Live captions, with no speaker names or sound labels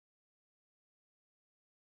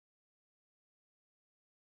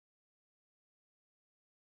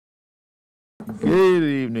Good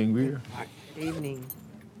evening. We're Good evening.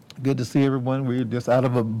 good to see everyone. We're just out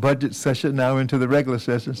of a budget session now into the regular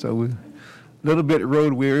session, so we're a little bit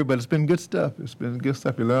road weary, but it's been good stuff. It's been good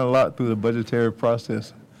stuff. You learn a lot through the budgetary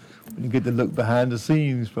process when you get to look behind the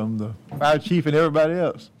scenes from the fire chief and everybody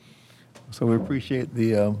else. So we appreciate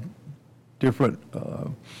the different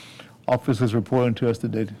officers reporting to us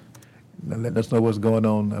today, letting us know what's going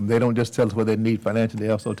on. They don't just tell us what they need financially;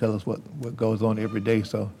 they also tell us what goes on every day.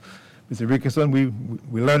 So, Mr. Rickerson,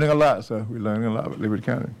 we're learning a lot. So we're learning a lot with Liberty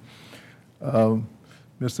County.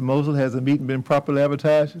 Mr. Mosley, has the meeting been properly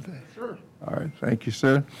advertised? Sure. All right, thank you,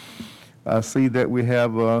 sir. I see that we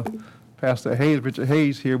have Pastor Hayes, Richard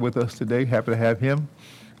Hayes, here with us today. Happy to have him.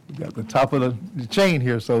 We got the top of the chain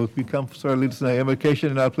here, so if you come, sir, lead us in our invocation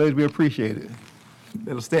and our pledge, we appreciate it.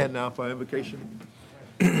 It'll stand now for our invocation.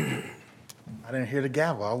 I didn't hear the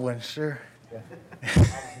gavel. I wasn't sure.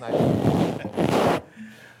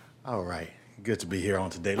 All right. Good to be here on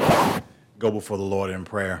today. Let's go before the Lord in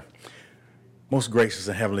prayer. Most gracious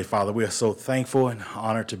and Heavenly Father, we are so thankful and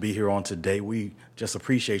honored to be here on today. We just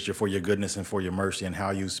appreciate you for your goodness and for your mercy and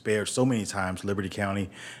how you spared so many times Liberty County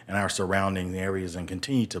and our surrounding areas and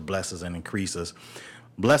continue to bless us and increase us.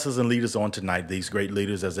 Bless us and lead us on tonight, these great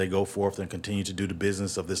leaders, as they go forth and continue to do the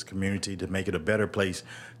business of this community to make it a better place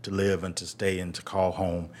to live and to stay and to call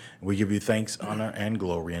home. We give you thanks, honor, and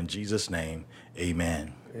glory. In Jesus' name,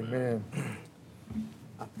 amen. Amen.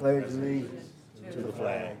 I pledge allegiance To the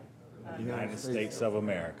flag of the United States of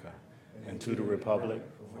America and to the republic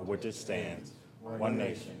for which it stands, one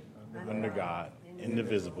nation, under God,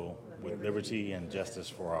 indivisible, with liberty and justice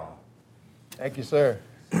for all. Thank you, sir.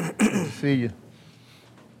 Good to see you.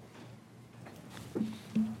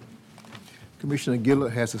 Commissioner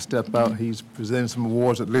Gillett has to step out. He's presenting some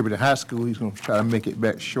awards at Liberty High School. He's going to try to make it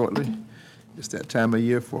back shortly. It's that time of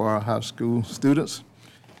year for our high school students.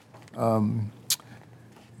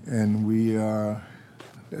 And we are,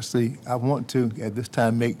 let's see, I want to at this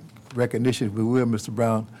time make recognition, if we will, Mr.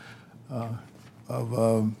 Brown,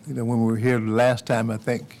 when we were here the last time, I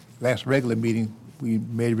think, last regular meeting, we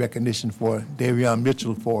made recognition for Davion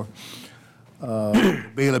Mitchell for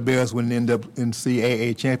Baylor Bears when they end up in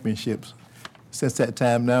CAA championships. Since that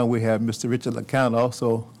time now, we have Mr. Richard LeCount,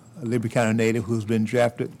 also a Liberty County native who's been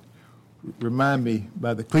drafted, remind me,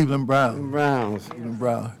 by the Cleveland Browns. Cleveland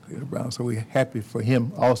Browns. So we're happy for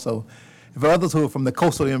him also. And for others who are from the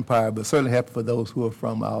coastal empire, but certainly happy for those who are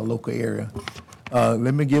from our local area.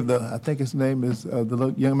 Let me give I think his name is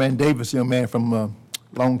the young man, Davis, young man from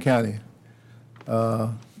Long County,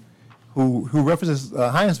 who references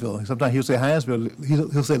Hinesville. Sometimes he'll say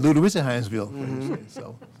Hinesville, he'll say Little Richard Hinesville. Mm-hmm.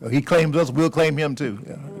 So he claims us, we'll claim him too.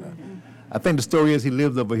 Yeah. I think the story is he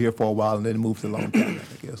lived over here for a while and then moved to Long County,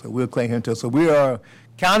 I guess. So we'll claim him too. So we are a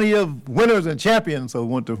county of winners and champions, so we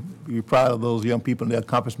want to be proud of those young people and their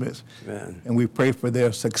accomplishments. Amen. And we pray for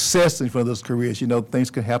their success in front of those careers. You know, things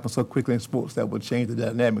can happen so quickly in sports that will change the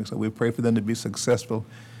dynamic. So we pray for them to be successful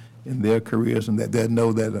in their careers and that they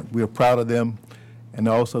know that we are proud of them. And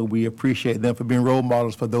also we appreciate them for being role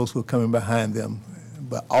models for those who are coming behind them.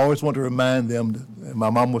 But I always want to remind them, my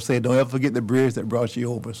mom would say, don't ever forget the bridge that brought you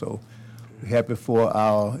over. So we're happy for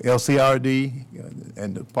our LCRD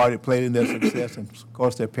and the part it played in their success, and of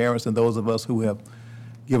course their parents and those of us who have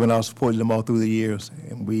given our support to them all through the years.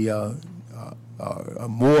 And we are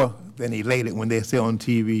more than elated when they see on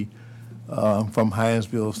TV from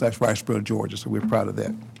Hinesville/Riceboro, Georgia. So we're proud of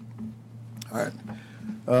that. All right.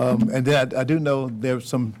 And then I do know there's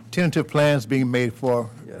some tentative plans being made for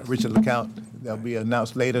Richard LeCount. They'll be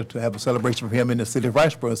announced later to have a celebration for him in the city of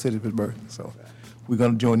Riceboro, the city of Pittsburgh. So we're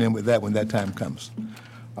going to join in with that when that time comes.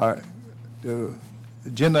 All right. The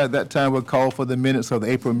agenda at that time will call for the minutes of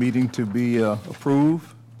the April meeting to be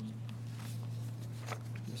approved.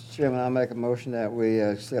 Mr. Chairman, I'll make a motion that we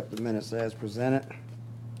accept the minutes as presented.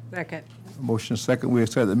 Second. Motion second, we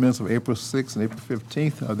accept the minutes of April 6th and April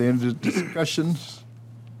 15th. Are there any discussions?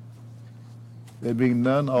 There being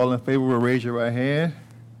none, all in favor will raise your right hand.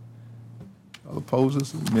 All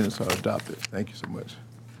opposers, the minutes are adopted. Thank you so much.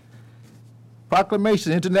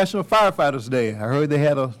 Proclamation, International Firefighters Day. I heard they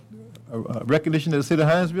had a recognition of the city of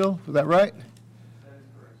Hinesville. Is that right? That is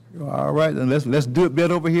correct. All right, then let's do it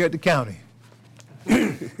better over here at the county.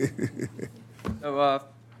 So,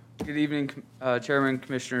 good evening, Chairman,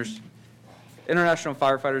 Commissioners. International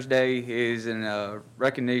Firefighters Day is a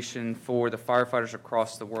recognition for the firefighters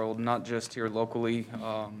across the world, not just here locally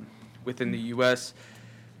within the U.S.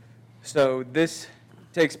 So this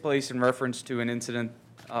takes place in reference to an incident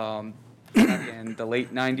back in the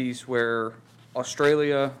late 90s where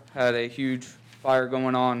Australia had a huge fire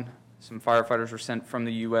going on. Some firefighters were sent from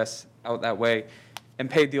the U.S. out that way. and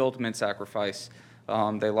paid the ultimate sacrifice.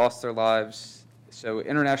 They lost their lives. So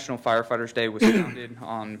International Firefighters Day was founded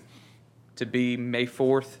to be May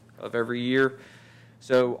 4th of every year.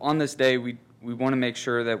 So on this day, we want to make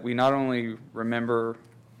sure that we not only remember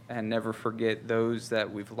and never forget those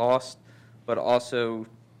that we've lost, but also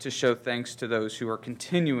to show thanks to those who are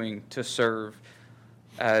continuing to serve,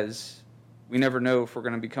 as we never know if we're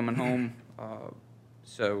going to be coming home.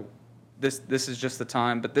 So this is just the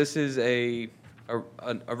time, but this is a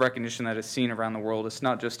recognition that is seen around the world. It's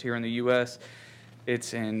not just here in the U.S.,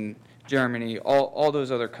 it's in Germany, all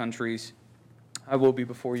those other countries. I will be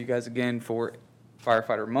before you guys again for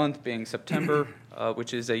Firefighter Month being September,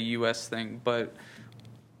 which is a U.S. thing, but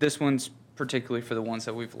this one's particularly for the ones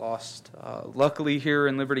that we've lost. Luckily here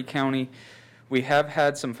in Liberty County, we have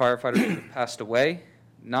had some firefighters that have passed away,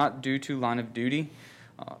 not due to line of duty.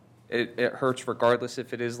 It hurts regardless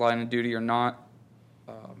if it is line of duty or not.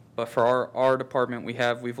 But for our department,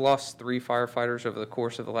 we've lost 3 firefighters over the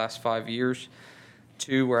course of the last 5 years.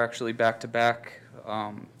 2 were actually back-to-back.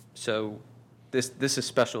 So this is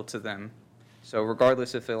special to them. So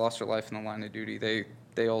regardless if they lost their life in the line of duty,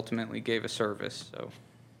 they ultimately gave a service. So.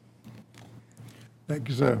 Thank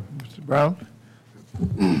you, sir. Mr. Brown?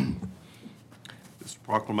 This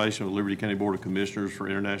proclamation of the Liberty County Board of Commissioners for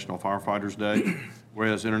International Firefighters Day.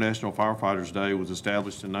 Whereas International Firefighters Day was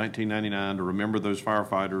established in 1999 to remember those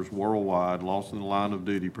firefighters worldwide lost in the line of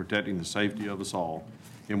duty protecting the safety of us all.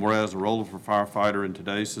 And whereas the role of a firefighter in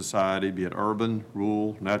today's society, be it urban,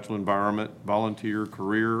 rural, natural environment, volunteer,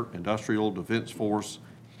 career, industrial, defense force,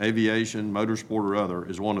 aviation, motorsport, or other,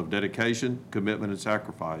 is one of dedication, commitment, and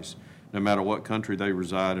sacrifice, no matter what country they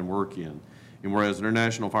reside and work in. And whereas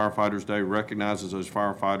International Firefighters Day recognizes those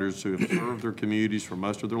firefighters who have served their communities for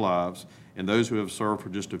most of their lives and those who have served for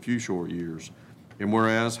just a few short years. And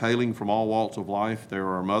whereas, hailing from all walks of life, there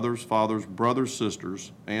are mothers, fathers, brothers,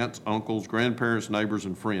 sisters, aunts, uncles, grandparents, neighbors,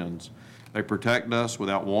 and friends. They protect us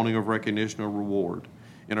without wanting of recognition or reward.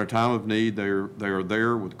 In our time of need, they are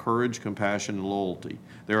there with courage, compassion, and loyalty.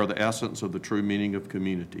 They are the essence of the true meaning of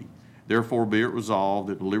community. Therefore, be it resolved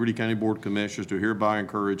that the Liberty County Board of Commissioners do hereby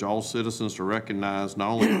encourage all citizens to recognize not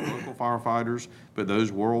only our local firefighters, but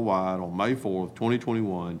those worldwide on May 4th,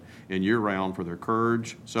 2021, and year-round for their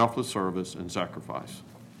courage, selfless service, and sacrifice.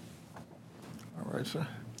 All right, sir.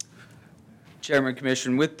 Chairman,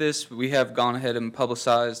 Commission, with this, we have gone ahead and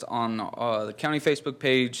publicized on the county Facebook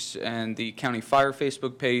page and the county fire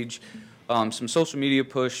Facebook page some social media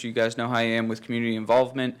push. You guys know how I am with community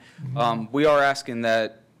involvement. We are asking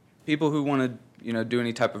that people who want to, do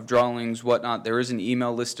any type of drawings, whatnot, there is an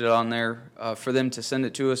email listed on there for them to send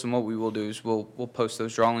it to us. And what we will do is we'll post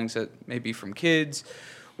those drawings that may be from kids,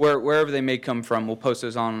 wherever they may come from. We'll post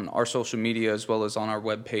those on our social media as well as on our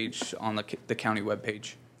webpage, on the county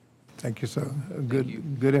webpage. Thank you, sir.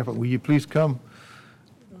 Good effort. Will you please come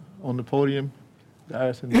on the podium?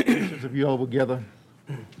 Guys, and pictures of you all together.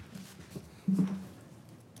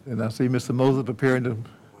 And I see Mr. Moses preparing to.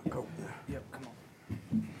 Yep, come on.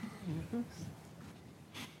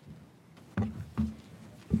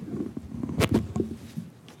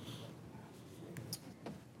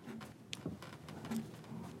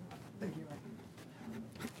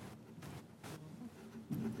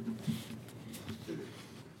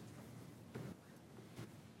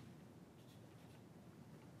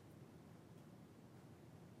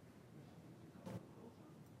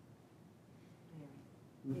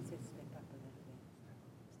 He said step up a little bit.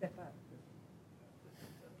 Step up.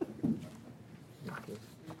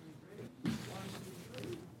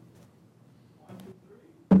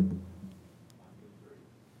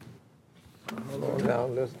 Hold on now,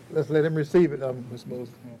 let's let him receive it, Ms.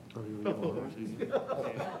 Moses.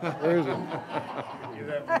 Where is it?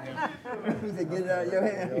 He said, get it out of your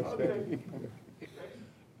hand. All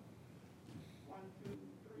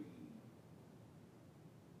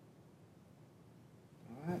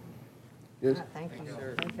right. Yes, Thank you.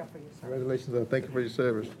 Thank you for your service. congratulations, sir. Thank you for your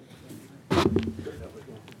service.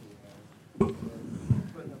 Let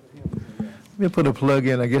me put a plug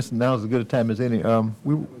in. I guess now is as good a time as any.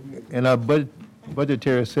 In our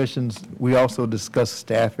budgetary sessions, we also discuss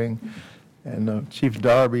staffing, and Chief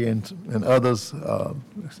Darby and others,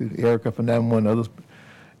 Erica from 911, others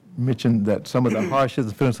mentioned that some of the hardships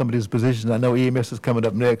of filling some of these positions. I know EMS is coming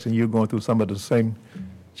up next, and you're going through some of the same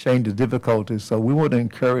changes, difficulties. So we want to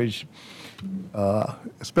encourage,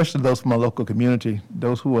 especially those from our local community,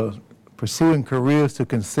 those who are pursuing careers, to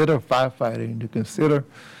consider firefighting, to consider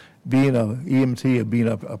being an EMT or being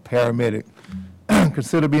a paramedic.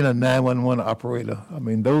 Consider being a 911 operator. I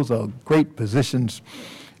mean, those are great positions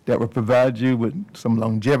that will provide you with some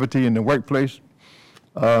longevity in the workplace.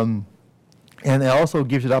 And And it also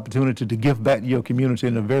gives you the opportunity to give back to your community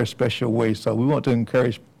in a very special way. So we want to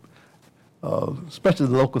encourage, especially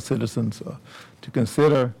the local citizens, to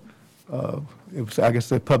consider, I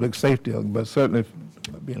guess, public safety, but certainly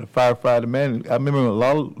being a firefighter, man, I remember a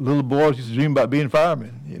lot of little boys used to dream about being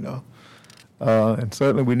firemen, you know. And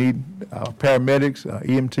certainly we need our paramedics, our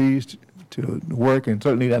EMTs to work, and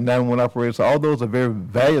certainly our 911 operators. So all those are very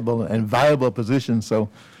valuable and viable positions. So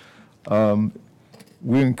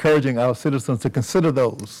we're encouraging our citizens to consider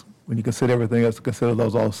those. When you consider everything else, consider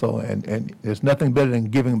those also. And there's nothing better than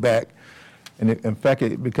giving back. And in fact,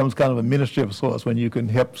 it becomes kind of a ministry of sorts when you can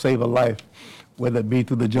help save a life, whether it be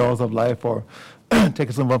through the jaws of life or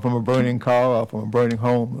taking someone from a burning car or from a burning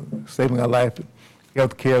home, saving a life,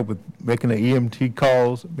 health care with making the EMT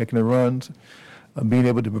calls, making the runs, being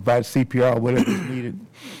able to provide CPR, whatever is needed.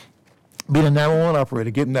 Being a 911 operator,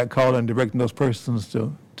 getting that call and directing those persons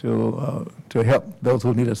to help those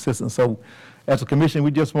who need assistance. So as a commission,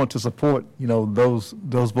 we just want to support, you know, those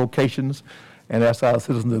vocations and ask our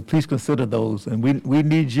citizens to please consider those. And we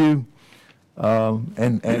need you,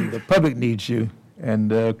 and the public needs you,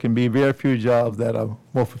 and there can be very few jobs that are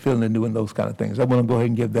more fulfilling than doing those kind of things. I want to go ahead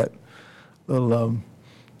and give that little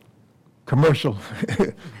commercial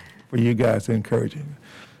for you guys to encourage you.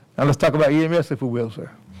 Now let's talk about EMS, if we will, sir.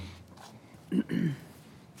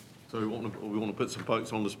 So we want to put some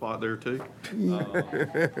folks on the spot there too.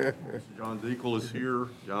 Mr. John Deacle is here.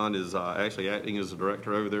 John is actually acting as the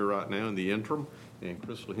director over there right now in the interim, and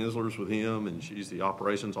Crystal Hensler's with him, and she's the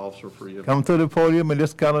operations officer for you. Come to the podium and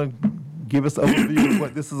just kind of give us an overview of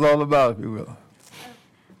what this is all about, if you will.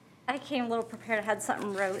 I came a little prepared. I had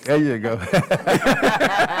something wrote. There you go.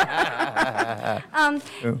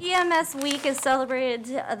 EMS Week is celebrated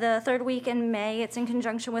the third week in May. It's in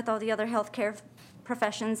conjunction with all the other healthcare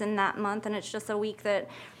professions in that month, and it's just a week that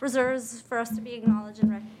reserves for us to be acknowledged and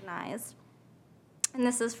recognized. And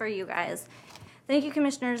this is for you guys. Thank you,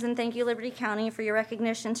 Commissioners, and thank you, Liberty County, for your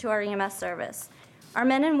recognition to our EMS service. Our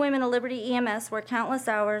men and women of Liberty EMS work countless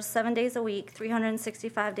hours, 7 days a week,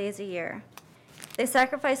 365 days a year. They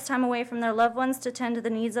sacrifice time away from their loved ones to tend to the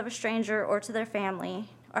needs of a stranger or to their family.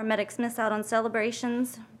 Our medics miss out on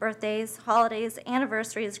celebrations, birthdays, holidays,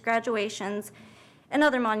 anniversaries, graduations, and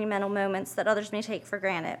other monumental moments that others may take for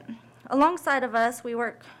granted. Alongside of us, we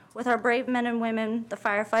work with our brave men and women, the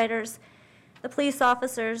firefighters, the police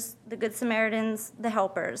officers, the Good Samaritans, the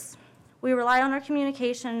helpers. We rely on our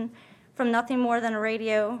communication from nothing more than a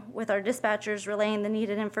radio with our dispatchers relaying the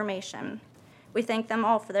needed information. We thank them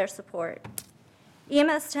all for their support.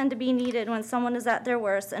 EMS tend to be needed when someone is at their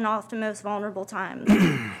worst and often most vulnerable times.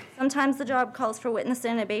 Sometimes the job calls for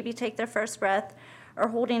witnessing a baby take their first breath or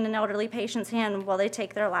holding an elderly patient's hand while they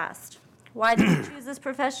take their last. Why did you choose this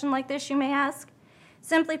profession like this, you may ask?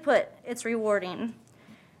 Simply put, it's rewarding.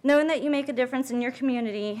 Knowing that you make a difference in your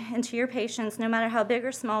community and to your patients, no matter how big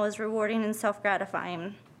or small, is rewarding and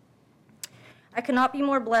self-gratifying. I could not be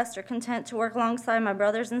more blessed or content to work alongside my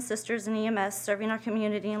brothers and sisters in EMS serving our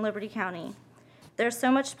community in Liberty County. There's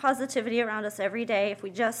so much positivity around us every day if we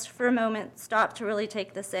just, for a moment, stop to really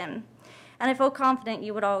take this in. And I feel confident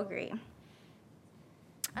you would all agree.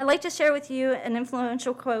 I'd like to share with you an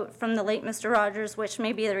influential quote from the late Mr. Rogers, which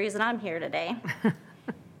may be the reason I'm here today.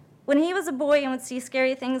 When he was a boy and would see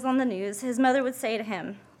scary things on the news, his mother would say to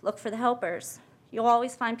him, "Look for the helpers. You'll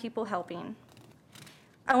always find people helping."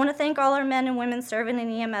 I want to thank all our men and women serving in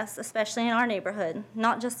EMS, especially in our neighborhood,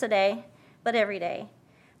 not just today, but every day.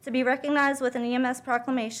 To be recognized with an EMS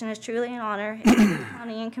proclamation is truly an honor, and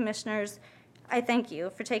County and Commissioners, I thank you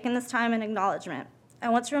for taking this time and acknowledgement. I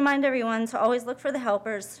want to remind everyone to always look for the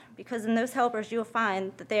helpers, because in those helpers you'll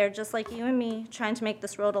find that they are just like you and me, trying to make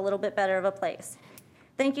this world a little bit better of a place.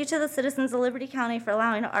 Thank you to the citizens of Liberty County for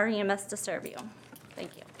allowing our EMS to serve you.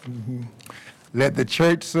 Thank you. Mm-hmm. Let the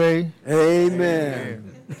church say,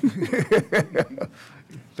 Amen.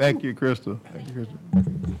 thank you, Crystal. Thank you, Crystal.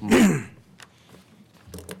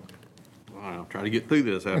 All right, I'll try to get through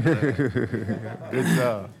this after that. Good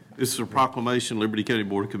job. This is a proclamation, Liberty County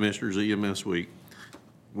Board of Commissioners, EMS Week.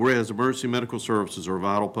 Whereas emergency medical services are a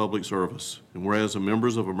vital public service, and whereas the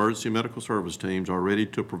members of emergency medical service teams are ready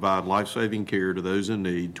to provide life-saving care to those in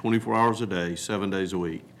need 24 hours a day, 7 days a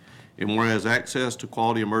week, and whereas access to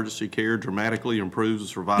quality emergency care dramatically improves the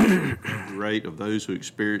survival rate of those who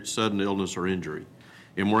experience sudden illness or injury,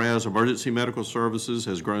 and whereas emergency medical services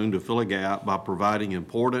has grown to fill a gap by providing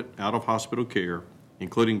important out-of-hospital care,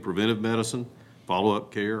 including preventive medicine, follow-up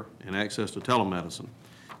care, and access to telemedicine.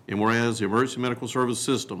 And whereas the emergency medical service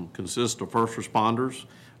system consists of first responders,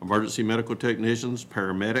 emergency medical technicians,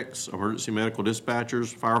 paramedics, emergency medical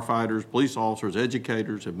dispatchers, firefighters, police officers,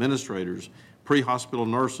 educators, administrators, pre-hospital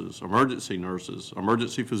nurses,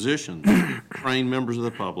 emergency physicians, trained members of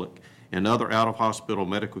the public, and other out-of-hospital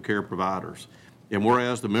medical care providers. And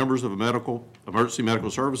whereas the members of emergency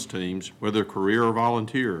medical service teams, whether career or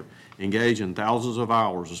volunteer, engage in thousands of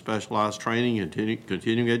hours of specialized training and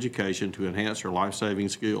continuing education to enhance their life-saving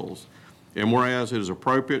skills. And whereas it is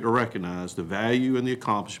appropriate to recognize the value and the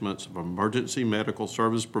accomplishments of emergency medical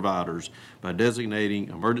service providers by designating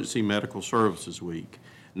Emergency Medical Services Week.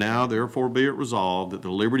 Now, therefore, be it resolved that the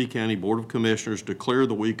Liberty County Board of Commissioners declare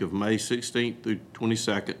the week of May 16th through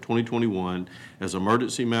 22nd, 2021 as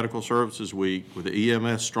Emergency Medical Services Week with the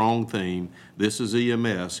EMS strong theme, "This is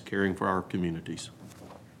EMS, caring for our communities."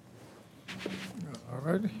 All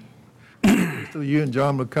righty. So you and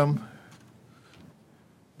John will come.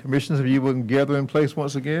 Commissioners, if you would gather in place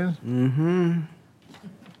once again. Mm-hmm.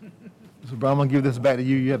 Mr. Brown, I'm gonna give this back to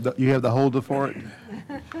you. You have the holder for it.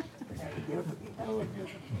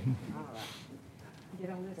 Get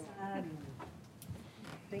on this side and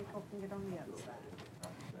think I can get on the other side.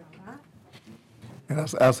 All right? And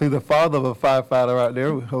I see the father of a firefighter out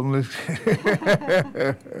there holding this.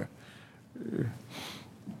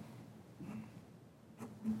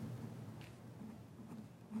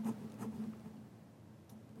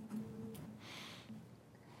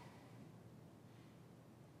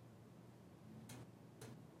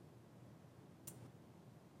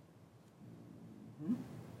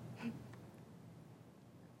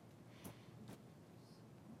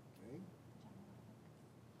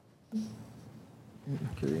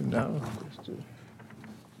 Okay, now,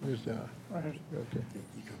 where's John? Okay.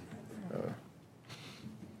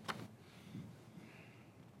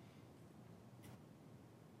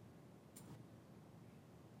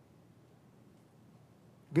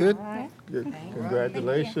 Good? Good.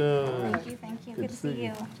 Congratulations. Thank you. Good to see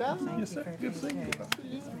you. Yes, sir. Good seeing you.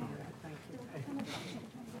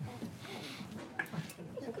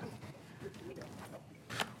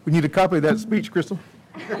 We need a copy of that speech, Crystal.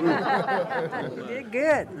 You did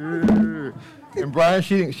good. And Brian,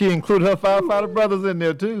 she included her firefighter brothers in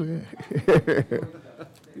there too.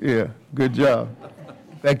 Yeah, good job.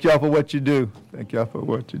 Thank y'all for what you do. Thank y'all for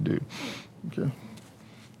what you do. Okay.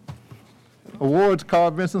 Awards,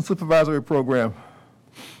 Carl Vincent Supervisory Program.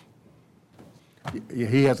 Yeah,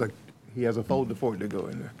 he has a folder for it to go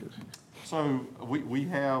in there. So we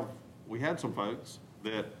had some folks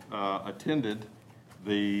that attended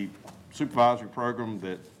the supervisory program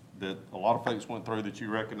that a lot of folks went through that you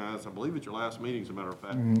recognize. I believe at your last meeting, as a matter of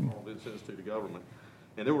fact, Carl Vincent Institute of Government.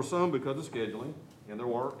 And there were some because of scheduling and their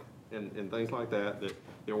work and things like that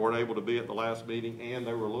they weren't able to be at the last meeting, and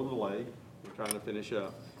they were a little delayed. We're trying to finish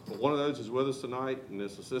up. But one of those is with us tonight, and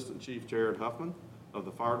it's Assistant Chief Jared Huffman of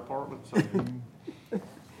the Fire Department. So,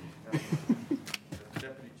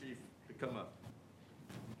 Deputy Chief, to come up.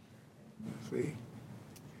 See?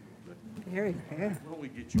 There you go. Why don't we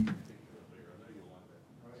get you?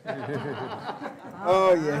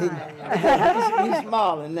 Oh, yeah, he's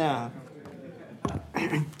smiling now.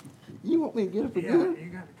 You want me to get up again? You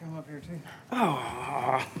got to come up here too.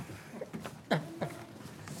 Oh.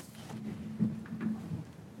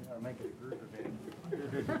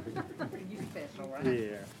 You special, right?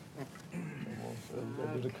 Yeah.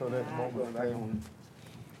 Do the Kodak moment thing.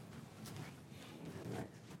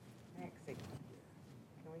 Mexico.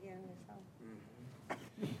 Can we get in this hole?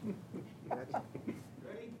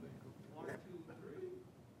 Ready? 1, 2, 3.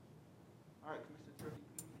 All right, Commissioner Turkey,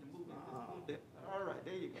 you move it just a little bit. All right,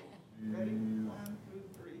 there you go. Ready? 1, 2,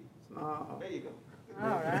 3. There you go. All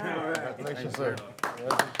right. Congratulations, sir.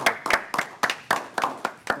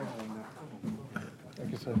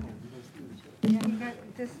 Thank you, sir. Yeah, you got,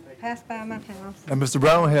 just pass by my house. And Mr.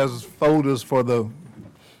 Brown has folders for the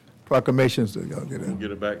proclamations that y'all get in.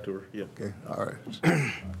 Get it back to her, yeah. Okay, all right.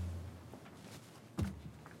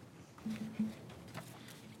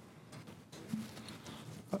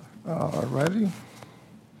 All righty.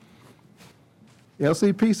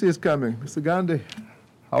 LCPC is coming. Mr. Gandhi,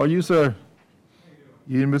 how are you, sir?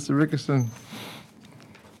 You and Mr. Rickerson?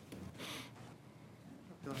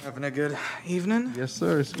 Having a good evening. Yes,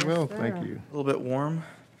 sir, as well, sir. thank you. A little bit warm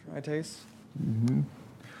for my taste.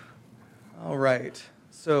 All right.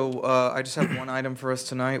 So I just have one item for us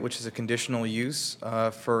tonight, which is a conditional use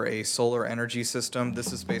for a solar energy system.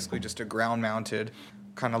 This is basically just a ground-mounted,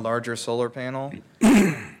 kind of larger solar panel.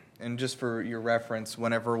 And just for your reference,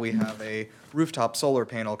 whenever we have a rooftop solar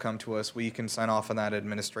panel come to us, we can sign off on that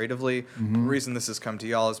administratively. The reason this has come to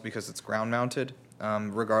y'all is because it's ground-mounted,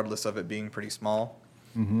 regardless of it being pretty small.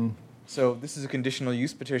 So this is a conditional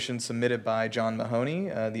use petition submitted by John Mahoney,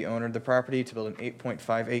 the owner of the property, to build an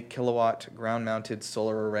 8.58 kilowatt ground-mounted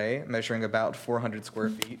solar array measuring about 400 square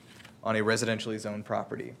feet on a residentially zoned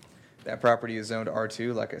property. That property is zoned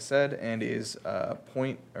R2, like I said, and is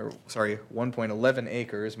 1.11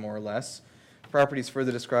 acres, more or less. Property is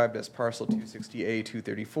further described as parcel 260A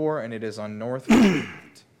 234, and it is on North Street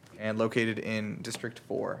and located in District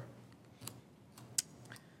 4.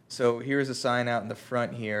 So here's a sign out in the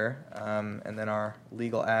front here, and then our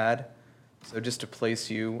legal ad. So just to place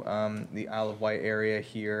you, the Isle of Wight area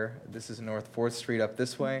here, this is North 4th Street up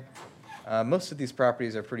this way. Most of these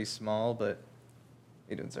properties are pretty small, but, how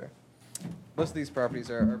you doing, sir? Most of these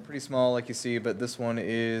properties are pretty small, like you see, but this one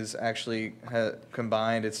is actually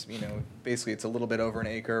combined. It's, basically it's a little bit over an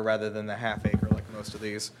acre rather than the half acre like most of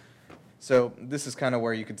these. So this is kind of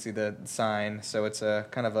where you can see the sign. So it's a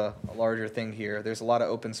kind of a larger thing here. There's a lot of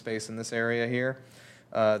open space in this area here.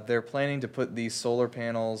 They're planning to put these solar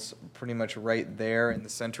panels pretty much right there in the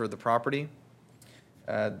center of the property,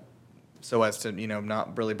 so as to,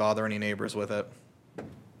 not really bother any neighbors with it.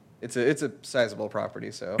 It's a sizable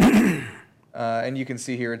property, so. And you can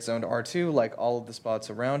see here it's zoned R2, like all of the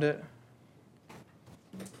spots around it.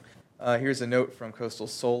 Here's a note from Coastal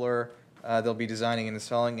Solar. They'll be designing and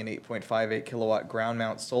installing an 8.58 kilowatt ground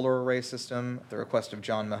mount solar array system at the request of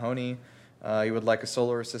John Mahoney. He would like a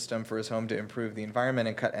solar system for his home to improve the environment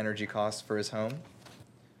and cut energy costs for his home.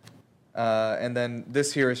 And then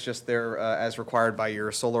this here is just their, as required by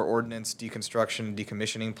your solar ordinance deconstruction and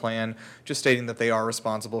decommissioning plan, just stating that they are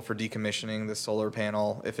responsible for decommissioning the solar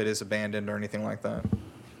panel if it is abandoned or anything like that.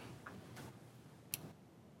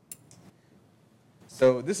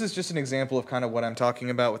 So this is just an example of kind of what I'm talking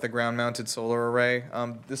about with a ground-mounted solar array.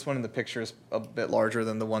 This one in the picture is a bit larger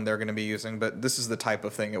than the one they're going to be using, but this is the type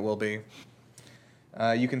of thing it will be.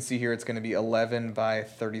 You can see here it's going to be 11 by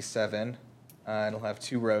 37. It'll have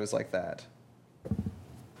 2 rows like that.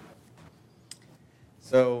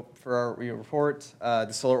 So for our report,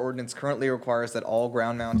 the solar ordinance currently requires that all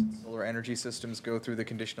ground-mounted solar energy systems go through the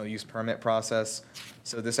conditional use permit process.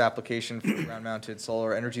 So this application for the ground-mounted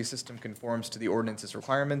solar energy system conforms to the ordinance's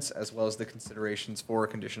requirements as well as the considerations for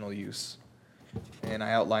conditional use. And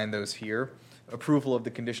I outline those here. Approval of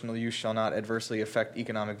the conditional use shall not adversely affect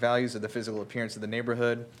economic values or the physical appearance of the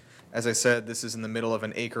neighborhood. As I said, this is in the middle of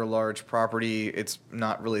an acre-large property. It's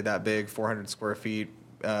not really that big, 400 square feet.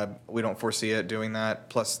 We don't foresee it doing that.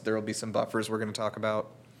 Plus, there will be some buffers we're going to talk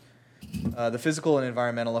about. The physical and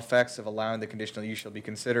environmental effects of allowing the conditional use shall be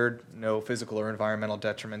considered. No physical or environmental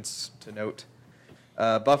detriments to note.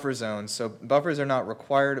 Buffer zones. So buffers are not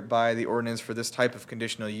required by the ordinance for this type of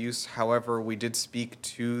conditional use. However, we did speak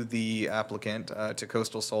to the applicant, to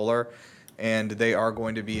Coastal Solar, and they are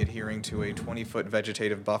going to be adhering to a 20-foot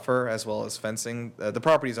vegetative buffer as well as fencing. The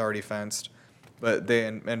property is already fenced, but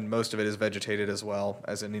and most of it is vegetated as well,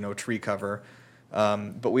 as in, tree cover.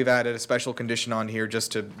 But we've added a special condition on here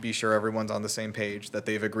just to be sure everyone's on the same page that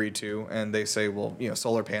they've agreed to, and they say, well,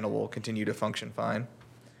 solar panel will continue to function fine.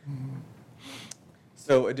 Mm-hmm.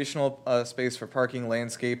 So additional space for parking,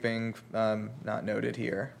 landscaping, not noted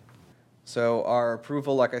here. So our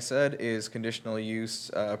approval, like I said, is conditional use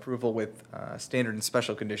approval with standard and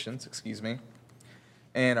special conditions,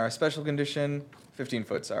 And our special condition, 15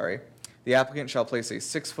 foot, sorry. The applicant shall place a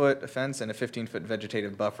 6-foot fence and a 15-foot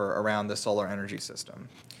vegetative buffer around the solar energy system.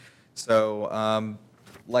 So,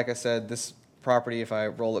 like I said, this property, if I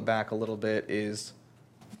roll it back a little bit, is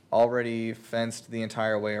already fenced the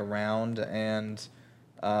entire way around, and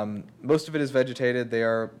most of it is vegetated. They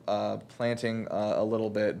are planting a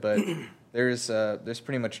little bit, but there's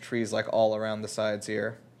pretty much trees like all around the sides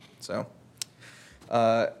here. So.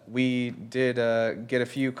 We did get a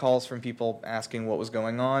few calls from people asking what was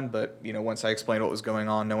going on, but once I explained what was going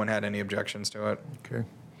on, no one had any objections to it. Okay.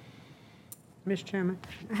 Mr. Chairman,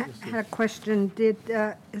 I had a question.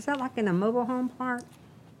 Is that like in a mobile home park?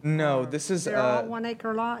 No, this is They're all 1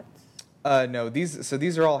 acre lots? No,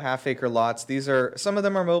 these are all half-acre lots. Some of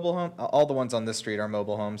them are mobile home. All the ones on this street are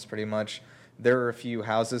mobile homes, pretty much. There are a few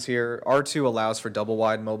houses here. R2 allows for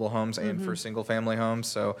double-wide mobile homes and for single-family homes,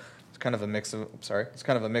 so it's kind of a mix of. It's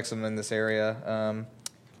kind of a mix of them in this area.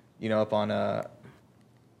 Up on let's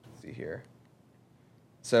see here.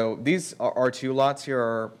 So these R2 lots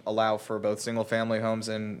here allow for both single-family homes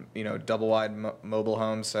and double-wide mobile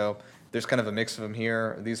homes. So there's kind of a mix of them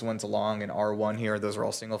here. These ones along in R1 here, those are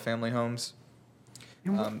all single-family homes.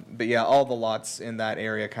 But yeah, all the lots in that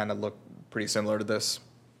area kind of look pretty similar to this.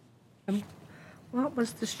 What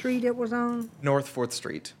was the street it was on? North 4th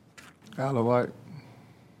Street. Isle of Wight.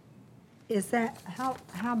 Is that,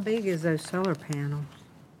 how big is those solar panels?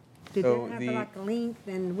 Do So they have like a length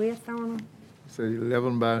and width on them? So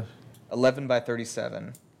 11 by, 11 by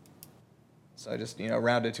 37. So I just,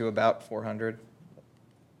 rounded to about 400.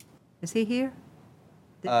 Is he here?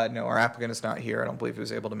 No, our applicant is not here. I don't believe he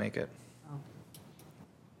was able to make it.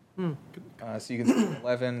 So you can see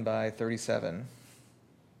 11 by 37.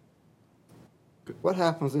 What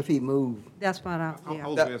happens if he moved? That's what I, I yeah.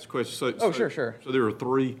 was going to ask a question. Oh, sure. So there are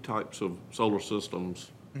three types of solar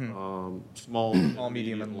systems, small,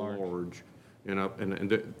 medium, and intermediate, large.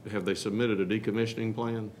 And have they submitted a decommissioning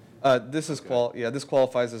plan? This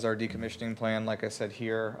qualifies as our decommissioning plan, like I said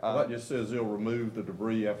here. That just says they'll remove the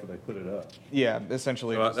debris after they put it up. Yeah,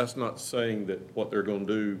 essentially. So that's not saying that what they're going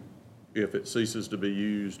to do if it ceases to be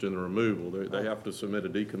used in the removal. They have to submit a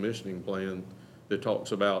decommissioning plan that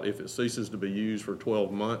talks about if it ceases to be used for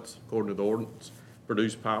 12 months, according to the ordinance,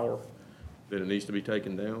 produce power, then it needs to be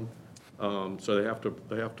taken down. So they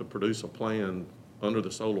have to produce a plan under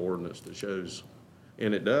the solar ordinance that shows,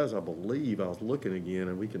 and it does, I believe, I was looking again,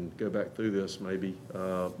 and we can go back through this maybe,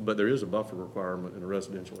 but there is a buffer requirement in a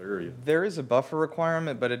residential area. There is a buffer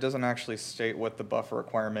requirement, but it doesn't actually state what the buffer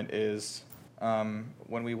requirement is.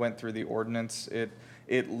 When we went through the ordinance,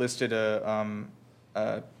 it listed a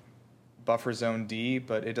buffer zone D,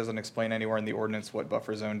 but it doesn't explain anywhere in the ordinance what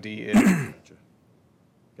buffer zone D is.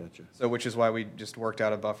 Gotcha. So, which is why we just worked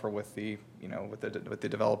out a buffer with the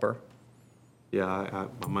developer. Yeah,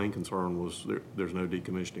 my main concern was there's no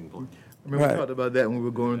decommissioning plan. Remember we Right. talked about that when we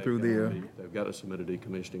were going through the, They've got to submit a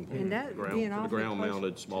decommissioning plan. And that for the being ground, for the awfully close ground-mounted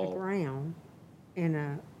to the small. ground in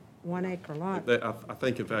a 1 acre lot. I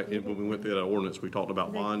think, in fact, when we went through that ordinance, we talked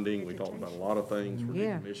about bonding, we talked about a lot of things for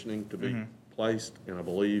Yeah. decommissioning to be placed, and I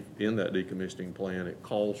believe in that decommissioning plan, it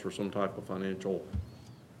calls for some type of financial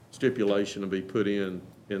stipulation to be put in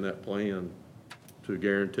that plan to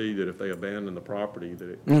guarantee that if they abandon the property, that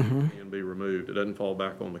it can be removed. It doesn't fall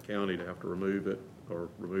back on the county to have to remove it or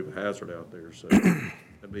remove a hazard out there, so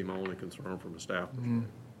that'd be my only concern from a staff perspective.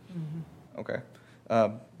 Okay.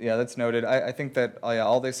 Yeah, that's noted. I think that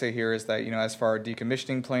all they say here is that, as for our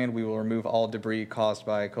decommissioning plan, we will remove all debris caused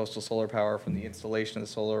by coastal solar power from the installation of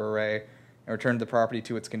the solar array and return the property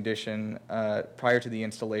to its condition prior to the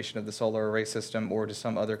installation of the solar array system or to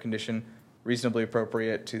some other condition reasonably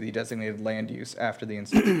appropriate to the designated land use after the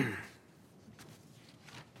installation.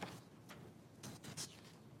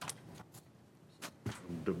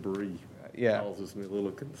 Debris Yeah. causes me a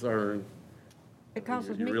little concern. It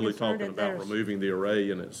causes me You're really concern talking that about there's, removing the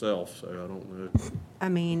array in itself, so I don't know. I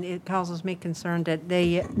mean, it causes me concern that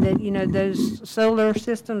those solar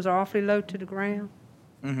systems are awfully low to the ground.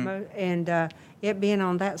 And it being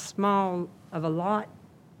on that small of a lot,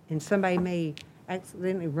 and somebody may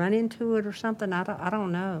accidentally run into it or something, I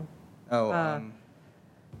don't know.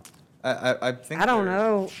 I think I don't there-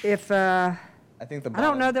 know if, I think the I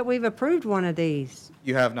don't know bottom- that we've approved one of these.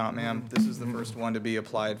 You have not, ma'am. This is the first one to be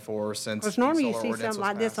applied for since Because the normally you solar see ordinance something was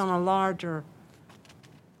like this passed. on a larger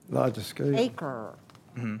Larger scale. acre,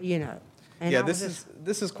 And Yeah, I was this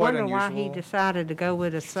just is quite wondering why he unusual. decided to go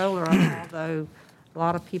with a solar, although a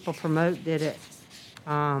lot of people promote that it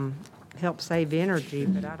helps save energy,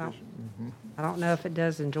 but I don't know if it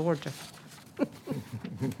does in Georgia.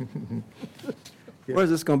 Where's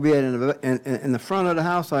this gonna be at, in the front of the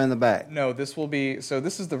house or in the back? No, this will be, so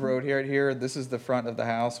this is the road here. This is the front of the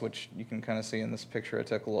house, which you can kind of see in this picture I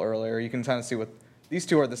took a little earlier. You can kind of see these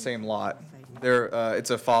two are the same lot. It's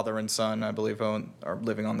a father and son, I believe, are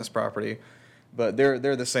living on this property. But they're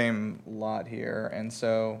the same lot here, and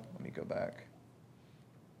so, let me go back.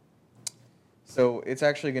 So it's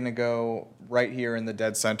actually gonna go right here in the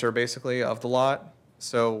dead center, basically, of the lot.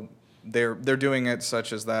 So they're doing it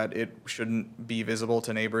such as that it shouldn't be visible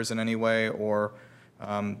to neighbors in any way or,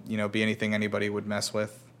 be anything anybody would mess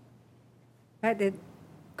with. That did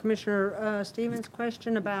Commissioner Stevens'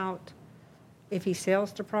 question about if he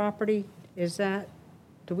sells the property, do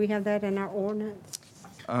we have that in our ordinance?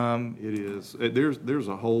 It is. There's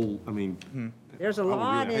a whole, There's a I would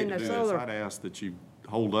lot really hate in to the do this. solar. I'd ask that you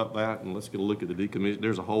hold up that and let's get a look at the decommission.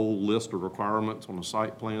 There's a whole list of requirements on the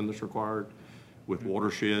site plan that's required with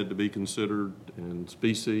watershed to be considered and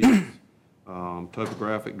species,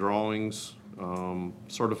 topographic drawings,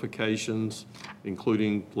 certifications,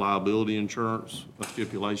 including liability insurance, a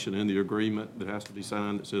stipulation in the agreement that has to be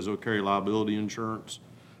signed that says, "Oh, carry liability insurance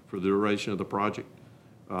for the duration of the project."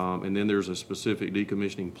 And then there's a specific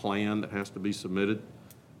decommissioning plan that has to be submitted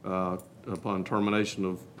upon termination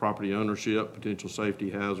of property ownership, potential safety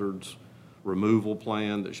hazards, removal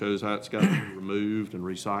plan that shows how it's got to be removed and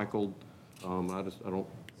recycled. I don't.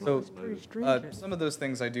 So, Pretty stringent. some of those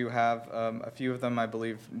things I do have. A few of them, I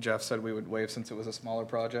believe Jeff said we would waive since it was a smaller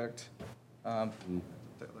project.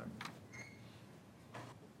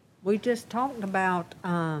 We just talked about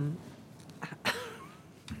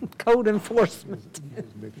code enforcement.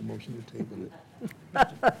 Make a motion to table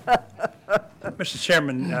it. Mr.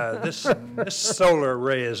 Chairman, this solar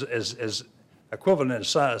array is equivalent in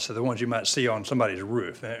size to the ones you might see on somebody's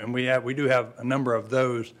roof. And we do have a number of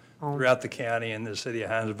those throughout the county and the city of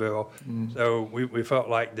Hinesville. So we felt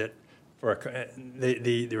like that for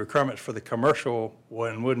the requirements for the commercial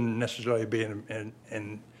one wouldn't necessarily be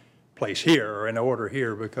in place here or in order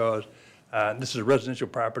here, because this is a residential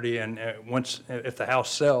property, and if the house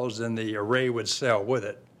sells, then the array would sell with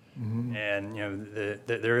it. And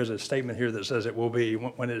there is a statement here that says it will be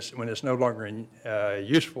when it's no longer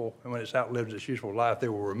useful, and when it's outlived its useful life, they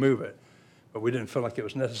will remove it. But we didn't feel like it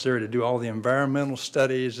was necessary to do all the environmental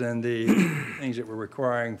studies and the things that we're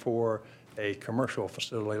requiring for a commercial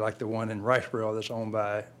facility like the one in Riceboro that's owned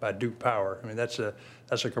by Duke Power. I mean, that's a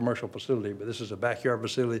commercial facility, but this is a backyard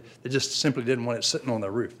facility. They just simply didn't want it sitting on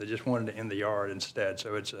the roof. They just wanted it in the yard instead.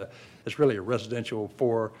 So it's really a residential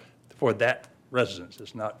for that residence.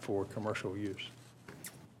 It's not for commercial use.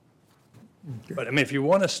 But I mean, if you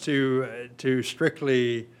want us to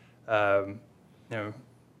strictly,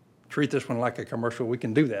 treat this one like a commercial, we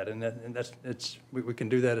can do that, we can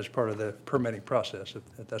do that as part of the permitting process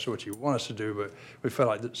if that's what you want us to do. But we felt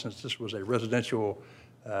like that since this was a residential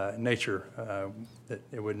nature, that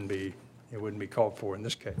it wouldn't be called for in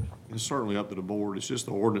this case. It's certainly up to the board. It's just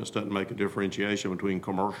the ordinance doesn't make a differentiation between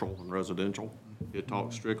commercial and residential. It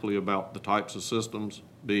talks strictly about the types of systems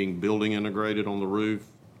being building integrated on the roof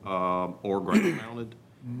or ground mounted.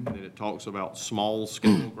 And then it talks about small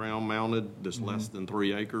scale ground mounted that's less than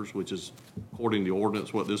 3 acres, which is, according to the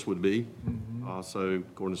ordinance, what this would be. So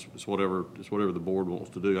according to, it's whatever the board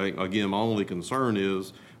wants to do. Again, my only concern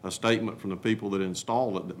is a statement from the people that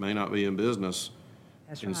install it that may not be in business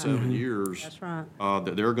That's in right. 7 years. That's right.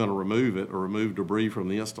 That they're gonna remove it or remove debris from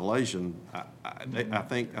the installation. I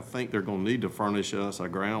think they're gonna need to furnish us a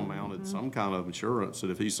ground mounted, some kind of insurance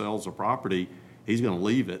that if he sells the property, he's gonna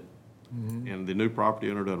leave it. And the new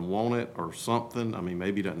property owner doesn't want it or something. I mean,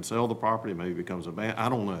 maybe he doesn't sell the property, maybe it becomes I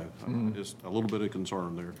don't know. Just a little bit of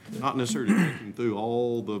concern there. Not necessarily thinking through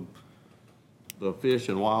all the fish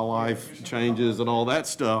and wildlife changes and all that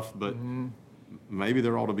stuff, but maybe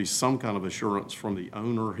there ought to be some kind of assurance from the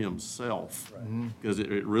owner himself. Because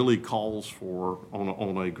it really calls for,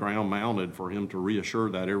 on a ground mounted, for him to reassure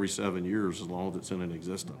that every 7 years as long as it's in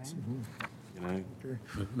existence. You know?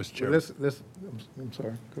 Mr. Chair. I'm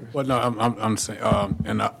sorry. Go ahead. Well, no, I'm saying,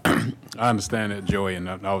 and I understand that, Joey, and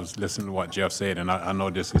I was listening to what Jeff said, and I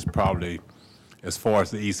know this is probably as far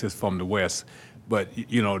as the east is from the west, but,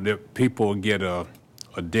 the people get a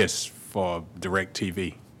dish for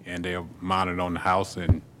DirecTV, and they'll mount it on the house,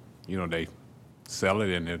 and, they sell it,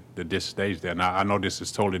 and the dish stays there. Now, I know this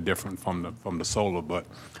is totally different from the solar, but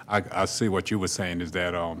I see what you were saying is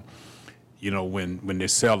that, when they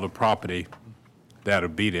sell the property, that'll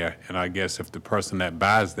be there. And I guess if the person that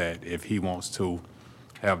buys that, if he wants to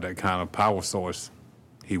have that kind of power source,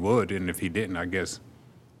 he would. And if he didn't, I guess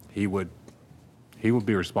he would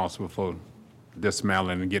be responsible for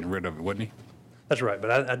dismantling and getting rid of it, wouldn't he? That's right,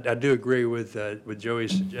 but I do agree with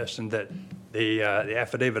Joey's suggestion that the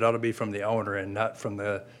affidavit ought to be from the owner and not from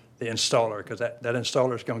the installer, because that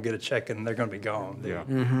installer is going to get a check and they're going to be gone.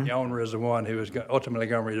 The owner is the one who is ultimately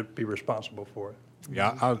going to be responsible for it.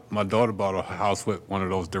 Yeah, my daughter bought a house with one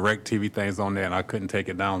of those DirecTV things on there, and I couldn't take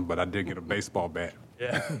it down, but I did get a baseball bat.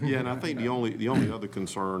 Yeah. Yeah, and I think the only other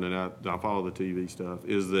concern, and I follow the TV stuff,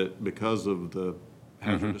 is that because of the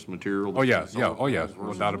hazardous material. Oh, yeah,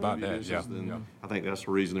 no doubt about that, yeah. I think that's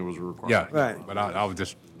the reason there was a requirement. Yeah, Right. but I was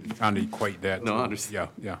just trying to equate that. No, I understand.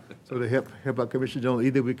 Yeah. So to help out Commissioner Jones,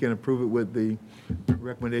 either we can approve it with the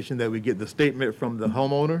recommendation that we get the statement from the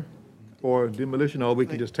homeowner or demolition, or we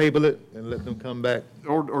can just table it and let them come back.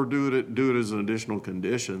 Or do it as an additional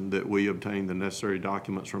condition that we obtain the necessary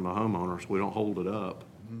documents from the homeowner, so we don't hold it up.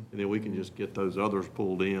 And then we can just get those others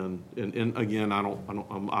pulled in. And again,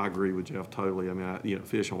 I agree with Jeff totally. I mean,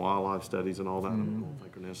 fish and wildlife studies and all that, I don't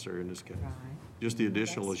think are necessary in this case. Just the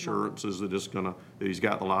additional assurances that that he's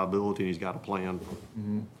got the liability and he's got a plan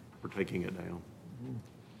for taking it down.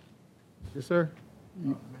 Yes, sir?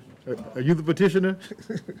 Are you the petitioner?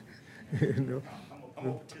 No. I'm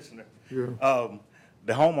a petitioner. Yeah.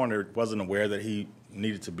 The homeowner wasn't aware that he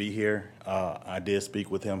needed to be here. I did speak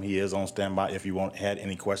with him. He is on standby. If you had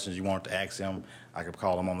any questions you wanted to ask him, I could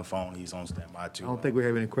call him on the phone. He's on standby too. I don't think we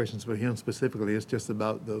have any questions for him specifically. It's just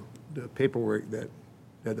about the paperwork that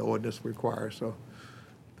the ordinance requires. So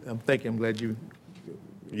I'm glad you.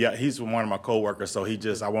 Yeah, he's one of my coworkers, so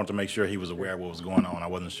I wanted to make sure he was aware of what was going on. I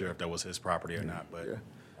wasn't sure if that was his property or not, but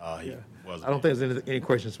he wasn't. I don't think there's any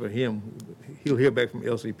questions for him. He'll hear back from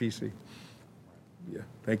LCPC. Yeah,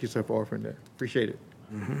 thank you, sir, for offering that. Appreciate it.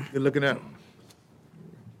 Good looking out.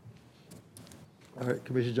 All right,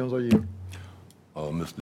 Commissioner Jones, are you?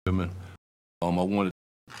 Mr. Chairman, I wanted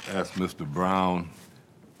to ask Mr. Brown,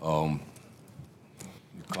 the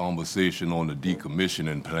conversation on the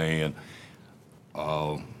decommissioning plan,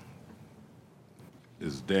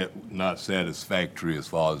 is that not satisfactory as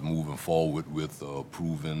far as moving forward with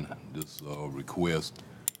approving this request?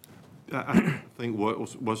 I think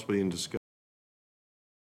what's being discussed,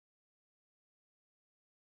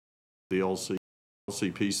 the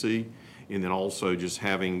LCPC, and then also just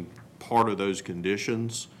having part of those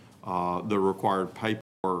conditions, the required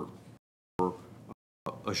paperwork for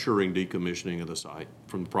assuring decommissioning of the site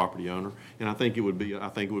from the property owner. And I think it would be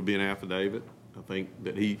an affidavit. I think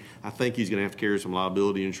he's going to have to carry some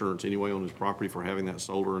liability insurance anyway on his property for having that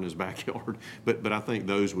solar in his backyard. But I think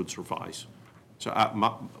those would suffice. So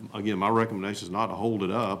my recommendation is not to hold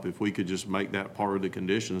it up. If we could just make that part of the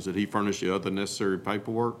conditions, that he furnish the other necessary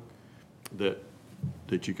paperwork, that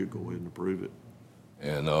you could go ahead and approve it.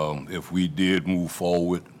 And if we did move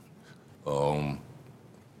forward, and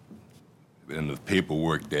the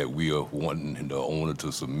paperwork that we are wanting the owner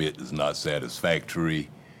to submit is not satisfactory,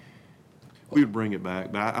 We would bring it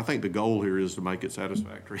back, but I think the goal here is to make it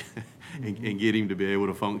satisfactory and get him to be able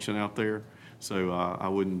to function out there. So I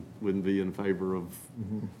wouldn't be in favor of,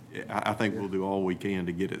 I think we'll do all we can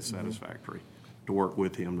to get it satisfactory, to work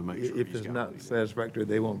with him to make sure If he's it's got not it. satisfactory,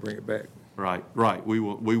 they won't bring it back. Right. We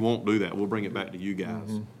won't do that. We'll bring it back to you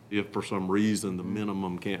guys if for some reason the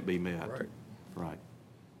minimum can't be met. Right.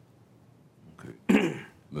 Okay.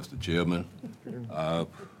 Mr. Chairman, I'd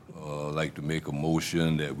like to make a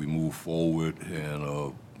motion that we move forward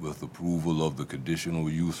and with approval of the conditional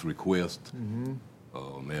use request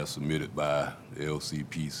as submitted by the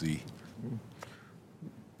LCPC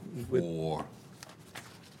for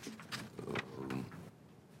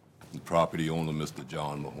the property owner, Mr.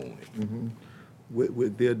 John Mahoney.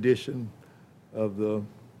 With the addition of the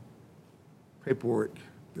paperwork,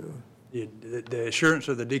 The assurance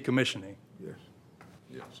of the decommissioning. yes.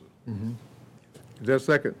 Yes, sir. Is that a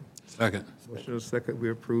second? Second. Motion is second, we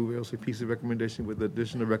approve LCPC recommendation with the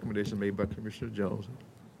additional recommendation made by Commissioner Jones,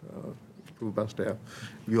 approved by staff.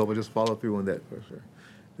 You all will just follow through on that, for sure.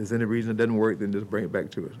 If there's any reason it doesn't work, then just bring it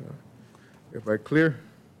back to us. Everybody clear?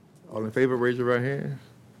 All in favor, raise your right hand.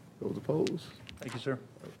 Those opposed? Thank you, sir.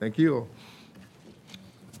 Thank you all.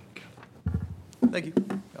 Thank you.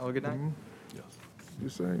 Have a good night. You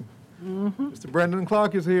same. Mr. Brandon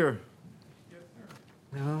Clark is here.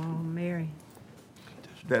 Oh, Mary,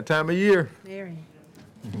 That time of year. Mary.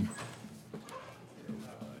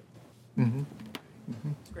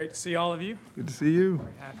 It's great to see all of you. Good to see you.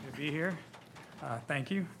 Very happy to be here.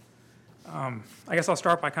 Thank you. I guess I'll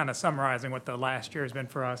start by kind of summarizing what the last year has been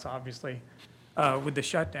for us, obviously. With the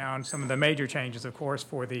shutdown, some of the major changes, of course,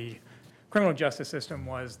 for the criminal justice system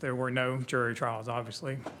was there were no jury trials,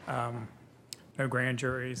 obviously, no grand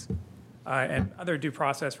juries, and other due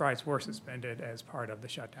process rights were suspended as part of the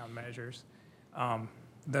shutdown measures.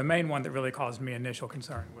 The main one that really caused me initial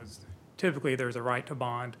concern was typically there's a right to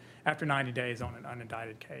bond after 90 days on an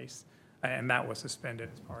unindicted case, and that was suspended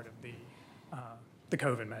as part of the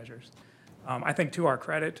COVID measures. I think to our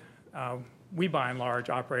credit, we by and large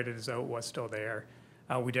operated as though it was still there.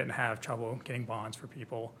 We didn't have trouble getting bonds for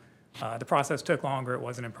people. The process took longer. It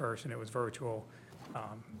wasn't in person. It was virtual.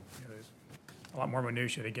 There's a lot more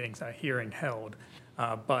minutia to getting a hearing held,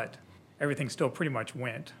 but everything still pretty much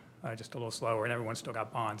went, just a little slower, and everyone still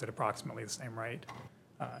got bonds at approximately the same rate,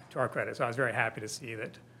 to our credit. So I was very happy to see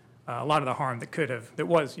that a lot of the harm that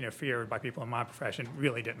was feared by people in my profession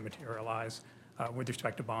really didn't materialize with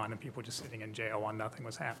respect to bond and people just sitting in jail while nothing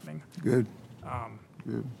was happening. Good.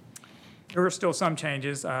 Good. There were still some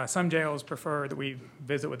changes. Some jails prefer that we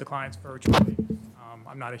visit with the clients virtually.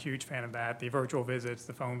 I'm not a huge fan of that. The virtual visits,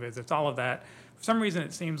 the phone visits, all of that. For some reason,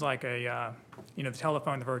 it seems like the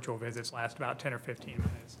telephone, the virtual visits last about 10 or 15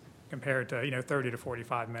 minutes compared to, 30 to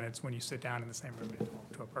 45 minutes when you sit down in the same room and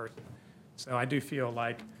talk to a person. So I do feel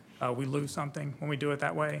like we lose something when we do it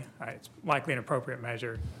that way. It's likely an appropriate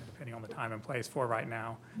measure, depending on the time and place for right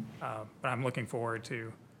now. But I'm looking forward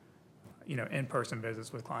to, in-person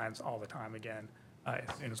visits with clients all the time again, as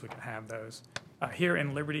soon as we can have those. Here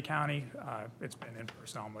in Liberty County, it's been in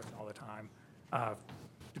person almost all the time.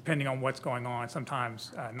 Depending on what's going on,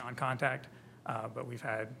 sometimes non-contact, but we've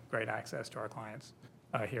had great access to our clients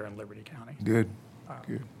here in Liberty County. Good.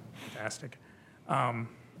 Good. Fantastic.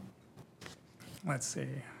 Let's see.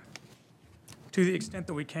 To the extent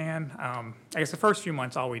that we can, I guess the first few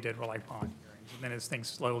months, all we did were like bond hearings. And then as things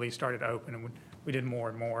slowly started to open, and we did more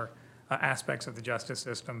and more aspects of the justice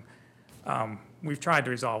system, we've tried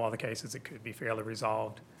to resolve all the cases that could be fairly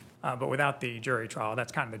resolved. But without the jury trial,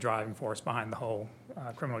 that's kind of the driving force behind the whole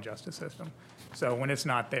criminal justice system. So when it's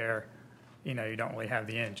not there, you know, you don't really have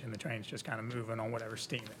the engine. The train's just kind of moving on whatever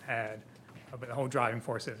steam it had. But the whole driving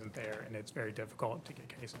force isn't there, and it's very difficult to get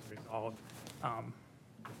cases resolved.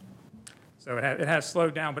 So it has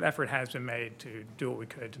slowed down, but effort has been made to do what we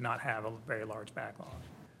could to not have a very large backlog.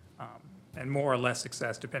 And more or less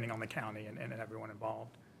success depending on the county and everyone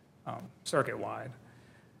involved, circuit-wide.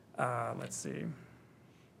 Let's see.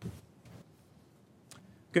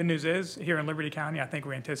 Good news is, here in Liberty County, I think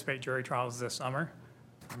we anticipate jury trials this summer.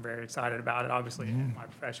 I'm very excited about it. Obviously, in my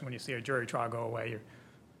profession, when you see a jury trial go away, you're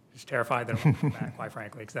just terrified that it won't come back, quite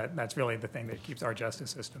frankly, because that's really the thing that keeps our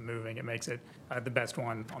justice system moving. It makes it the best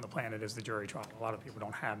one on the planet is the jury trial. A lot of people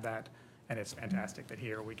don't have that, and it's fantastic that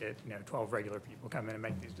here we get 12 regular people come in and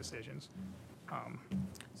make these decisions.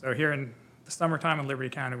 So here in the summertime in Liberty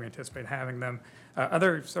County, we anticipate having them.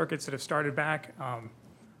 Other circuits that have started back,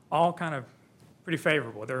 all kind of pretty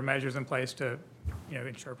favorable. There are measures in place to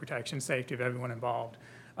ensure protection, safety of everyone involved.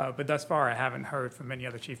 But thus far, I haven't heard from many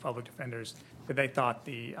other chief public defenders that they thought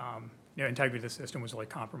the integrity of the system was really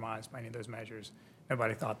compromised by any of those measures.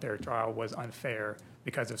 Nobody thought their trial was unfair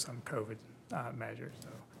because of some COVID measures. So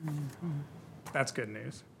that's good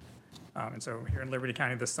news. And so here in Liberty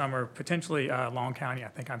County this summer, potentially Long County, I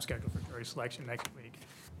think I'm scheduled for jury selection next week.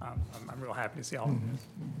 I'm real happy to see all of this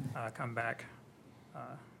come back.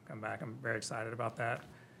 I'm very excited about that.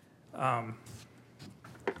 I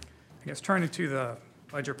guess turning to the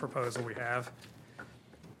budget proposal we have. I'm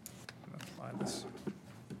gonna slide this.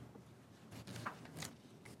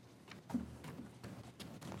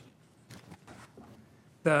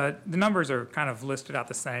 The numbers are kind of listed out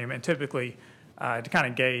the same, and typically to kind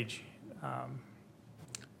of gauge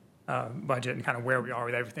budget and kind of where we are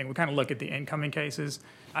with everything, we kind of look at the incoming cases.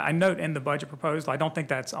 I note in the budget proposal, I don't think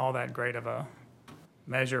that's all that great of a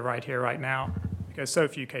measure right here, right now, because so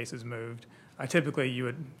few cases moved. Typically, you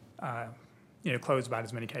would close about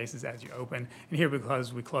as many cases as you open. And here,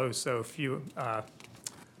 because we closed so few, a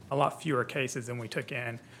lot fewer cases than we took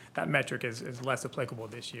in, that metric is less applicable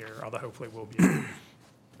this year, although hopefully will be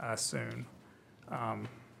soon.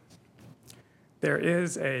 There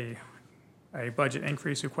is a budget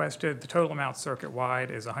increase requested. The total amount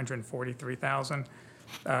circuit-wide is $143,000.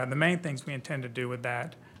 The main things we intend to do with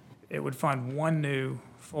that, it would fund one new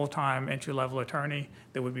full-time entry-level attorney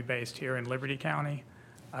that would be based here in Liberty County.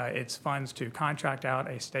 It's funds to contract out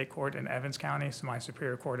a state court in Evans County, so my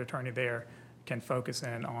Superior Court attorney there can focus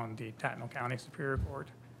in on the Tattnall County Superior Court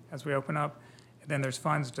as we open up. And then there's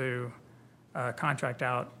funds to contract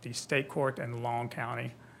out the state court in Long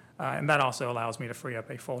County. And that also allows me to free up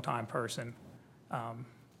a full-time person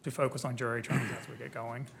to focus on jury trials as we get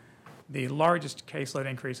going. The largest caseload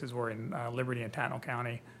increases were in Liberty and Tattnall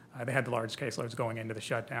County. They had the largest caseloads going into the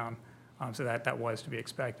shutdown, so that was to be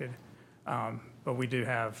expected. But we do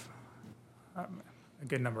have a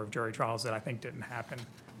good number of jury trials that I think didn't happen,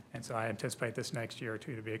 and so I anticipate this next year or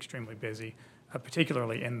two to be extremely busy,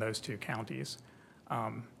 particularly in those two counties.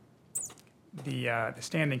 The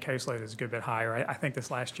standing caseload is a good bit higher. I think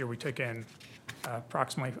this last year we took in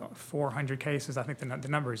approximately 400 cases. I think the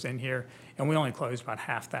number is in here, and we only closed about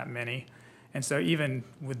half that many. And so even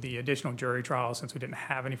with the additional jury trials, since we didn't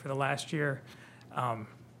have any for the last year,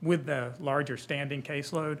 with the larger standing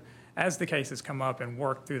caseload, as the cases come up and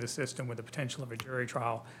work through the system with the potential of a jury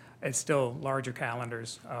trial, it's still larger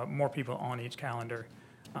calendars, more people on each calendar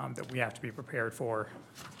that we have to be prepared for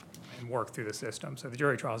and work through the system. So the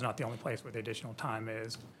jury trial is not the only place where the additional time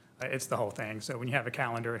is. It's the whole thing. So when you have a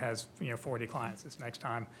calendar, it has 40 clients this next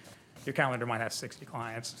time. Your calendar might have 60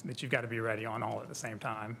 clients that you've got to be ready on all at the same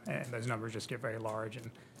time, and those numbers just get very large, and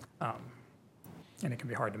it can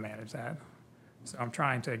be hard to manage that. So I'm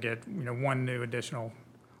trying to get one new additional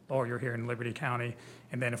lawyer here in Liberty County,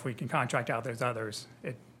 and then if we can contract out those others,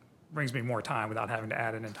 it brings me more time without having to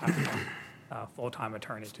add an entire full-time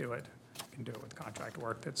attorney to it. I can do it with contract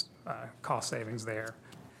work. That's cost savings there.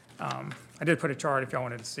 I did put a chart if y'all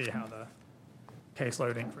wanted to see how the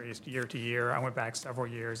caseload increased year to year. I went back several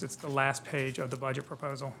years. It's the last page of the budget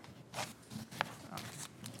proposal.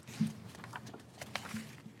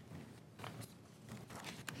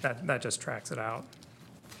 That just tracks it out.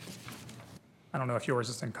 I don't know if yours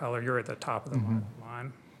is in color. You're at the top of the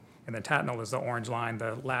line. And then Tattnall is the orange line.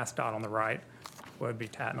 The last dot on the right would be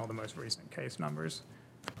Tattnall, the most recent case numbers,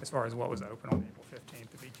 as far as what was open on April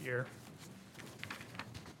 15th of each year.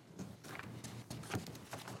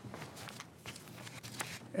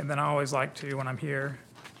 And then I always like to, when I'm here,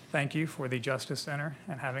 thank you for the Justice Center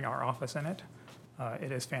and having our office in it.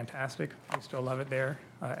 It is fantastic. I still love it there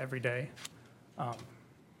every day.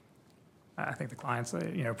 I think the clients,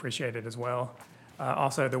 appreciate it as well.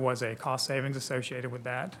 Also, there was a cost savings associated with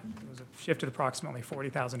that. It was a shifted approximately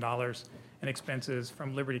 $40,000 in expenses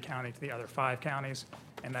from Liberty County to the other 5 counties,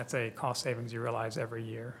 and that's a cost savings you realize every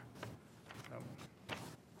year. So,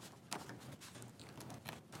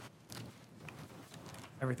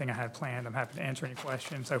 everything I had planned. I'm happy to answer any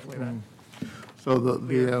questions. Hopefully that. So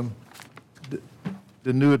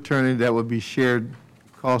the new attorney, that would be shared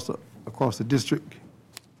cost across the district?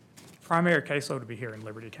 Primary caseload would be here in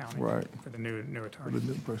Liberty County. Right. For the new For attorney.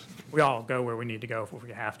 the new person? We all go where we need to go if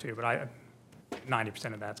we have to, but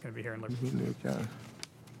 90% of that's going to be here in Liberty. New county.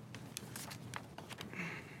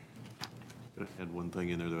 Can I add one thing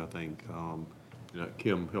in there that I think,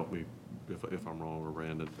 Kim, help me if I'm wrong, or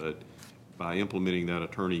Brandon, but by implementing that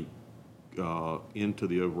attorney into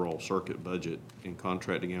the overall circuit budget and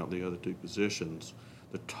contracting out the other 2 positions,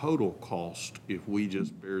 the total cost, if we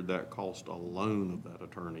just bared that cost alone of that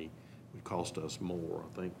attorney, would cost us more.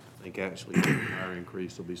 I think actually our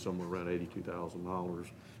increase will be somewhere around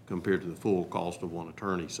 $82,000 compared to the full cost of one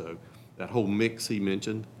attorney. So that whole mix he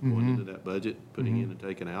mentioned going into that budget, putting in and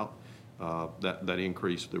taking out, that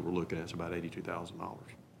increase that we're looking at is about $82,000 from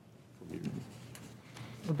you.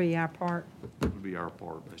 Will be our part. Would be our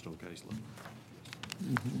part based on caseload.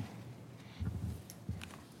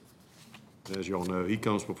 As y'all know, he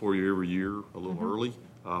comes before you every year a little early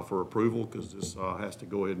for approval, because this has to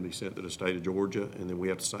go ahead and be sent to the state of Georgia, and then we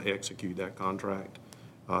have to execute that contract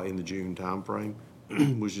in the June timeframe,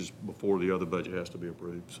 which is before the other budget has to be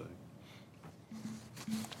approved.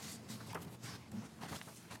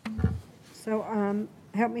 So,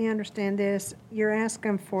 help me understand this. You're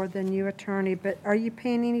asking for the new attorney, but are you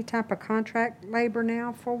paying any type of contract labor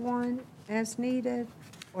now for one as needed?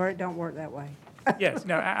 Or it don't work that way? Yes,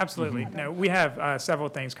 no, absolutely. No, we have several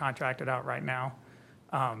things contracted out right now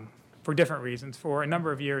for different reasons. For a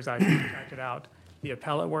number of years, I've contracted out the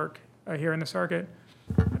appellate work here in the circuit.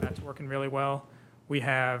 That's working really well. We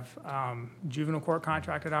have juvenile court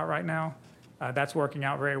contracted out right now. That's working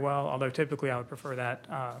out very well, although typically I would prefer that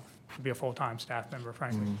to be a full-time staff member,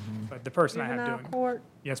 frankly. But the person I have Juvenile doing. court,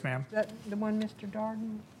 Yes, ma'am. that the one Mr.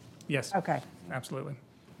 Darden? Yes. Okay, Absolutely.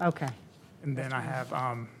 okay. And then I have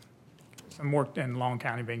some work in Long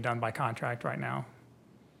County being done by contract right now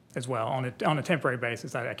as well, on a temporary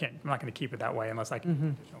basis. I'm not going to keep it that way unless I can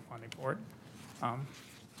get additional funding for it.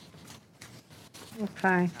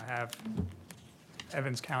 Okay. I have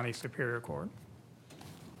Evans County Superior Court.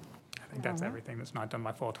 I think that's everything that's not done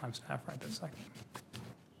by full-time staff right this second.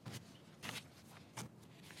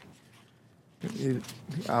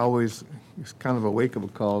 It's kind of a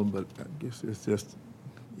wake-up call, but I guess it's just,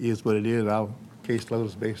 is what it is. Our caseload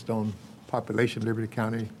is based on population, Liberty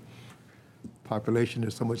County. Population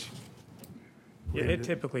is so much. Yeah, it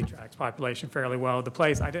typically tracks population fairly well. The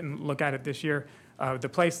place, I didn't look at it this year, the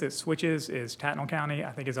place that switches is Tattnall County,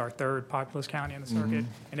 I think is our 3rd populous county in the circuit,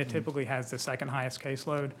 and it typically has the 2nd highest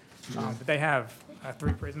caseload. But they have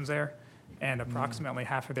 3 prisons there, and approximately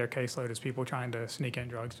half of their caseload is people trying to sneak in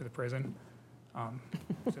drugs to the prison.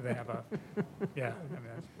 So they have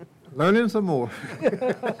Learning some more.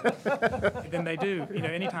 then they do,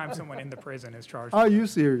 anytime someone in the prison is charged. Are you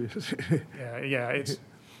serious?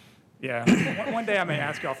 One day I may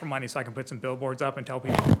ask y'all for money so I can put some billboards up and tell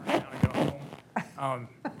people to turn around and go home.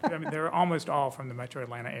 They're almost all from the metro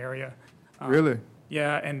Atlanta area. Really?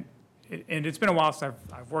 Yeah, and it's been a while since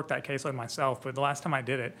I've worked that caseload myself, but the last time I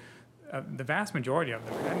did it, the vast majority of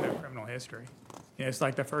them had no criminal history. It's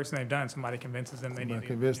like the first thing they've done, somebody convinces them they need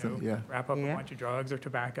to wrap up a bunch of drugs or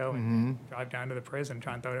tobacco and drive down to the prison,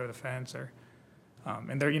 try and throw it over the fence, or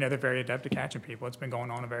and they're very adept at catching people. It's been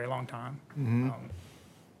going on a very long time.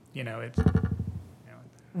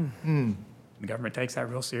 The government takes that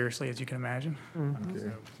real seriously, as you can imagine.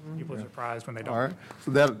 So people are surprised when they don't. All right,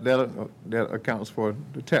 so that accounts for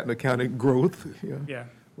the Tattnall County growth. Yeah.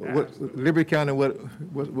 Liberty County,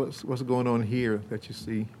 what's going on here that you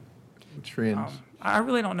see, trends? I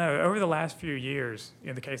really don't know. Over the last few years,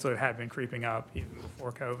 the caseload had been creeping up even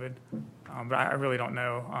before COVID, but I really don't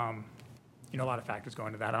know. A lot of factors go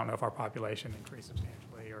into that. I don't know if our population increased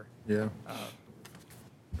substantially or. Yeah. I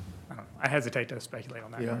don't know. I hesitate to speculate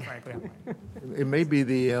on that, quite frankly. It may be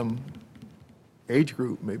the age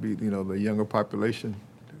group, maybe, the younger population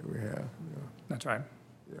that we have. That's right.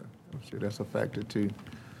 Yeah, I'm sure that's a factor too.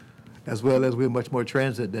 As well as we're much more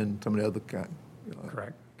transit than some of the other kind.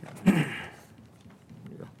 Correct.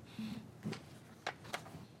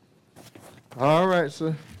 All right,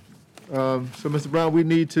 sir. So, Mr. Brown, we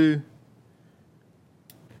need to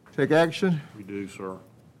take action. We do, sir.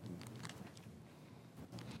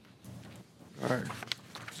 All right.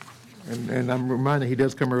 And I'm reminded he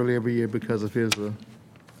does come early every year because of his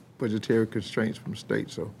budgetary constraints from the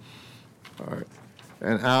state, so, all right.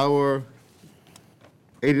 And our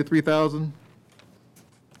 83,000,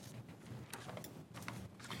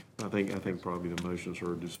 I think probably the motions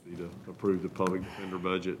are just be to approve the public defender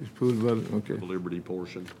budget, approved by the, okay, the Liberty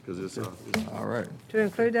portion, because it's all right. To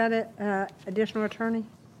include that additional attorney?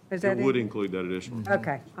 Is that it would include that additional.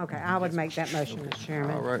 Okay, I would make that motion, Mr.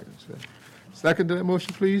 Chairman. All right. Second to that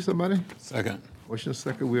motion, please, somebody? Second. Motion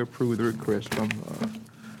second, we approve the request from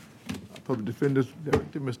Public Defender's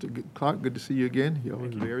Director, Mr. Clark. Good to see you again. You're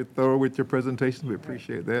always very thorough with your presentation. We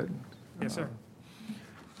appreciate that. Yes, sir.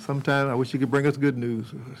 Sometime I wish you could bring us good news.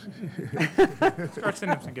 Start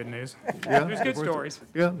sending some good news. Yeah? There's good stories.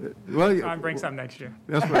 Yeah, well, Try and bring some next year.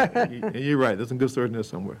 that's right. And you're right, there's some good stories in there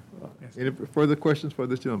somewhere. Yes. Any further questions for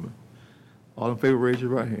this gentleman? All in favor, raise your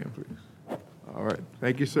right hand, please. All right,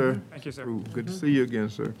 thank you, sir. Thank you, sir. Good to see you again,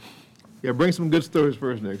 sir. Yeah, bring some good stories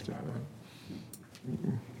first next time.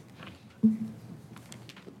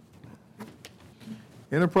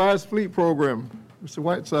 Enterprise Fleet Program, Mr.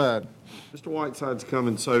 Whiteside. Mr. Whiteside's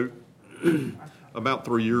coming. So about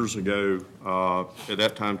 3 years ago, at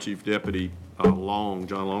that time, Chief Deputy John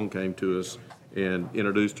Long came to us and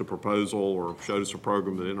introduced a proposal or showed us a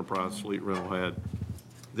program that Enterprise Fleet Rental had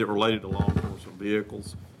that related to law enforcement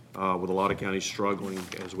vehicles, with a lot of counties struggling,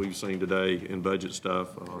 as we've seen today in budget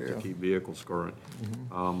stuff, to keep vehicles current.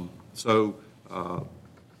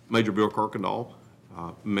 Major Bill Kirkendall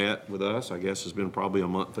met with us, I guess it's been probably a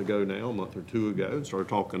month ago now, a month or two ago, and started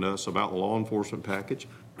talking to us about the law enforcement package.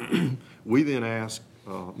 We then asked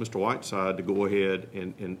Mr. Whiteside to go ahead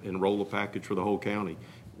and roll the package for the whole county,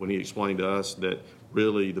 when he explained to us that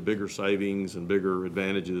really the bigger savings and bigger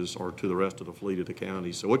advantages are to the rest of the fleet of the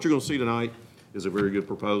county. So what you're going to see tonight is a very good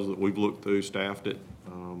proposal that we've looked through, staffed it,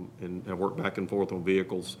 and have worked back and forth on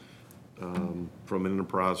vehicles from an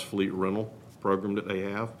Enterprise Fleet Rental program that they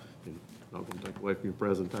have. And I'm not going to take away from your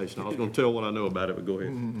presentation. I was going to tell what I know about it, but go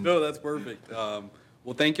ahead. No, that's perfect.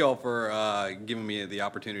 Well, thank you all for giving me the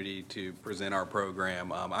opportunity to present our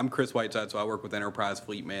program. I'm Chris Whiteside, so I work with Enterprise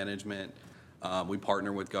Fleet Management. We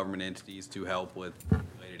partner with government entities to help with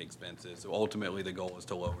related expenses. So ultimately, the goal is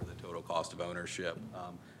to lower the total cost of ownership.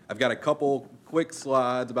 I've got a couple quick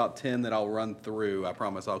slides, about 10 that I'll run through. I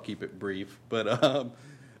promise I'll keep it brief. But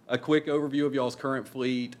a quick overview of y'all's current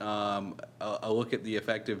fleet, a look at the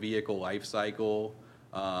effective vehicle life cycle.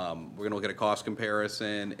 We're going to look at a cost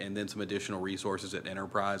comparison and then some additional resources that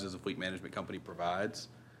Enterprise as a fleet management company provides.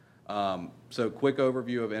 So quick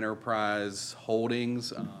overview of Enterprise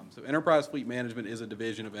Holdings. So Enterprise Fleet Management is a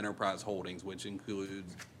division of Enterprise Holdings, which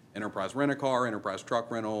includes Enterprise Rent-A-Car, Enterprise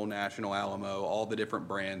Truck Rental, National Alamo, all the different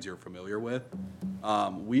brands you're familiar with.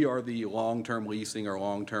 We are the long-term leasing or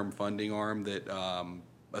long-term funding arm that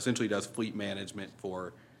essentially does fleet management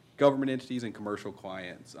for government entities and commercial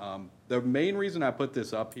clients. The main reason I put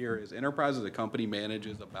this up here is Enterprise as a company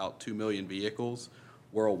manages about 2 million vehicles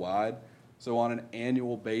worldwide. So on an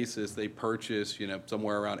annual basis, they purchase,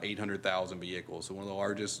 somewhere around 800,000 vehicles. So one of the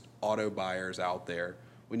largest auto buyers out there.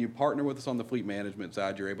 When you partner with us on the fleet management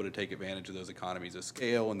side, you're able to take advantage of those economies of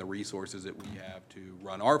scale and the resources that we have to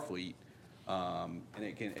run our fleet. And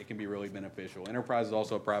it can be really beneficial. Enterprise is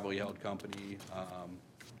also a privately held company,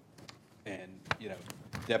 and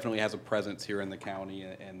definitely has a presence here in the county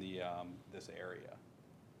and this area.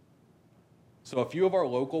 So a few of our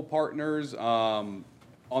local partners.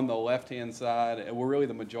 On the left-hand side,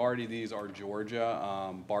 the majority of these are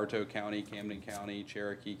Georgia, Bartow County, Camden County,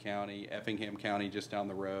 Cherokee County, Effingham County just down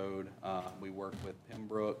the road. We work with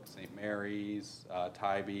Pembroke, St. Mary's,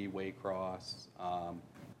 Tybee, Waycross.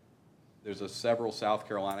 There's several South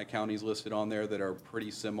Carolina counties listed on there that are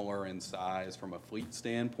pretty similar in size from a fleet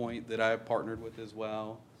standpoint that I've partnered with as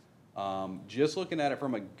well. Just looking at it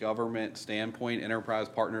from a government standpoint, Enterprise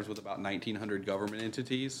partners with about 1,900 government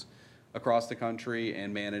entities across the country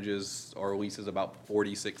and manages or leases about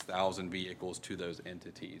 46,000 vehicles to those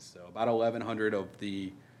entities. So about 1,100 of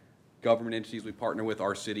the government entities we partner with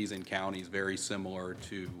are cities and counties, very similar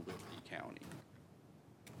to Liberty County.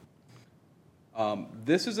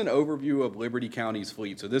 This is an overview of Liberty County's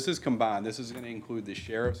fleet. So this is combined. This is going to include the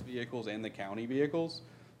sheriff's vehicles and the county vehicles.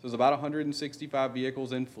 So there's about 165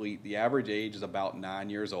 vehicles in fleet. The average age is about 9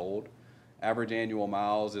 years old. Average annual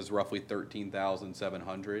miles is roughly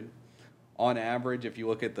 13,700. On average, if you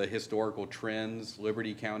look at the historical trends,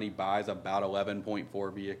 Liberty County buys about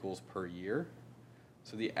 11.4 vehicles per year.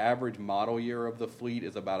 So the average model year of the fleet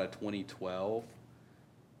is about a 2012.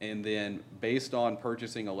 And then based on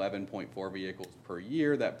purchasing 11.4 vehicles per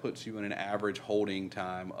year, that puts you in an average holding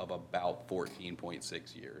time of about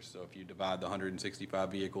 14.6 years. So if you divide the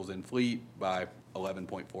 165 vehicles in fleet by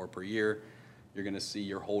 11.4 per year, you're going to see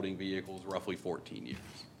your holding vehicles roughly 14 years.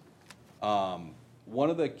 Some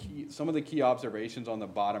of the key observations on the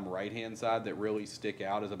bottom right-hand side that really stick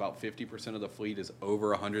out is about 50% of the fleet is over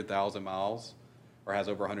 100,000 miles, or has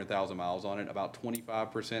over 100,000 miles on it. About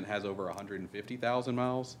 25% has over 150,000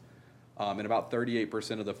 miles, and about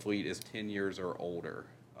 38% of the fleet is 10 years or older.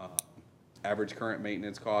 Average current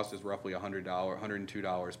maintenance cost is roughly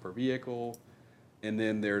 $102 per vehicle. And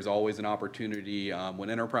then there's always an opportunity,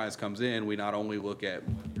 when Enterprise comes in, we not only look at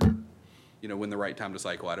when the right time to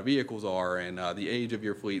cycle out of vehicles are and the age of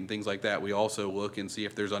your fleet and things like that. We also look and see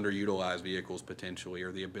if there's underutilized vehicles potentially,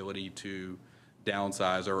 or the ability to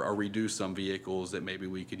downsize or reduce some vehicles that maybe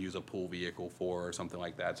we could use a pool vehicle for or something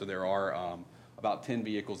like that. So there are about 10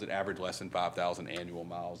 vehicles that average less than 5,000 annual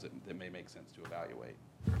miles that may make sense to evaluate.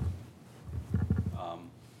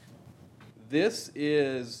 This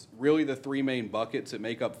is really the three main buckets that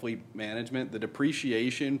make up fleet management. The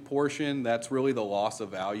depreciation portion, that's really the loss of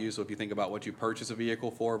value. So if you think about what you purchase a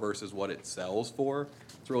vehicle for versus what it sells for,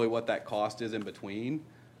 it's really what that cost is in between.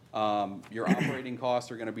 Your operating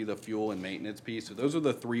costs are going to be the fuel and maintenance piece. So those are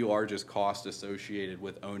the three largest costs associated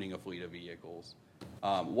with owning a fleet of vehicles.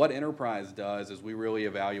 What Enterprise does is we really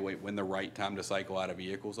evaluate when the right time to cycle out of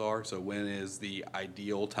vehicles are. So when is the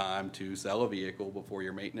ideal time to sell a vehicle before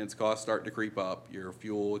your maintenance costs start to creep up, your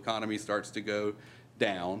fuel economy starts to go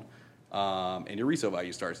down, and your resale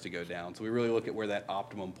value starts to go down. So we really look at where that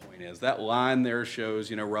optimum point is. That line there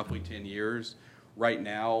shows, roughly 10 years. Right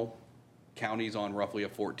now, county's on roughly a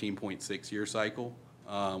 14.6 year cycle,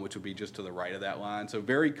 which would be just to the right of that line. So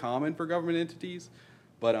very common for government entities,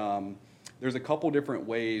 but there's a couple different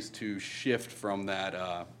ways to shift from that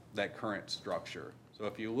current structure. So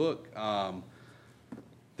if you look,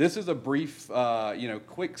 this is a brief,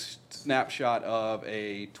 quick snapshot of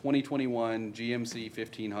a 2021 GMC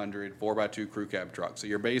 1500 4x2 crew cab truck. So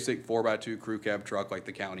your basic 4x2 crew cab truck like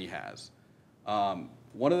the county has.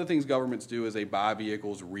 One of the things governments do is they buy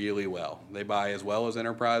vehicles really well. They buy as well as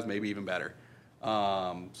Enterprise, maybe even better.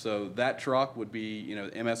 So that truck would be,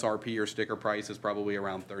 MSRP or sticker price is probably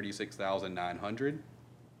around $36,900.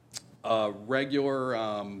 Regular,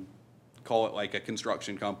 call it like a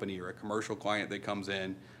construction company or a commercial client that comes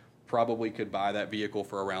in, probably could buy that vehicle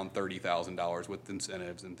for around $30,000 with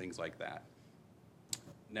incentives and things like that.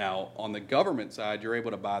 Now, on the government side, you're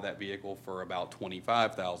able to buy that vehicle for about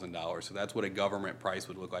 $25,000. So that's what a government price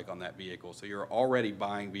would look like on that vehicle. So you're already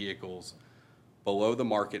buying vehicles below the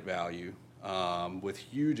market value, with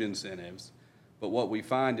huge incentives. But what we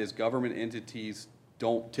find is government entities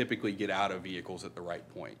don't typically get out of vehicles at the right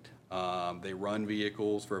point. They run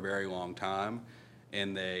vehicles for a very long time,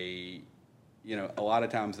 and they, a lot of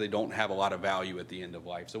times they don't have a lot of value at the end of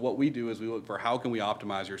life. So what we do is we look for how can we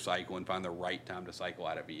optimize your cycle and find the right time to cycle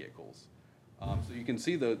out of vehicles. So you can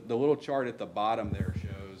see the little chart at the bottom there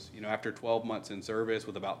shows, after 12 months in service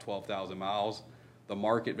with about 12,000 miles, the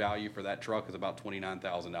market value for that truck is about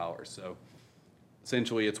 $29,000. So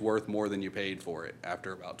essentially it's worth more than you paid for it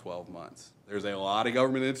after about 12 months. There's a lot of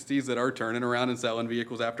government entities that are turning around and selling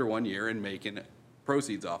vehicles after 1 year and making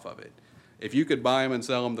proceeds off of it. If you could buy them and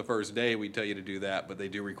sell them the first day, we'd tell you to do that, but they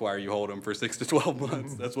do require you hold them for 6 to 12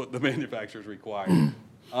 months. That's what the manufacturers require.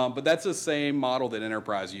 But that's the same model that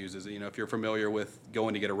Enterprise uses. If you're familiar with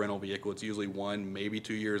going to get a rental vehicle, it's usually 1, maybe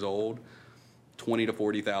 2 years old, 20 to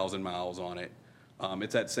 40,000 miles on it.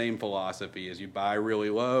 It's that same philosophy as you buy really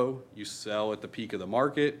low, you sell at the peak of the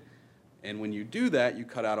market, and when you do that, you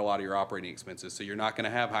cut out a lot of your operating expenses. So you're not going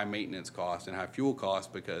to have high maintenance costs and high fuel costs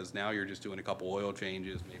because now you're just doing a couple oil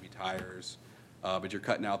changes, maybe tires, but you're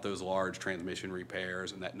cutting out those large transmission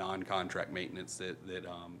repairs and that non-contract maintenance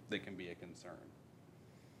that can be a concern.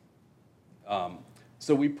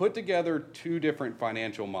 So we put together two different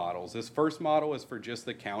financial models. This first model is for just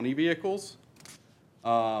the county vehicles.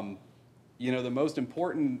 The most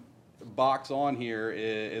important box on here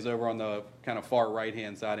is over on the kind of far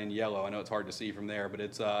right-hand side in yellow. I know it's hard to see from there, but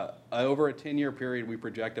it's over a 10-year period, we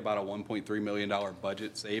project about a $1.3 million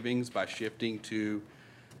budget savings by shifting to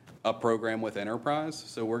a program with Enterprise.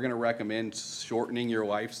 So we're going to recommend shortening your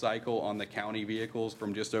life cycle on the county vehicles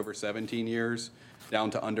from just over 17 years down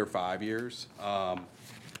to under 5 years.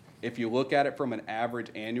 If you look at it from an average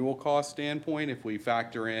annual cost standpoint, if we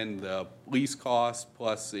factor in the lease cost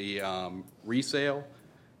plus the resale,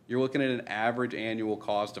 you're looking at an average annual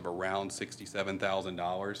cost of around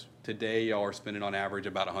 $67,000. Today, y'all are spending on average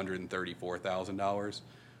about $134,000.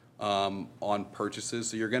 on purchases.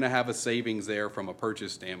 So you're going to have a savings there from a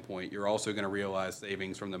purchase standpoint. You're also going to realize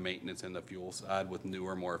savings from the maintenance and the fuel side with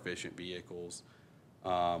newer, more efficient vehicles.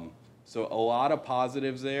 So a lot of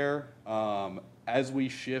positives there. As we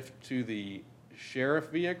shift to the sheriff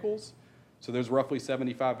vehicles, so there's roughly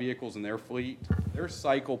 75 vehicles in their fleet. Their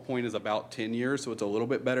cycle point is about 10 years, so it's a little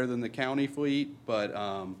bit better than the county fleet, but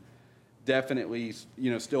definitely,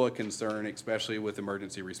 still a concern, especially with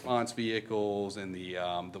emergency response vehicles and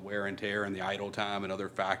the wear and tear and the idle time and other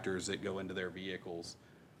factors that go into their vehicles.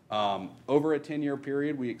 Over a 10-year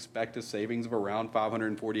period, we expect a savings of around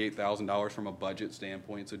 $548,000 from a budget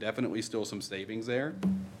standpoint, so definitely still some savings there.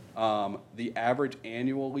 The average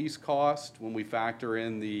annual lease cost, when we factor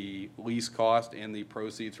in the lease cost and the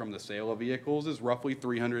proceeds from the sale of vehicles, is roughly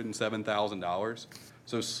 $307,000.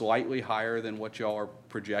 So slightly higher than what y'all are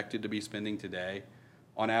projected to be spending today.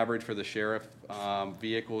 On average for the sheriff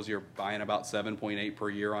vehicles, you're buying about 7.8 per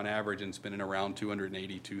year on average and spending around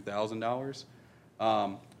 $282,000.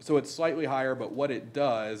 So it's slightly higher, but what it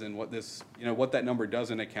does and what this, what that number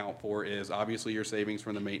doesn't account for is obviously your savings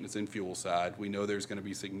from the maintenance and fuel side. We know there's going to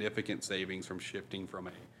be significant savings from shifting from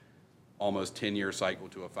a almost 10-year cycle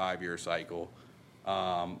to a 5-year cycle.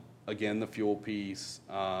 Again, the fuel piece.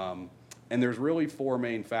 And there's really 4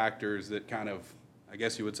 main factors that kind of, I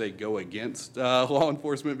guess you would say, go against law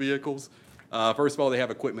enforcement vehicles. First of all, they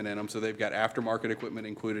have equipment in them, so they've got aftermarket equipment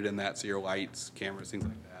included in that, so your lights, cameras, things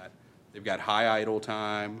like that. They've got high idle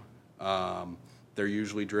time. They're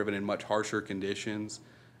usually driven in much harsher conditions.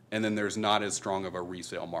 And then there's not as strong of a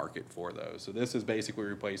resale market for those. So this is basically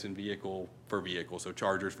replacing vehicle for vehicle, so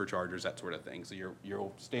Chargers for Chargers, that sort of thing. So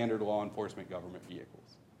your standard law enforcement government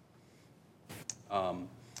vehicles.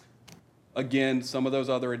 Again, some of those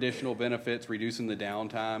other additional benefits, reducing the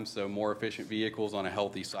downtime, so more efficient vehicles on a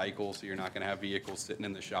healthy cycle, so you're not going to have vehicles sitting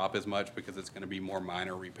in the shop as much because it's going to be more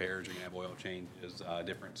minor repairs. You're going to have oil changes,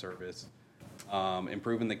 different service.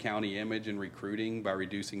 Improving the county image and recruiting by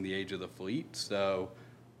reducing the age of the fleet. So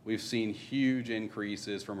we've seen huge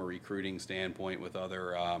increases from a recruiting standpoint with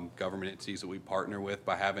other government entities that we partner with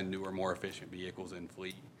by having newer, more efficient vehicles in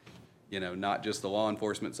fleet. Not just the law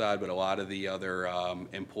enforcement side, but a lot of the other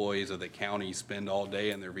employees of the county spend all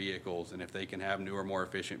day in their vehicles. And if they can have newer, more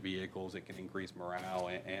efficient vehicles, it can increase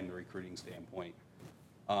morale and the recruiting standpoint.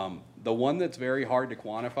 The one that's very hard to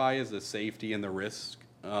quantify is the safety and the risk.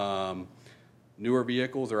 Newer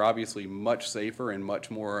vehicles are obviously much safer and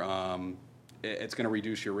much more, it's going to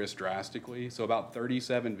reduce your risk drastically. So about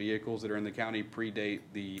 37 vehicles that are in the county predate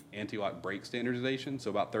the anti-lock brake standardization.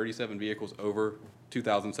 So about 37 vehicles over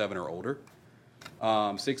 2007 or older.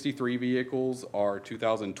 63 vehicles are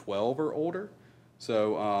 2012 or older.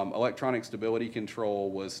 So electronic stability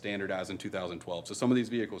control was standardized in 2012. So some of these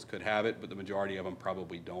vehicles could have it, but the majority of them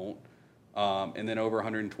probably don't. And then over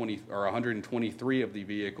 123 of the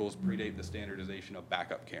vehicles predate the standardization of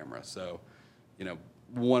backup cameras. So,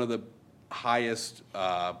 one of the highest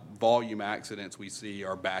volume accidents we see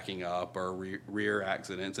are backing up or rear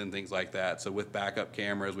accidents and things like that. So with backup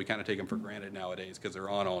cameras, we kind of take them for granted nowadays because they're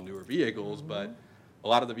on all newer vehicles, but a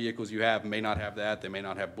lot of the vehicles you have may not have that. They may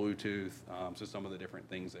not have Bluetooth, so some of the different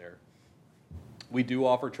things there. We do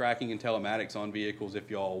offer tracking and telematics on vehicles. If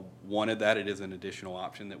y'all wanted that, it is an additional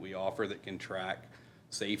option that we offer that can track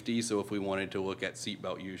safety. So if we wanted to look at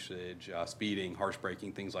seatbelt usage, speeding, harsh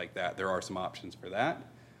braking, things like that, there are some options for that.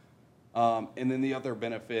 And then the other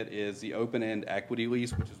benefit is the open-end equity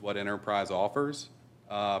lease, which is what Enterprise offers.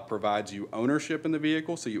 Provides you ownership in the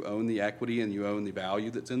vehicle, so you own the equity and you own the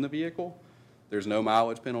value that's in the vehicle. There's no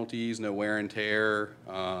mileage penalties, no wear and tear.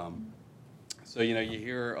 So, you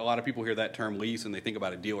hear a lot of people hear that term lease and they think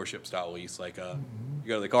about a dealership style lease. Like you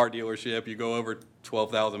go to the car dealership, you go over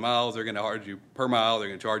 12,000 miles, they're going to charge you per mile. They're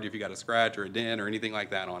going to charge you if you got a scratch or a dent or anything like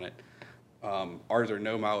that on it. Ours are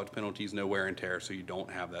no mileage penalties, no wear and tear, so you don't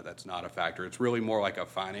have that. That's not a factor. It's really more like a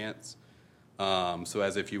finance. So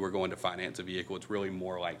as if you were going to finance a vehicle, it's really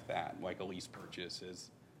more like that, like a lease purchase is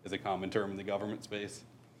a common term in the government space.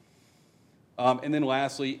 And then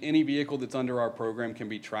lastly, any vehicle that's under our program can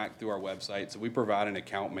be tracked through our website. So we provide an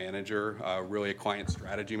account manager, really a client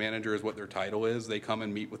strategy manager is what their title is. They come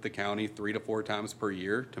and meet with the county 3 to 4 times per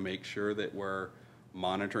year to make sure that we're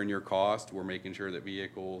monitoring your cost. We're making sure that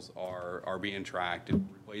vehicles are being tracked and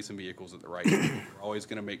replacing vehicles at the right time. We're always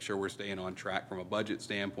going to make sure we're staying on track from a budget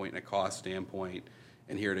standpoint and a cost standpoint,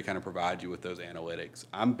 and here to kind of provide you with those analytics.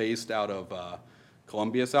 I'm based out of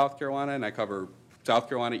Columbia, South Carolina, and I cover South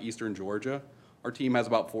Carolina, Eastern Georgia. Our team has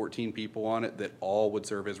about 14 people on it that all would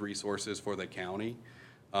serve as resources for the county,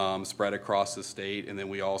 spread across the state. And then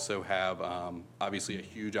we also have, obviously, a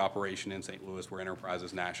huge operation in St. Louis where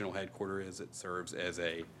Enterprise's national headquarters is. It serves as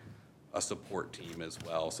a a support team as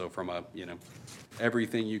well. So from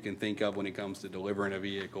everything you can think of when it comes to delivering a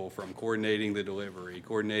vehicle, from coordinating the delivery,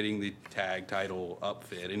 coordinating the tag, title,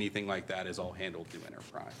 upfit, anything like that is all handled through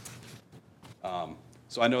Enterprise.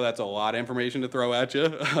 So I know that's a lot of information to throw at you.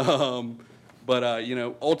 But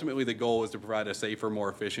ultimately the goal is to provide a safer, more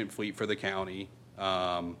efficient fleet for the county,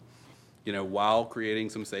 while creating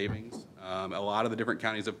some savings. A lot of the different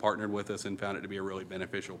counties have partnered with us and found it to be a really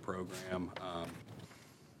beneficial program.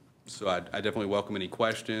 So I definitely welcome any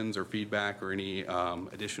questions or feedback or any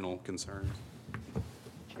additional concerns.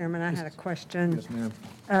 Chairman, I had a question. Yes, ma'am.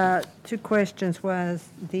 2 questions was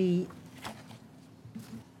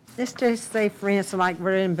let's just say, for instance, like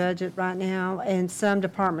we're in budget right now, and some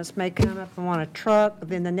departments may come up and want a truck, but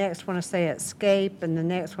then the next one will say Escape, and the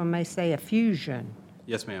next one may say a Fusion.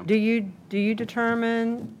 Yes, ma'am. Do you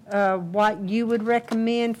determine what you would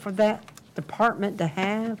recommend for that department to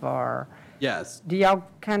have, or Yes. do y'all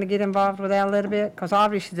kind of get involved with that a little bit? Because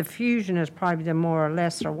obviously the Fusion is probably the more or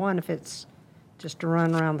lesser one if it's just to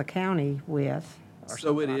run around the county with.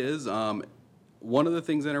 So it is. One of the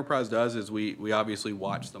things Enterprise does is we obviously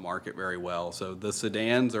watch the market very well. So the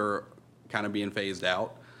sedans are kind of being phased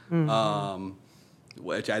out,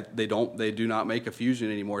 which they do not make a Fusion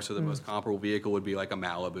anymore. So the most comparable vehicle would be like a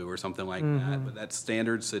Malibu or something like that. But that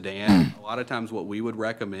standard sedan, a lot of times what we would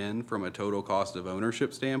recommend from a total cost of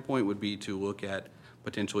ownership standpoint would be to look at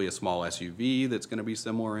potentially a small SUV that's going to be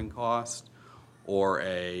similar in cost, or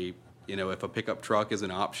if a pickup truck is an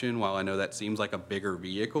option, while I know that seems like a bigger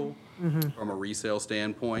vehicle from a resale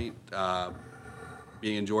standpoint,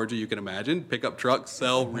 being in Georgia, you can imagine pickup trucks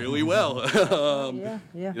sell really well.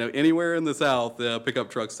 Anywhere in the South, pickup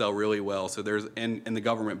trucks sell really well. So and the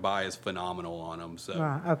government buy is phenomenal on them.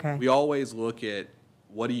 So we always look at,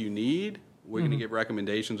 what do you need? We're going to give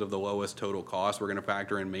recommendations of the lowest total cost. We're going to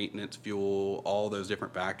factor in maintenance, fuel, all those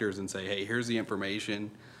different factors, and say, hey, here's the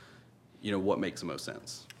information. What makes the most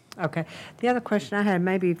sense. Okay. The other question I had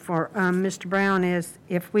maybe for Mr. Brown is,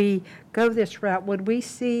 if we go this route, would we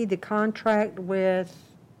see the contract with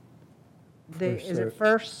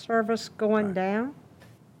First Service going down?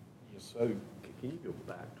 Yes, so can you go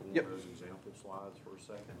back to one of those example slides for a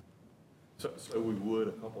second? So we would,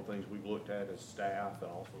 a couple of things we've looked at as staff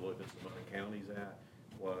and also looked at some other counties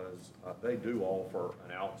was they do offer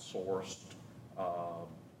an outsourced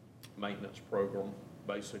maintenance program,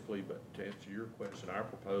 basically. But to answer your question, our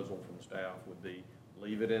proposal from staff would be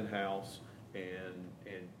leave it in-house,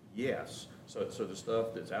 and yes, so the stuff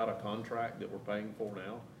that's out of contract that we're paying for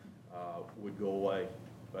now would go away,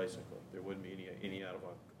 basically. There wouldn't be any out of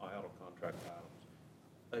contract items.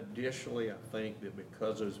 Additionally, I think that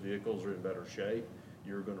because those vehicles are in better shape,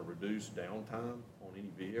 you're going to reduce downtime on any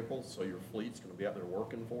vehicles, so your fleet's going to be out there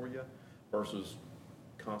working for you versus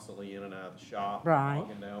constantly in and out of the shop,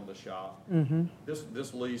 walking down the shop.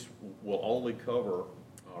 This lease will only cover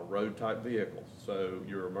road-type vehicles. So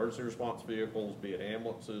your emergency response vehicles, be it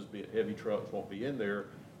ambulances, be it heavy trucks, won't be in there.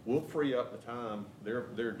 We'll free up the time.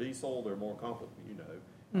 They're diesel, they're more complicated,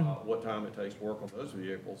 what time it takes to work on those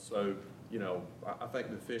vehicles. So, I think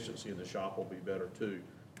the efficiency in the shop will be better too.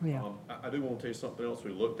 Yeah. I do want to tell you something else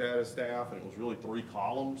we looked at as staff, and it was really 3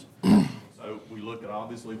 columns. So we look at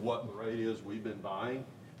obviously what the rate is we've been buying,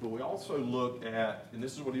 but we also look at, and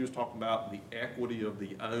this is what he was talking about, the equity of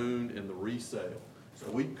the owned and the resale. So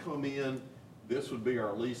we'd come in, this would be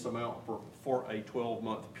our lease amount for a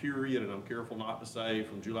 12-month period, and I'm careful not to say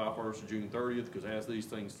from July 1st to June 30th, because as these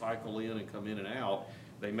things cycle in and come in and out,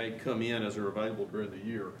 they may come in as they're available during the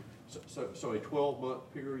year. So a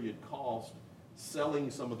 12-month period cost selling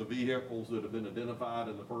some of the vehicles that have been identified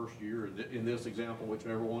in the first year, in this example,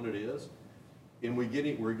 whichever one it is, and we're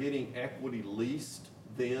getting equity leased,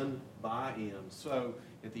 then buy-in. So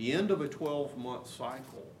at the end of a 12-month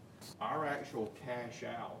cycle, our actual cash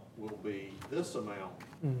out will be this amount,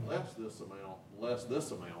 less this amount, less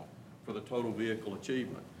this amount for the total vehicle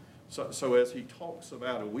achievement. So as he talks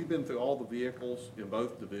about it, we've been through all the vehicles in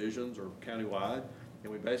both divisions or countywide,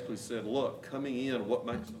 and we basically said, look, coming in, what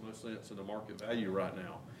makes the most sense in the market value right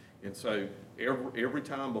now? And so every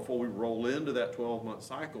time before we roll into that 12-month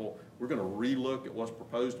cycle, we're going to relook at what's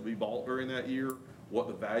proposed to be bought during that year, what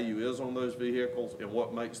the value is on those vehicles, and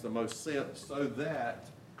what makes the most sense, so that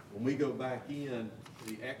when we go back in,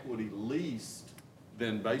 the equity leased,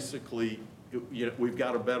 then basically we've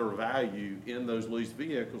got a better value in those leased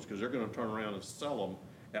vehicles, because they're going to turn around and sell them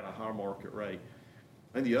at a higher market rate.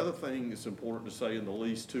 And the other thing that's important to say in the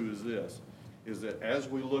lease too is this, is that as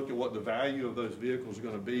we look at what the value of those vehicles are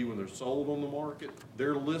going to be when they're sold on the market,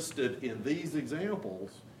 they're listed in these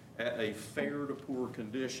examples at a fair to poor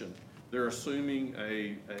condition. They're assuming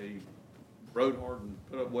a road hardened,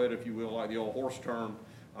 put up wet, if you will, like the old horse term,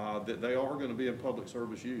 that they are gonna be in public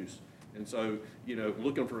service use. And so, you know,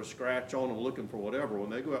 looking for a scratch on them, looking for whatever, when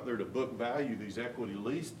they go out there to book value these equity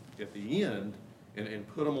lease at the end and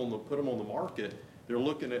put them on the market, they're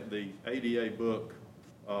looking at the ADA book,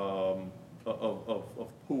 of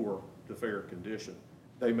poor to fair condition.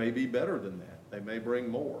 They may be better than that. They may bring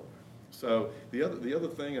more. So the other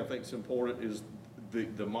thing I think is important is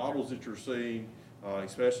the models that you're seeing,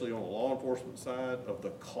 especially on the law enforcement side, of the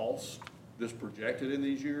cost that's projected in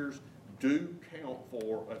these years, do count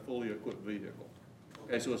for a fully equipped vehicle.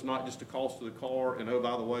 Okay, so it's not just the cost of the car, and oh,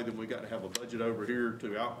 by the way, then we got to have a budget over here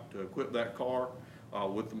to equip that car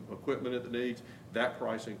with the equipment it needs. That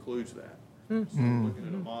price includes that. So looking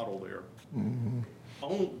at a model there.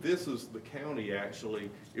 This is the county,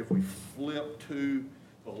 actually, if we flip to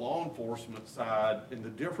the law enforcement side, and the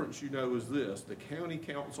difference, you know, is this: the county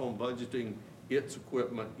counts on budgeting its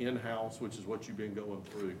equipment in-house, which is what you've been going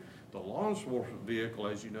through. The law enforcement vehicle,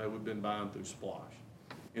 as you know, we've been buying through Splosh.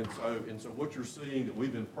 And so what you're seeing that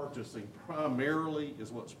we've been purchasing primarily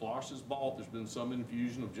is what Splosh has bought. There's been some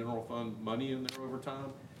infusion of general fund money in there over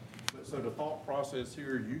time. But so the thought process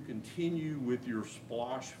here, you continue with your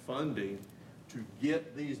Splosh funding to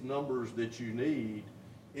get these numbers that you need.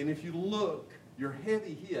 And if you look, your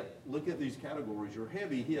heavy hit, look at these categories, your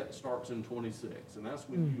heavy hit starts in 26, and that's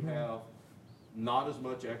when you have not as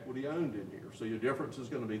much equity owned in here. So your difference is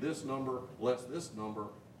going to be this number less this number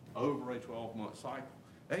over a 12-month cycle.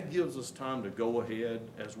 That gives us time to go ahead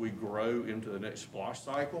as we grow into the next Splosh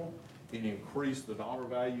cycle and increase the dollar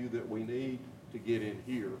value that we need to get in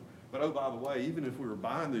here. But oh, by the way, even if we were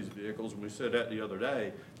buying these vehicles, and we said that the other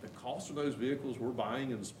day, the cost of those vehicles we're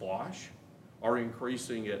buying in Splosh are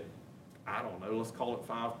increasing at, I don't know, let's call it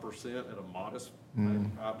 5% at a modest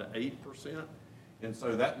 5 to 8%. And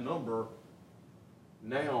so that number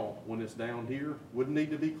now, when it's down here, would need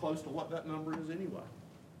to be close to what that number is anyway,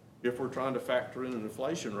 if we're trying to factor in an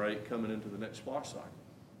inflation rate coming into the next Splosh cycle,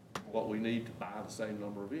 what we need to buy the same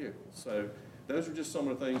number of vehicles. So those are just some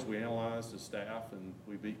of the things we analyzed as staff, and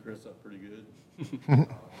we beat Chris up pretty good.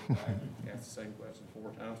 Asked the same question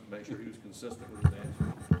 4 times to make sure he was consistent with his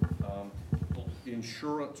answer.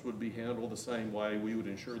 Insurance would be handled the same way. We would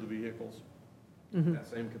insure the vehicles. That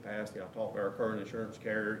same capacity. I've talked to our current insurance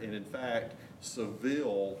carrier, and in fact,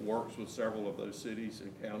 Seville works with several of those cities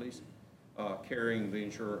and counties, carrying the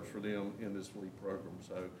insurance for them in this fleet program.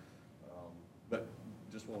 So, but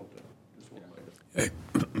just wanted to make it.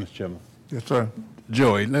 Hey, Mr. Chairman. Yes, sir.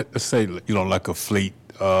 Joey, let's say, you know, like a fleet,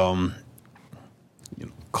 you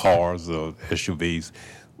know, cars or SUVs,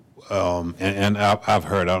 and I've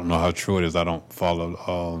heard, I don't know how true it is, I don't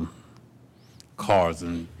follow cars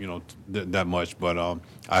and, you know, that much, but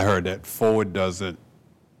I heard that Ford doesn't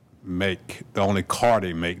make, the only car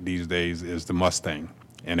they make these days is the Mustang,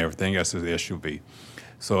 and everything else is the SUV.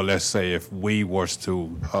 So let's say if we were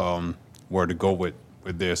to go with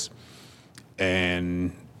this,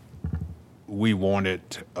 and we wanted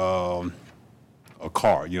a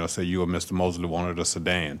car, you know, say you or Mr. Mosley wanted a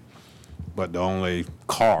sedan, but the only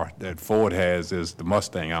car that Ford has is the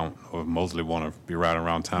Mustang. I don't know if Mosley want to be riding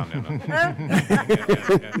around town.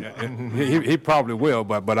 He probably will,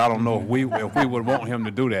 but I don't know if we would want him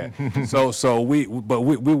to do that. So we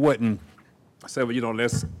wouldn't say, well, you know,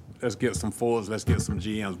 let's get some Fords, let's get some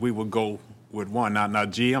GMs. We would go with one. Now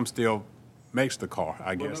GM still makes the car,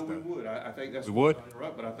 I guess. Well, no, we would. I think that's we would?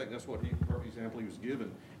 But I think that's what perfect example he was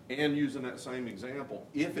given. And using that same example,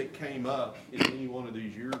 if it came up in any one of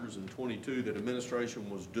these years in 22 that administration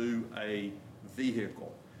was due a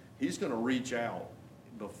vehicle, he's going to reach out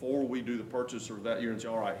before we do the purchase of that year and say,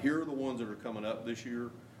 all right, here are the ones that are coming up this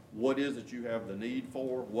year. What is it you have the need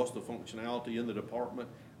for? What's the functionality in the department?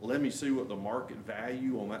 Let me see what the market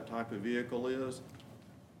value on that type of vehicle is.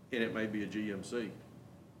 And it may be a GMC,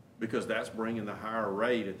 because that's bringing the higher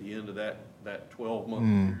rate at the end of that 12-month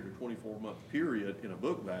period or 24-month period in a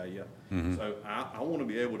book value. So I want to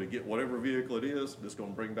be able to get whatever vehicle it is that's going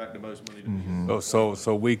to bring back the most money to me.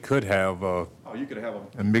 So we could have You could have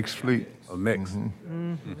A mixed fleet. a mix.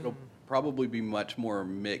 It'll probably be much more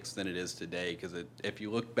mixed than it is today, because if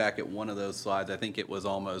you look back at one of those slides, I think it was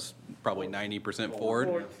almost probably 90%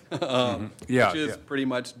 Ford, Yeah, which is yeah. pretty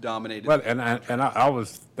much dominated. Well, and I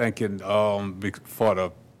was thinking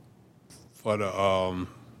for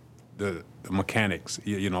the mechanics,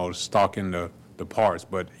 you know, stocking the parts,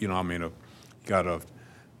 but you know, I mean, you got a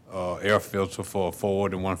air filter for a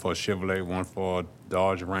Ford and one for a Chevrolet, one for a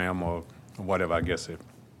Dodge Ram or whatever. I guess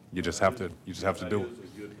you just have to do it. That is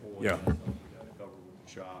a good point. Yeah. Something we got to cover with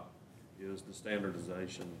the shop is the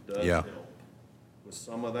standardization does Yeah. help with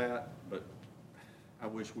some of that, but I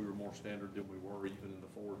wish we were more standard than we were even in the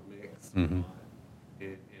Ford mix. Mhm.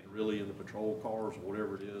 And really in the patrol cars, or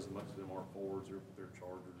whatever it is, most of them aren't Fords, they're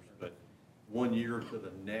Chargers. But one year to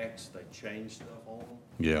the next, they change stuff on them.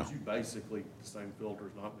 Yeah. You basically, the same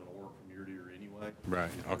filter's not gonna work from year to year anyway. Right,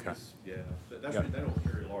 okay. Yeah, that's why they don't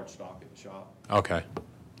carry a large stock at the shop. Okay,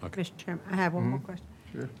 okay. Mr. Chairman, I have one more question.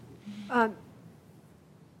 Sure.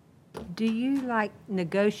 Do you like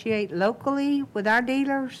negotiate locally with our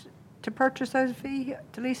dealers to purchase those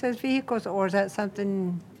to lease those vehicles, or is that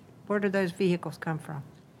something, where do those vehicles come from?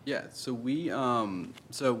 Yeah, so we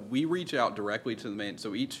reach out directly to the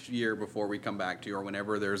so each year before we come back to you, or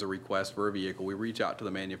whenever there's a request for a vehicle, we reach out to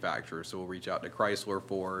the manufacturer. So we'll reach out to Chrysler,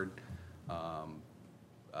 Ford,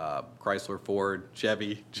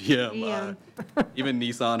 Chevy, GM, even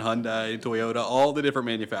Nissan, Hyundai, Toyota, all the different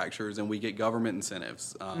manufacturers, and we get government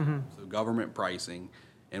incentives, so government pricing,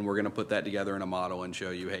 and we're going to put that together in a model and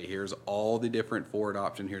show you, hey, here's all the different Ford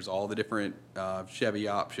options, here's all the different Chevy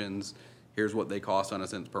options, here's what they cost on a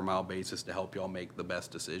cents per mile basis to help y'all make the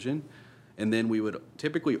best decision. And then we would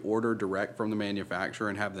typically order direct from the manufacturer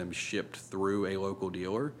and have them shipped through a local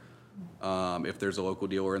dealer. If there's a local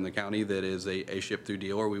dealer in the county that is a ship-through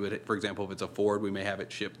dealer, we would, for example, if it's a Ford, we may have it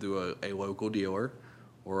shipped through a local dealer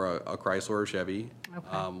or a Chrysler or Chevy.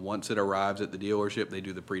 Okay. Once it arrives at the dealership, they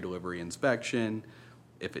do the pre-delivery inspection.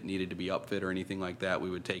 If it needed to be upfit or anything like that,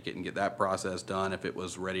 we would take it and get that process done. If it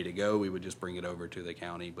was ready to go, we would just bring it over to the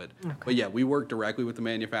county. But yeah, we work directly with the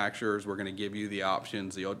manufacturers. We're going to give you the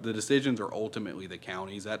options. The decisions are ultimately the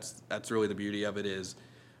county's. That's really the beauty of it is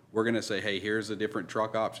we're going to say, hey, here's the different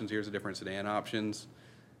truck options, here's the different sedan options,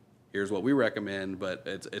 here's what we recommend, but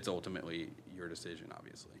it's ultimately your decision,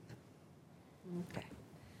 obviously. Okay.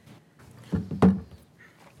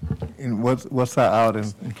 And what's our out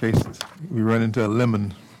in case we run into a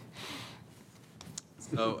lemon?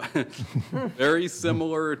 So, very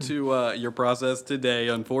similar to your process today.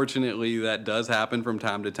 Unfortunately, that does happen from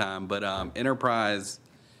time to time. But Enterprise,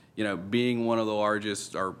 being one of the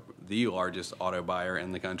largest or the largest auto buyer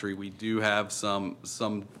in the country, we do have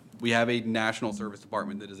we have a national service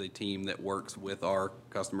department that is a team that works with our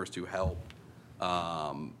customers to help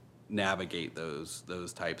navigate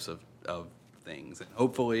those types of things. And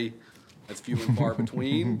hopefully, that's few and far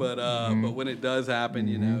between, but when it does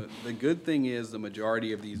happen, the good thing is the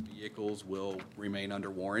majority of these vehicles will remain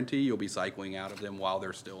under warranty. You'll be cycling out of them while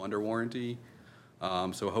they're still under warranty.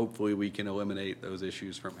 So hopefully we can eliminate those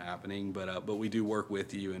issues from happening. But we do work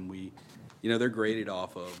with you, and they're graded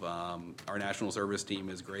off of, our national service team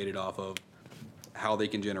is graded off of how they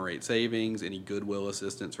can generate savings, any goodwill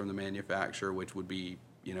assistance from the manufacturer, which would be,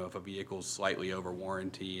 if a vehicle's slightly over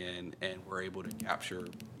warranty and we're able to capture,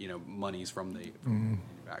 monies from the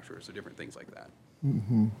manufacturer, so different things like that.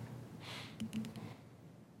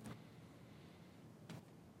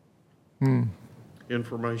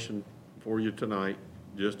 Information for you tonight,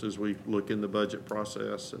 just as we look in the budget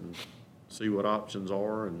process and see what options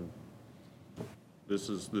are, and this,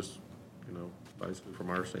 basically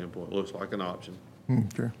from our standpoint, looks like an option.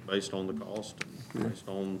 Okay. Based on the cost, and based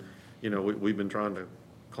on, we've been trying to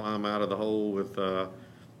climb out of the hole with,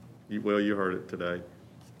 you heard it today.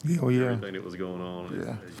 Oh, yeah. Everything that was going on.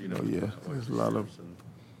 Yeah. As you know. Oh, yeah. There's a lot of.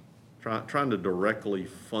 And trying to directly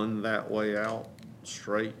fund that way out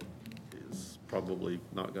straight is probably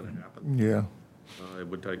not gonna happen. Yeah. It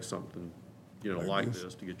would take something, like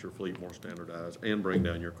this to get your fleet more standardized and bring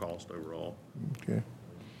down your cost overall. Okay.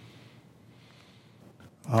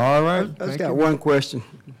 All right. I just Thank got you. one question.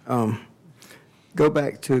 Go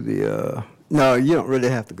back to the, no, you don't really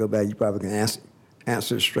have to go back. You probably can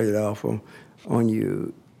answer it straight off on your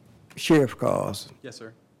sheriff cars. Yes,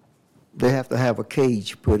 sir. They have to have a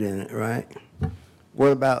cage put in it, right?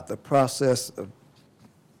 What about the process of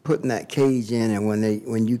putting that cage in, and when they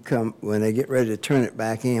get ready to turn it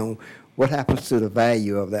back in, what happens to the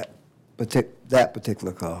value of that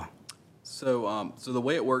particular car? So the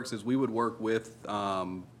way it works is we would work with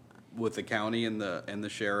the county and the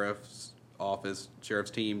sheriff's office, sheriff's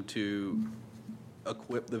team to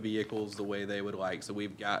equip the vehicles the way they would like. So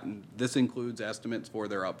this includes estimates for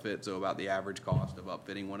their upfit, so about the average cost of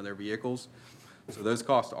upfitting one of their vehicles. So those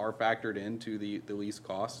costs are factored into the lease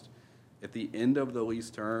cost. At the end of the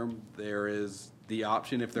lease term, there is the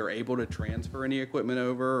option if they're able to transfer any equipment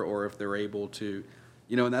over, or if they're able to,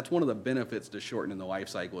 and that's one of the benefits to shortening the life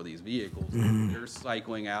cycle of these vehicles. If they're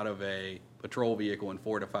cycling out of a patrol vehicle in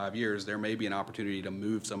 4 to 5 years, there may be an opportunity to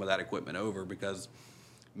move some of that equipment over because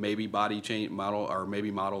maybe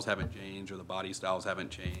models haven't changed, or the body styles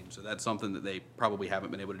haven't changed. So that's something that they probably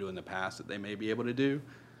haven't been able to do in the past that they may be able to do.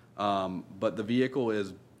 But the vehicle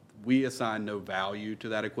we assign no value to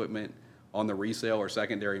that equipment. on the resale or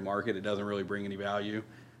secondary market, it doesn't really bring any value.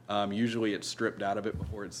 Usually it's stripped out of it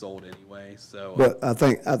before it's sold anyway, so. But I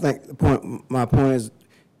think my point is,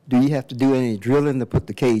 do you have to do any drilling to put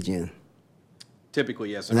the cage in?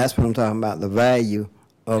 Typically, yes, sir. And that's what I'm talking about, the value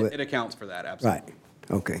of It it. accounts for that, absolutely. Right,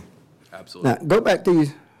 okay. Absolutely. Now, go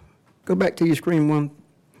back to your screen one,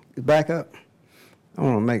 back up. I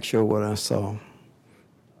want to make sure what I saw.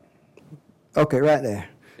 Okay, right there.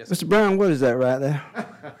 Yes, Mr. Brown, what is that right there?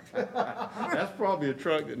 That's probably a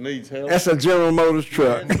truck that needs help. That's a General Motors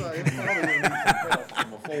truck.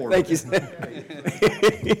 Thank you, sir.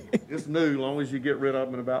 It's new, as long as you get rid of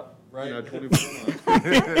them in about, 24 months.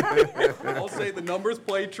 I'll say the numbers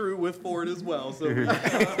play true with Ford as well, so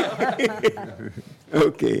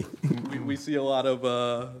Okay. we see a lot of,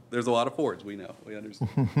 there's a lot of Fords, we know, we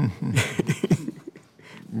understand.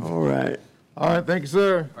 All right. All right, thank you,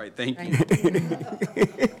 sir. All right, thank you.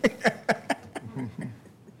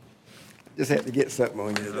 Just had to get something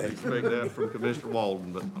on you I today. expect that from Commissioner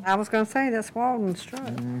Walden, but I was gonna say, that's Walden's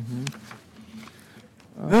truck.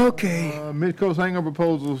 Okay. Mid-coast hangar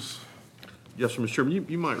proposals. yes, sir, Mr. Chairman,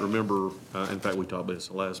 you might remember, in fact, we talked about this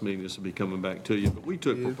the last meeting, this will be coming back to you, but we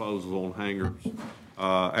took proposals on hangars,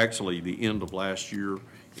 actually the end of last year,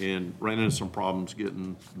 and ran into some problems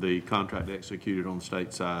getting the contract executed on the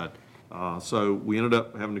state side. So we ended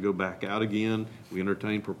up having to go back out again. We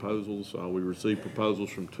entertained proposals. We received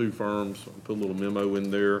proposals from 2 firms. I put a little memo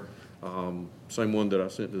in there. Same one that I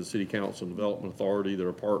sent to the City Council and Development Authority that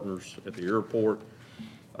are partners at the airport.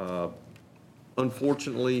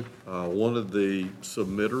 Unfortunately, one of the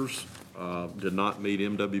submitters did not meet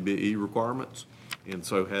MWBE requirements, and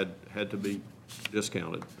so had to be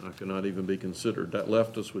discounted. Could not even be considered. That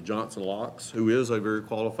left us with Johnson Locks, who is a very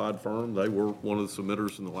qualified firm. They were one of the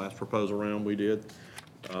submitters in the last proposal round we did.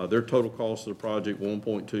 Their total cost of the project,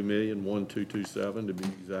 $1.2 million, 1,227 to be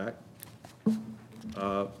exact.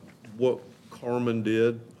 What Carmen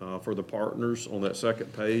did for the partners on that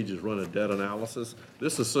second page is run a debt analysis.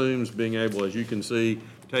 This assumes being able, as you can see,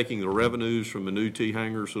 taking the revenues from the new T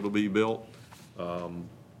hangars that'll be built,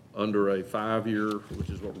 under a 5-year, which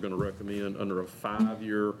is what we're going to recommend, under a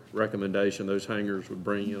 5-year recommendation, those hangars would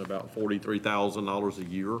bring in about $43,000 a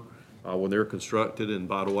year when they're constructed. And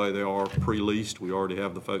by the way, they are pre-leased. We already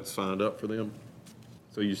have the folks signed up for them.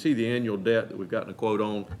 So you see the annual debt that we've gotten a quote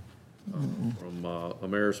on from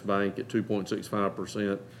Ameris Bank at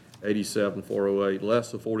 2.65%, 87,408,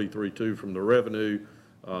 less the 43.2 from the revenue,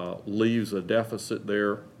 leaves a deficit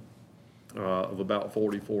there of about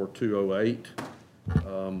 44,208.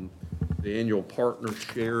 The annual partner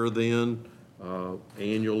share then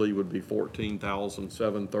annually would be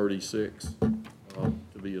 $14,736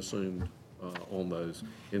 to be assumed on those.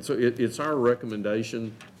 And so it's our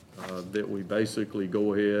recommendation that we basically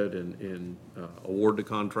go ahead and award the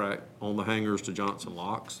contract on the hangars to Johnson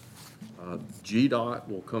Locks. GDOT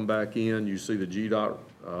will come back in. You see the GDOT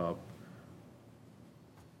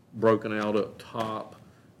broken out up top.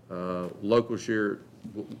 Local share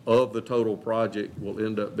of the total project will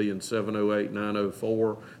end up being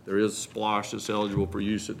 $708,904. There is a splosh that's eligible for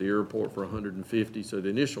use at the airport for $150, so the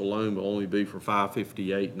initial loan will only be for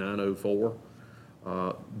 $558,904.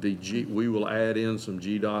 We will add in some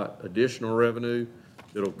GDOT additional revenue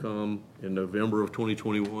that'll come in November of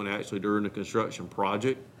 2021, actually during the construction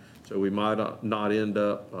project. So we might not end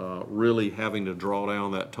up really having to draw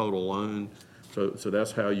down that total loan. So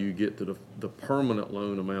that's how you get to the permanent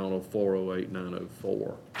loan amount of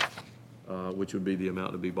 $408,904, which would be the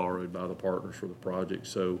amount to be borrowed by the partners for the project.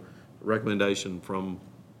 So recommendation from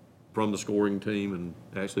the scoring team, and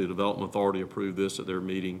actually the Development Authority approved this at their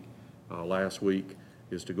meeting last week,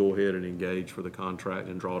 is to go ahead and engage for the contract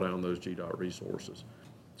and draw down those GDOT resources.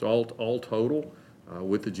 So all total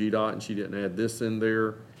with the GDOT, and she didn't add this in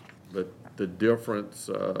there, but the difference,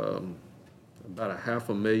 about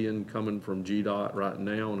 $500,000 coming from GDOT right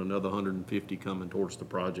now and another $150 coming towards the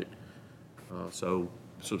project. So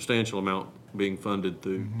substantial amount being funded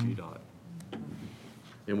through GDOT.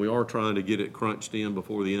 And we are trying to get it crunched in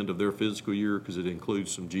before the end of their fiscal year because it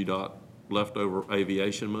includes some GDOT leftover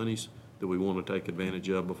aviation monies that we want to take advantage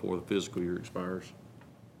of before the fiscal year expires.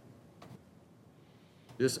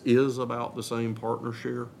 This is about the same partner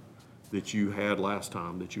share that you had last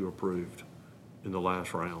time that you approved in the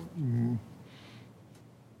last round.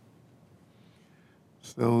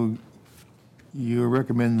 So you're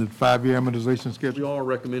recommending the 5-year amortization We schedule? are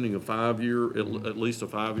recommending a 5-year, at least a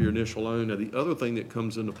 5-year initial loan. Now, the other thing that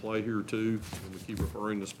comes into play here too, and we keep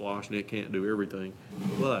referring to Splosh, and it can't do everything,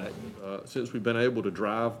 but since we've been able to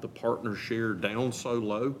drive the partner share down so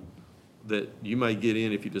low, that you may get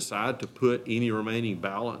in if you decide to put any remaining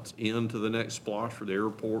balance into the next splosh for the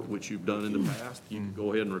airport, which you've done in the past. You can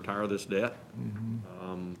go ahead and retire this debt.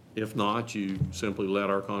 If not, you simply let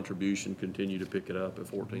our contribution continue to pick it up at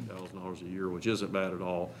 $14,000 a year, which isn't bad at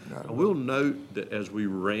all. I will note that as we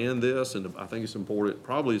ran this, and I think it's important,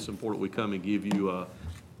 probably it's important we come and give you a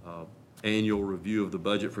annual review of the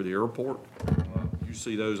budget for the airport. You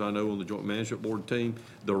see those, I know, on the Joint Management Board team.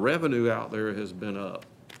 The revenue out there has been up.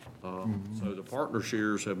 So the partner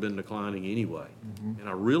shares have been declining anyway. And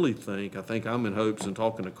I really think I'm in hopes, in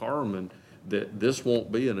talking to Carmen, that this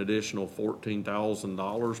won't be an additional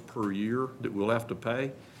 $14,000 per year that we'll have to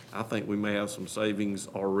pay. I think we may have some savings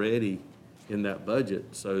already in that budget,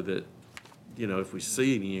 so that, you know, if we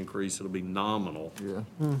see any increase, it'll be nominal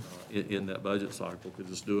in that budget cycle,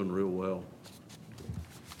 because it's doing real well.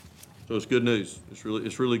 So it's good news.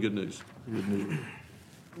 It's really good news. Good news.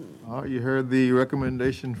 All right, you heard the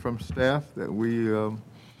recommendation from staff that we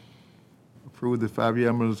approve the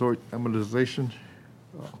 5-year amortization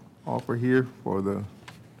offer here for the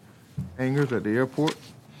hangars at the airport.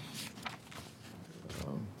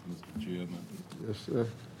 Mr. Chairman, Yes, sir.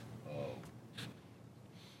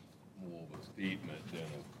 more of a statement than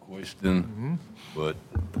a question. But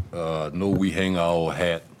know we hang our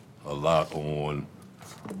hat a lot on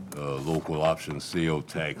local option sale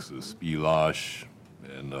taxes, spillage,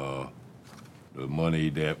 and the money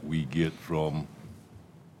that we get from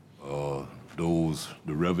the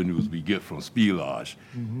revenues we get from spillage.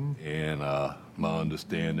 And my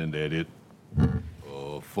understanding that it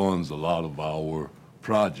funds a lot of our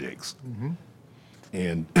projects.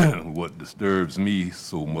 And what disturbs me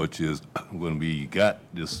so much is when we got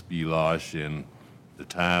this spillage and the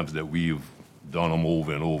times that we've done them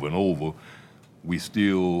over and over and over, we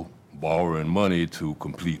still borrowing money to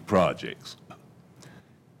complete projects.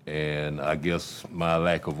 And I guess my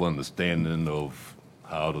lack of understanding of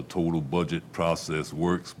how the total budget process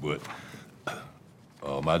works, but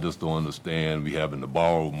I just don't understand we having to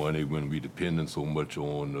borrow money when we depending so much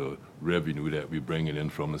on the revenue that we bringing in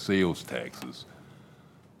from the sales taxes.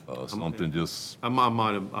 Something just. I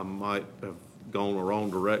might have gone the wrong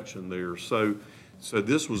direction there. So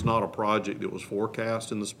this was not a project that was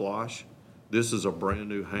forecast in the splosh. This is a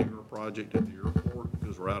brand-new hangar project at the airport,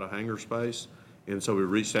 because we're out of hangar space. And so we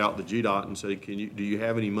reached out to GDOT and said, do you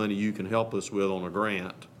have any money you can help us with on a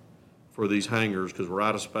grant for these hangars? Because we're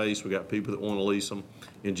out of space, we got people that want to lease them.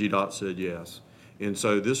 And GDOT said yes. And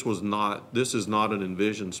so this is not an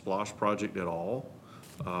envisioned splosh project at all.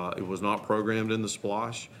 It was not programmed in the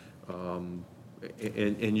splosh. And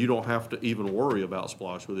you don't have to even worry about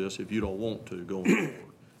splosh with this if you don't want to going forward.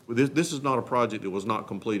 This is not a project that was not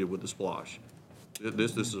completed with the splosh.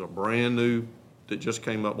 This is a brand new, that just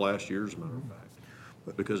came up last year, as a matter of fact,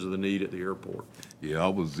 because of the need at the airport. Yeah, I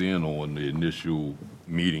was in on the initial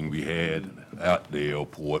meeting we had at the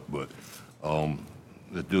airport, but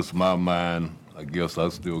at just my mind, I guess I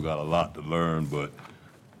still got a lot to learn, but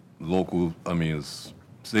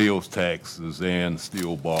sales taxes and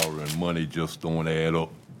still borrowing money just don't add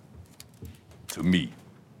up to me.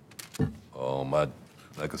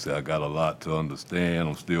 Like I said, I got a lot to understand.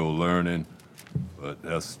 I'm still learning, but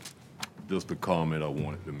that's just a comment I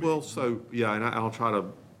wanted to make. Well, so, yeah, and I'll try to,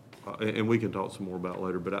 and we can talk some more about it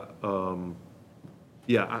later, but I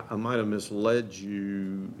might have misled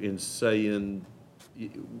you in saying,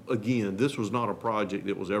 again, this was not a project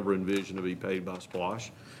that was ever envisioned to be paid by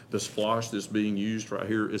Splosh. The Splosh that's being used right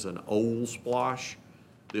here is an old Splosh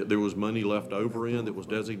that there was money left over in that was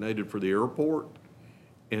designated for the airport.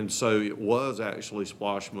 And so it was actually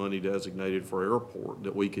Splosh money designated for airport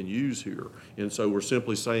that we can use here. And so we're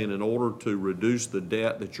simply saying, in order to reduce the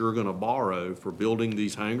debt that you're going to borrow for building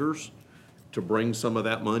these hangars, to bring some of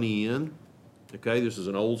that money in, okay, this is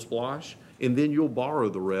an old Splosh, and then you'll borrow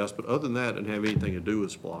the rest, but other than that, it doesn't have anything to do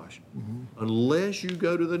with Splosh. Unless you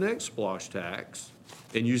go to the next Splosh tax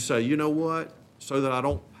and you say, you know what, so that I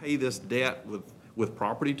don't pay this debt with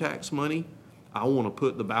property tax money, I want to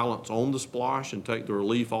put the balance on the Splosh and take the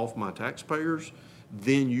relief off my taxpayers,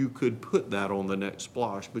 then you could put that on the next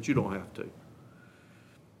Splosh, but you don't have to.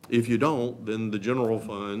 If you don't, then the general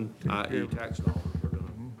fund, i.e. tax dollars,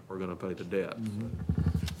 are going to pay the debt.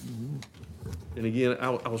 And again,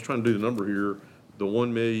 I was trying to do the number here, the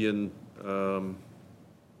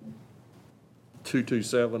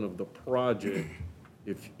 1,227,000 of the project,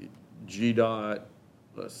 if GDOT,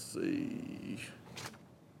 let's see.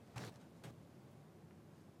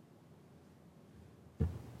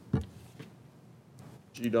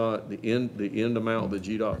 GDOT, the end amount that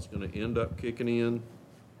GDOT's going to end up kicking in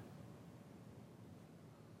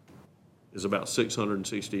is about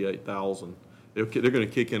 $668,000. they're going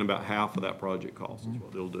to kick in about half of that project cost is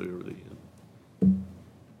what they'll do over the end.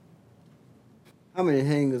 How many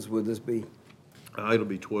hangars would this be? It'll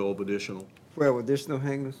be 12 additional. 12 additional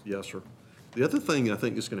hangars? Yes, sir. The other thing I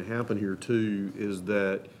think is going to happen here too is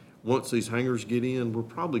that once these hangars get in, we're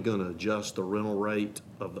probably going to adjust the rental rate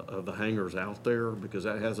of the hangars out there because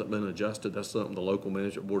that hasn't been adjusted. That's something the local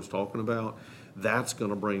management board's talking about. That's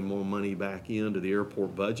going to bring more money back into the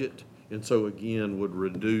airport budget. And so again, would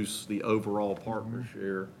reduce the overall partner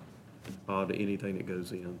share to anything that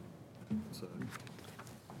goes in. So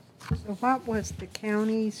So what was the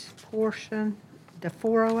county's portion, the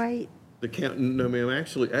 408? no, ma'am,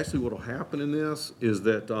 actually what'll happen in this is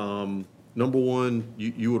that, number one,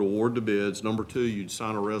 you would award the bids. Number two, you'd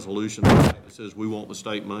sign a resolution that says we want the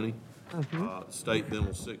state money. The state then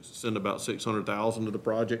will send about $600,000 to the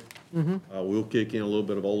project. We'll kick in a little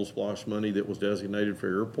bit of Old Splash money that was designated for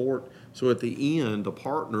airport. So at the end, the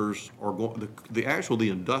partners are going, the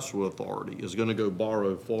industrial authority is gonna go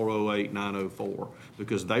borrow 408,904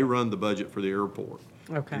 because they run the budget for the airport.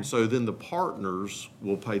 Okay. And so then the partners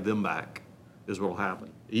will pay them back, is what'll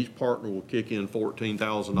happen. Each partner will kick in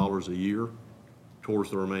 $14,000 a year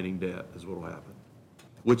towards the remaining debt, is what'll happen.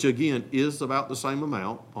 Which again, is about the same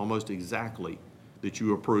amount, almost exactly, that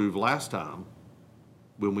you approved last time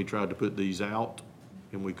when we tried to put these out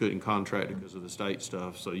and we couldn't contract it because of the state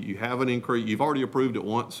stuff. So you have an increase, you've already approved it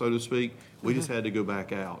once, so to speak. We just had to go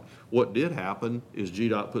back out. What did happen is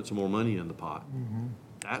GDOT put some more money in the pot.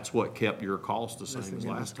 That's what kept your cost the same as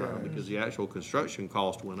last time because the actual construction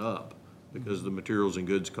cost went up because of the materials and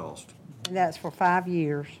goods cost. And that's for 5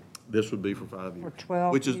 years. This would be for 5 years. For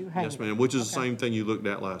 12 Which is, new yes, hangars. ma'am, which is the Okay. same thing you looked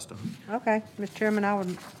at last time. Okay, Mr. Chairman, I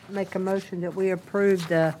would make a motion that we approve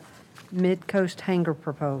the Mid-Coast hangar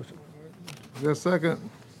proposal. Is there a second?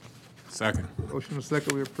 Second. Motion and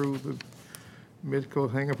second, we approve the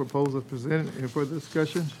Mid-Coast hangar proposal presented. Any further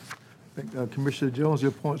discussion? I think Commissioner Jones,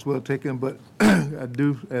 your point's well taken, but I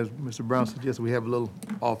do, as Mr. Brown suggested, we have a little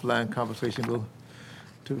offline conversation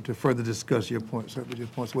to further discuss your points. But your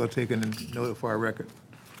point's well taken and noted for our record.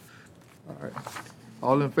 All right.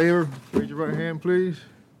 All in favor, raise your right hand, please.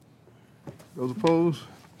 Those opposed?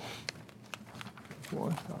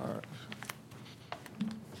 One, all right.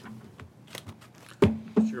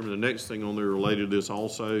 Chairman, the next thing on there related to this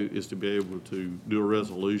also is to be able to do a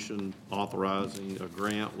resolution authorizing a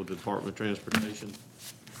grant with the Department of Transportation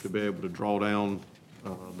to be able to draw down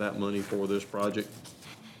that money for this project.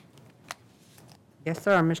 Yes,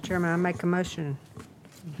 sir, Mr. Chairman, I make a motion.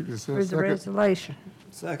 Is there a Approve the second? resolution.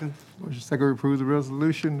 Second. Motion second, we approve the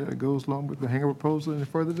resolution that goes along with the hangar proposal. Any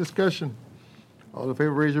further discussion? All in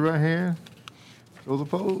favor, raise your right hand. Those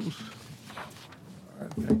opposed? All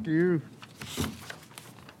right, thank you.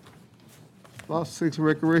 Lot 6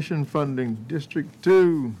 Recreation Funding, District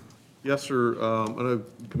 2. Yes, sir. I know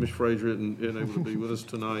Commissioner Frazier isn't able to be with us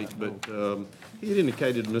tonight, but he had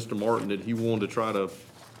indicated to Mr. Martin that he wanted to try to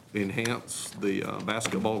enhance the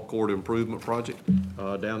basketball court improvement project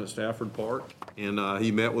down at Stafford Park. And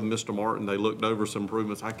he met with Mr. Martin. They looked over some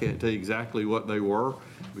improvements. I can't tell you exactly what they were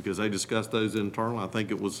because they discussed those internal. I think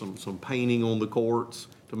it was some painting on the courts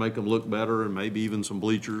to make them look better and maybe even some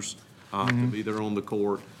bleachers to be there on the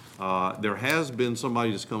court. There has been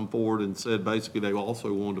somebody that's come forward and said basically they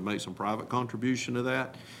also wanted to make some private contribution to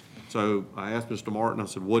that. So I asked Mr. Martin, I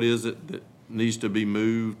said, what is it that needs to be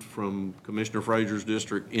moved from Commissioner Frazier's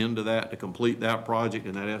district into that to complete that project?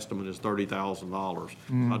 And that estimate is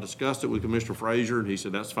 $30,000. I discussed it with Commissioner Frazier and he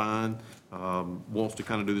said, that's fine. Wants to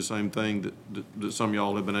kind of do the same thing that some of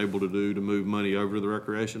y'all have been able to do to move money over to the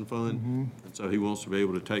recreation fund. And so he wants to be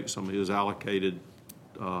able to take some of his allocated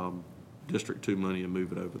District 2 money and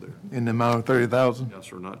move it over there. In the amount of 30,000? Yes,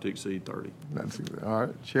 sir, not to exceed 30. All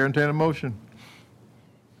right, Chair, entertain a motion.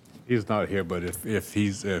 He's not here, but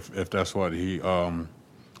if that's what he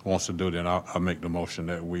wants to do, then I'll make the motion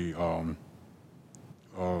that we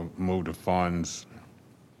move the funds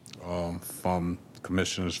from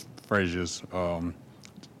Commissioner Frazier's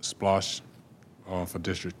splosh for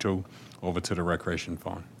District 2 over to the Recreation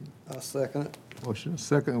Fund. I'll second it. Motion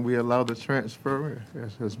second, we allow the transfer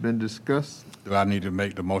as has been discussed. Do I need to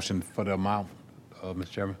make the motion for the amount, Mr.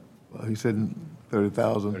 Chairman? Well, he said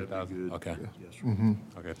 30,000. 30,000, okay. Yes, sir.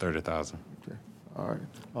 Okay, 30,000. Okay, all right.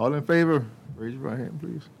 All in favor, raise your right hand,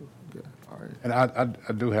 please. Okay, all right. And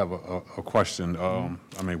I do have a question.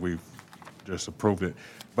 I mean, we've just approved it.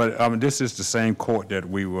 But this is the same court that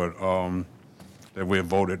we would that we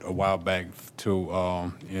voted a while back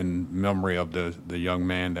to, in memory of the young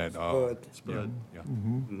man that, Spud. yeah.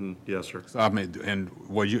 Yes, sir. So, I mean, and,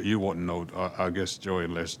 well, you wouldn't know, I guess, Joey,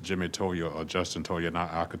 unless Jimmy told you or Justin told you, and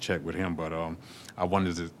I could check with him, but, I wonder,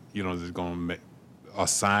 is it, is it gonna make, a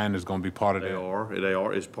sign is gonna be part of They that?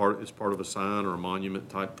 are. It's part of a sign or a monument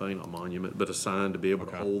type thing, not monument, but a sign to be able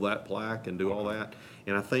to Okay. hold that plaque and do all that.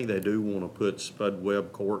 And I think they do want to put Spud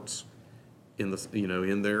Webb Courts in the,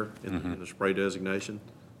 in there, in the spray designation.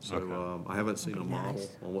 So, Okay. I haven't seen a model nice.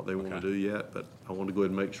 on what they want to Okay. do yet, but I want to go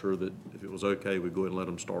ahead and make sure that if it was okay, we'd go ahead and let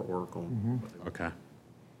them start work on what they want. Okay.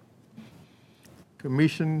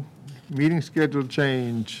 Commission meeting schedule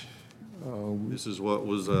change. This is what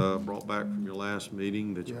was brought back from your last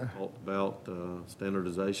meeting, that you Yeah. talked about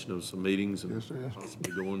standardization of some meetings and Yes, sir.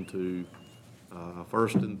 possibly going to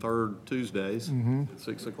first and third Tuesdays at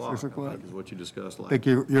 6 o'clock. 6 o'clock. I think is what you discussed I last. think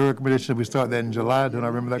your recommendation, we start that in July, don't I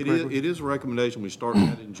remember that It is, correctly? it is a recommendation, we start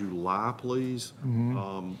that in July, please,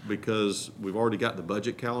 because we've already got the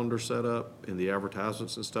budget calendar set up and the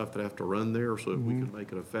advertisements and stuff that have to run there, so if we can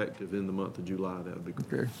make it effective in the month of July, that would be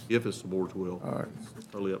great. Okay. If it's the board's will. All right. It's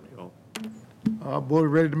totally up to y'all. Board,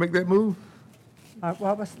 ready to make that move?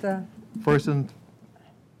 What was the First and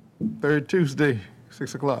third Tuesday,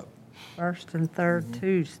 6 o'clock. first and third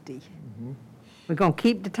Tuesday? We're gonna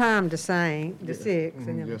keep the time the same, the 6,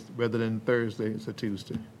 and then Just rather than Thursday, it's a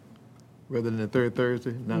Tuesday. Rather than the third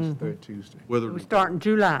Thursday, now it's the third Tuesday. Whether, we start in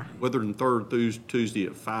July. whether than third Tuesday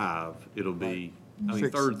at 5, it'll be, Six.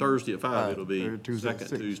 third Thursday at 5, it'll be Third Tuesday at second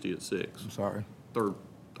 6. Tuesday at 6. I'm sorry. Third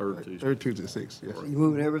Tuesday. Third Tuesday at 6, yes. You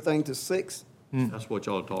moving everything to 6? That's what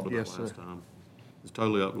y'all talked about Yes, last sir. time. It's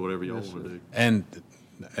totally up to whatever y'all Yes, want to sir. do. And,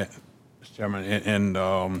 Mr. Chairman,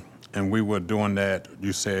 and we were doing that,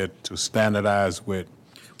 you said, to standardize with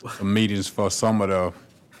some meetings for some of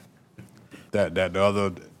that the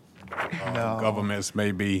other governments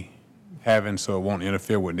may be having, so it won't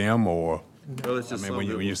interfere with them, or, Well, it's I just mean, when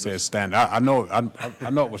something you that said stand, I know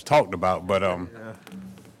it was talked about, but,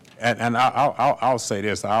 and I'll say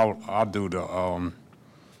this, I'll do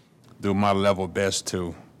do my level best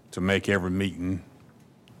to make every meeting,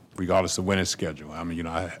 regardless of when it's scheduled. I mean,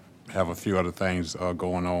 I have a few other things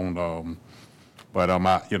going on,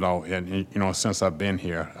 but since I've been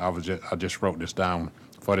here, I just wrote this down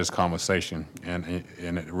for this conversation, and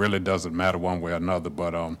it really doesn't matter one way or another.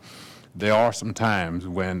 But there are some times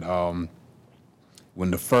when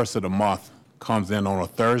the first of the month comes in on a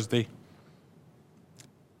Thursday,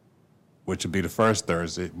 which would be the first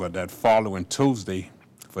Thursday, but that following Tuesday,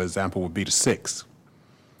 for example, would be the 6th.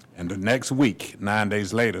 And the next week, 9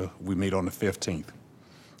 days later, we meet on the 15th.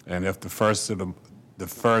 And if the first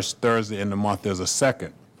Thursday in the month is a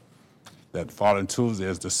second, that following Tuesday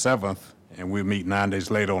is the 7th, and we meet 9 days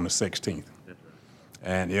later on the 16th.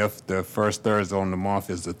 And if the first Thursday on the month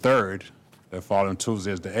is the 3rd, the following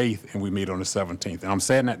Tuesday is the 8th, and we meet on the 17th. And I'm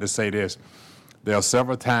saying that to say this, there are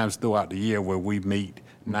several times throughout the year where we meet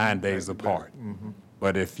 9 days apart.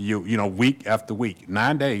 But if week after week,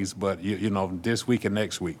 9 days, but this week and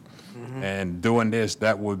next week. And doing this,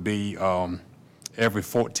 that would be every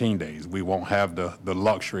 14 days. We won't have the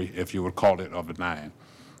luxury, if you would call it, of the 9.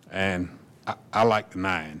 And I like the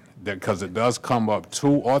 9, because it does come up 2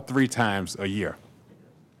 or 3 times a year.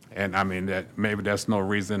 And I mean, maybe that's no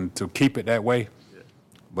reason to keep it that way,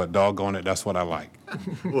 but doggone it, that's what I like.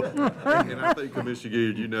 And I think,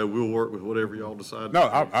 Commissioner Gill, we'll work with whatever y'all decide. No, to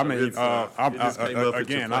do. I So mean, it's, it just came up at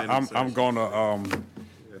your planning I'm session.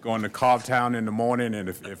 going to Cobbtown in the morning, and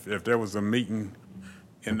if there was a meeting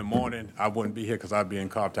in the morning, I wouldn't be here because I'd be in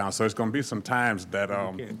Cobbtown. So it's going to be some times that,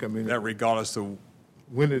 can't come in. that regardless of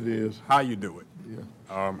When it is, how you do it.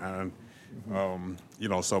 yeah.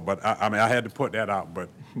 But I mean, I had to put that out, but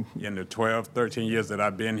in the 12, 13 years that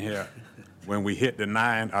I've been here, when we hit the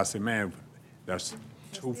 9, I said, man, that's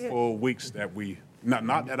 2 full weeks that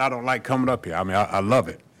not that I don't like coming up here. I mean, I love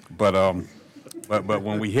it, but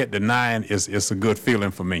when we hit the 9, it's a good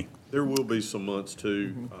feeling for me. There will be some months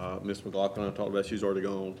too, Ms. McLaughlin, I talked about, she's already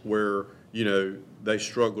gone, where, they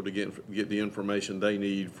struggle to get the information they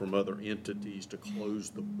need from other entities to close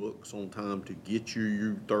the books on time to get you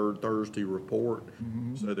your third Thursday report.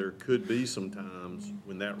 So there could be some times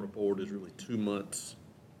when that report is really 2 months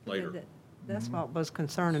later. That's what was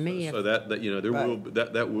concerning me. So there will,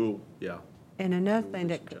 that will, yeah. And another thing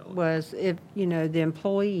that was, if, the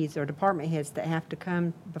employees or department heads that have to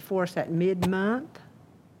come before us at mid-month,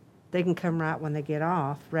 they can come right when they get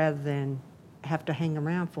off, rather than have to hang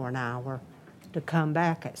around for an hour to come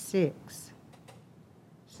back at 6.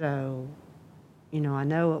 So, I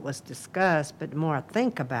know it was discussed, but the more I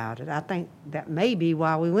think about it, I think that may be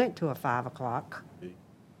why we went to a 5 o'clock.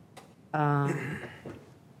 and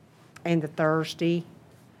the Thursday.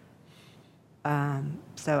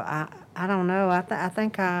 So I don't know. I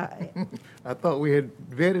think I thought we had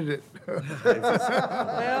vetted it. well,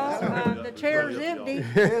 the chair's empty.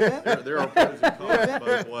 There are pros and cons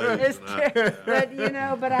both ways. It's tonight. true.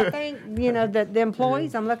 But I think, that the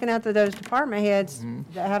employees, I'm looking out to those department heads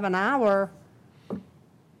that have an hour.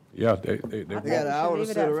 Yeah, They got an we hour to should leave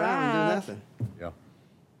it sit at around and do 5. nothing. yeah.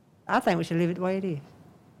 I think we should leave it the way it is.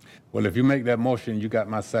 Well, if you make that motion, you got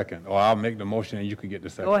my second, or I'll make the motion and you can get the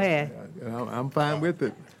second. Go ahead. I'm fine with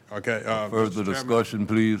it. Okay. Further discussion,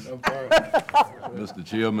 please. Mr.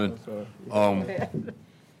 Chairman,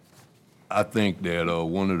 I think that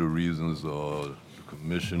one of the reasons the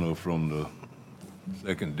commissioner from the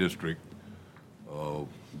second district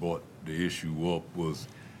brought the issue up was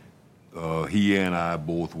he and I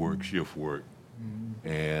both work shift work.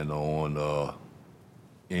 And on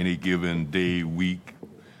any given day, week,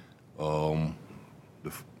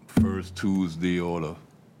 the first Tuesday or the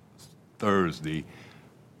Thursday,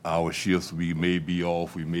 our shifts, we may be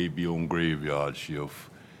off, we may be on graveyard shift.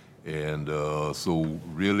 And so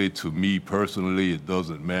really, to me personally, it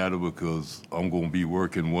doesn't matter because I'm going to be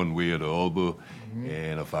working one way or the other.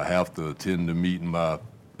 And if I have to attend the meeting, my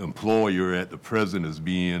employer at the present is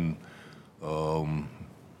being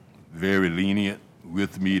very lenient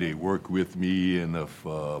with me. They work with me, and if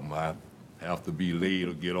I have to be late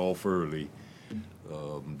or get off early,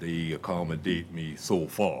 they accommodate me so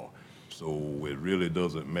far. So it really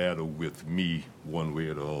doesn't matter with me one way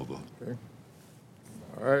or the other. Okay.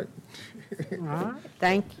 All right. All right,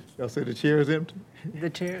 thank Y'all say the chair is empty? you. The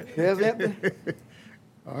chair. Chair's empty?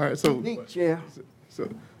 All right, so, Neat chair. so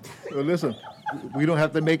listen, we don't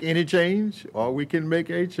have to make any change, or we can make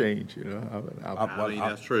a change, I mean,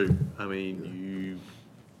 that's true. I mean,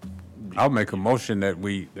 I'll make a motion that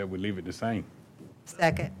we leave it the same.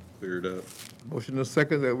 Second. cleared up. Motion is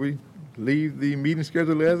second that we leave the meeting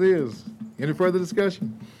schedule as is. Any further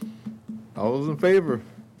discussion? All those in favor?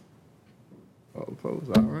 All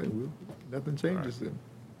opposed? All right, nothing changes then.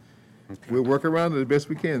 We'll work around it the best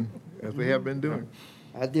we can, as we have been doing.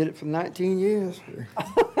 I did it for 19 years.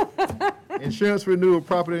 Insurance renewal,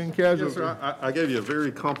 property and Yes, casualty. sir. I gave you a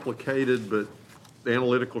very complicated but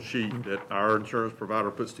analytical sheet that our insurance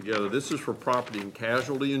provider puts together. This is for property and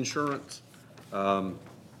casualty insurance.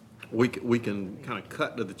 We can kind of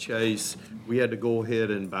cut to the chase. We had to go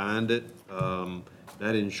ahead and bind it.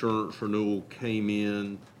 That insurance renewal came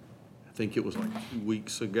in, I think it was like 2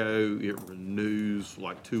 weeks ago. It renews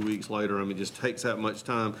like 2 weeks later. I mean, it just takes that much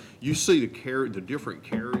time. You see the different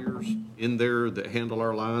carriers in there that handle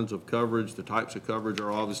our lines of coverage. The types of coverage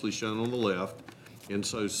are obviously shown on the left. And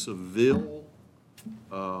so Seville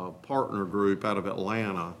Partner Group out of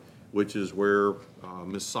Atlanta, which is where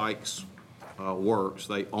Ms. Sykes works,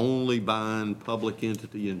 they only bind public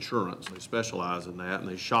entity insurance. They specialize in that, and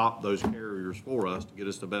they shop those carriers for us to get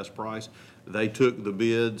us the best price. They took the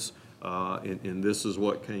bids, and this is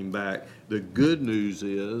what came back. The good news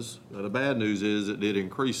is, the bad news is it did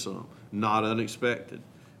increase some, not unexpected.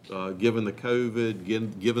 Given the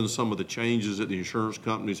COVID, given some of the changes that the insurance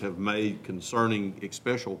companies have made concerning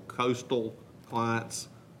special coastal clients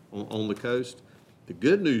on the coast. The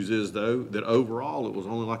good news is, though, that overall it was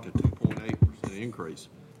only like a 2.8% increase,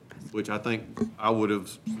 which I think I would have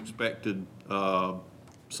expected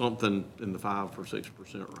something in the 5 or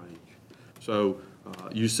 6% range. So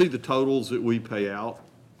you see the totals that we pay out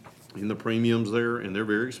in the premiums there, and they're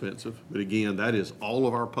very expensive. But again, that is all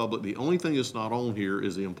of our public. The only thing that's not on here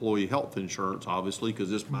is the employee health insurance, obviously,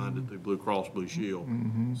 because it's binded through Blue Cross Blue Shield.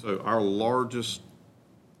 So our largest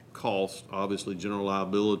cost, obviously, general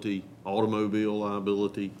liability, automobile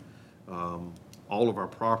liability, all of our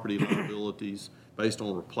property liabilities based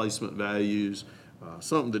on replacement values.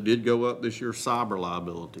 Something that did go up this year, cyber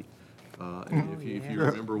liability. If you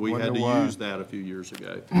remember, we had to use that a few years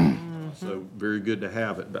ago. So very good to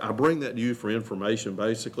have it. But I bring that to you for information.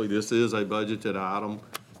 Basically, this is a budgeted item.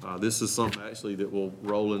 This is something actually that will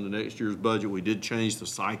roll into next year's budget. We did change the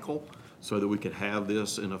cycle so that we could have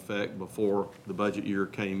this in effect before the budget year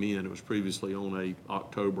came in. It was previously on a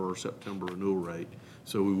October or September renewal rate.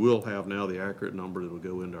 So we will have now the accurate number that will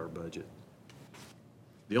go into our budget.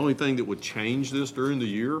 The only thing that would change this during the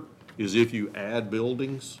year is if you add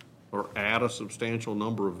buildings or add a substantial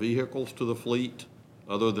number of vehicles to the fleet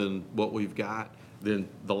other than what we've got, then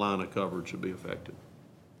the line of coverage should be affected.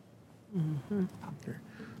 Okay.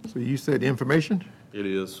 So you said information? It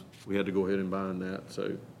is. We had to go ahead and bind that,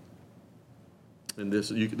 so. And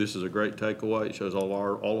this is a great takeaway. It shows all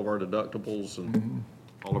of our deductibles and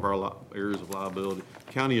all of our areas of liability.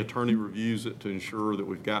 County attorney reviews it to ensure that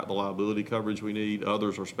we've got the liability coverage we need.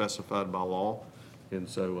 Others are specified by law, and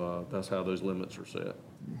so that's how those limits are set.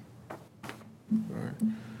 All right.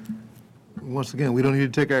 Once again, we don't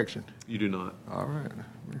need to take action. You do not. All right,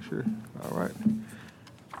 make sure. All right.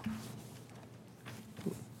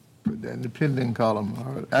 Put that in the pending column.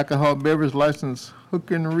 All right. Alcohol beverage license,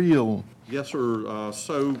 Hook and Reel. Yes, sir.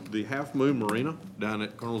 So the Half Moon Marina down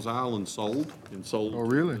at Colonel's Island sold. Oh,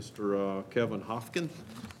 really? To Mr. Kevin Hofkin.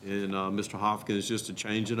 And Mr. Hofkin is just a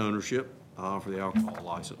change in ownership for the alcohol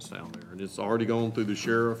license down there. And it's already gone through the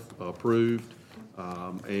sheriff, approved,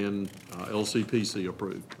 and LCPC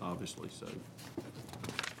approved, obviously. So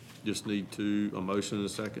just need a motion and a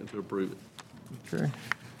second to approve it. Okay.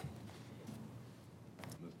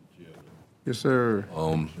 Yes, sir.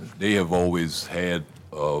 They have always had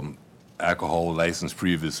alcohol license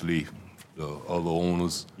previously, the other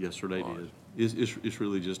owners. Yes, sir, they did. It's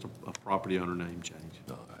really just a property owner name change.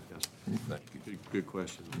 Yes. Thank you. Good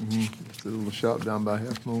question. It's a little shop down by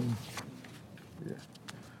Half Moon. Yeah.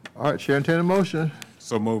 All right, Chair, entertain a motion.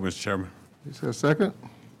 So move, Mr. Chairman. Is there a second?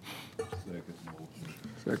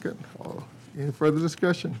 Second. Any further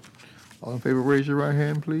discussion? All in favor, raise your right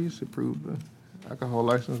hand, please. Approve the alcohol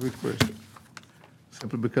license request.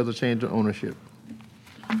 Simply because of change of ownership.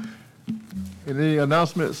 Any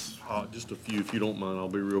announcements? Just a few, if you don't mind, I'll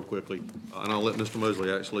be real quickly. And I'll let Mr.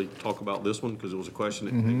 Mosley actually talk about this one, because it was a question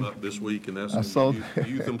that came up this week, and that's I saw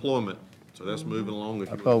youth employment. So that's moving along. If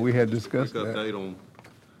I you thought want we had just a discussed quick that. update on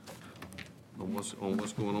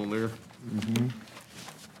what's going on there.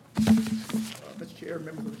 Mr. Chair,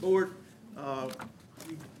 members of the board,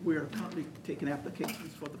 we are currently taking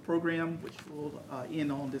applications for the program, which will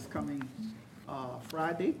end on this coming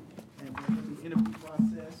Friday. And we're going to do the interview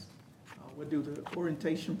process. We'll do the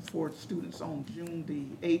orientation for students on June the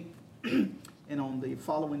 8th. And on the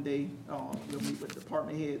following day, we'll meet with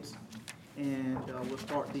department heads. And we'll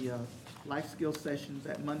start the life skills sessions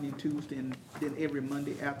at Monday and Tuesday, and then every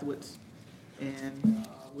Monday afterwards. And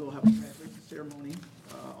we'll have a graduation ceremony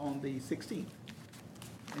on the 16th.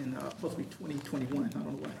 And supposed to be 2021, I don't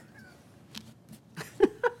know why.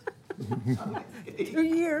 2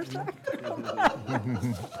 years.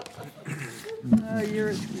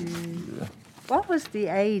 What was the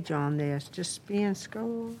age on this? Just being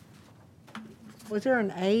school? Was there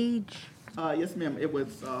an age? Yes, ma'am, it was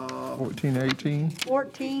 14, 18?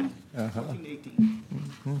 14? 14,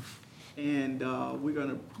 18. And we're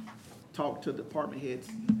gonna talk to department heads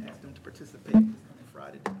and ask them to participate this coming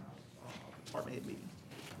Friday, department head meeting.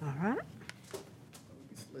 All right.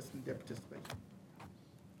 Listen to their participation.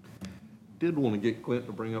 Did want to get Clint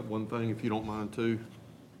to bring up one thing, if you don't mind, too.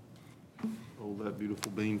 Oh, that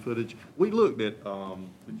beautiful bean footage. We looked at, the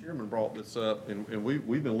chairman brought this up, and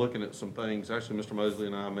we've been looking at some things. Actually, Mr. Mosley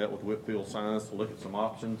and I met with Whitfield Science to look at some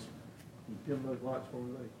options. Can you dim those lights for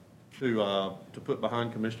me, to put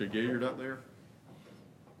behind Commissioner Gilliard up there.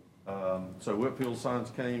 So Whitfield Science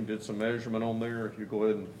came, did some measurement on there. If you go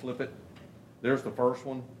ahead and flip it. There's the first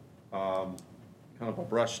one. Kind of a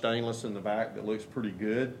brushed stainless in the back that looks pretty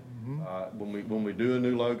good. When we do a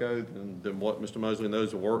new logo, then what Mr. Mosley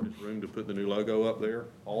knows will work is room to put the new logo up there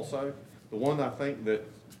also. The one I think that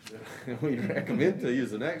we recommend to you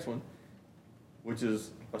is the next one, which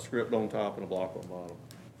is a script on top and a block on bottom,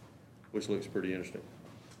 which looks pretty interesting.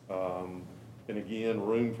 And again,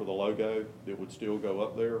 room for the logo that would still go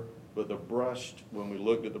up there. But the brushed, when we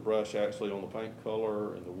looked at the brush actually on the paint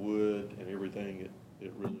color and the wood and everything,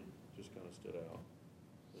 it really just kind of stood out.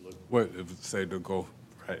 What, if it say to go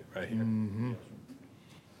right here?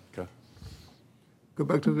 Okay. Go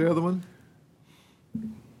back to the other one.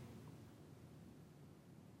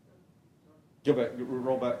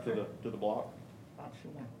 Roll back to the block.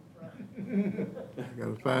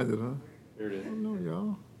 Gotta find it, huh? There it is. I don't know,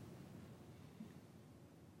 y'all.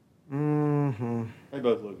 They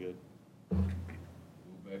both look good.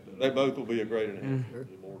 They both will be a great enhancement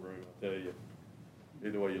to the boardroom, I tell you.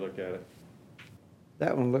 Either way you look at it.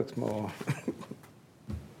 That one looks more.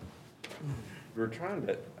 We were trying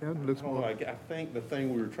to, I think the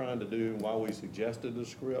thing we were trying to do, why we suggested the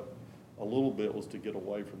script a little bit, was to get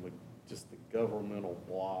away from just the governmental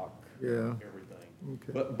block, Yeah. everything.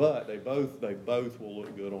 Okay. But they both will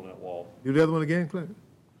look good on that wall. Do the other one again, Clint?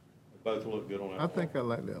 They both will look good on that wall. I think I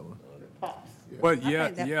like that one. Well, I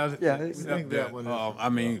think that one is- I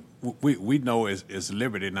mean, we know it's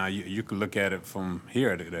liberty now. You can look at it from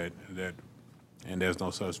here that, and there's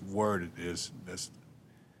no such word as that's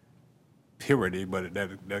purity, but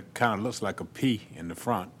that kind of looks like a P in the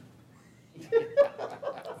front.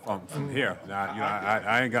 From here, now,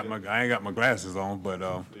 I ain't got my glasses on, but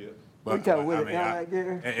But, talking with I an mean, L like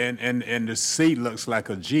there? and the C looks like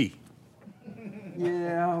a G.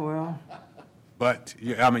 Yeah, well, But,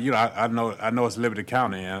 yeah, I mean, you know, I know it's Liberty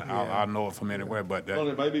County, and I know it from anywhere, but that. Well,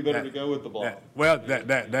 it may be better to go with the block. Well,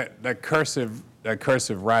 that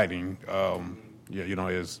cursive writing, you know,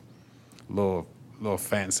 is a little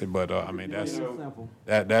fancy, but, I mean, that's, simple.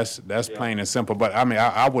 that's plain and simple. But, I mean,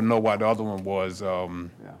 I wouldn't know what the other one was,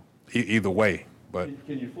 either way, but.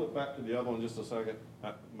 Can you flip back to the other one just a second?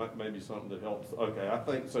 Maybe something that helps. Okay, I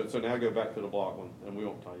think, so now go back to the block one, and we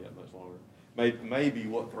won't tie you up much longer. Maybe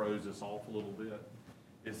what throws us off a little bit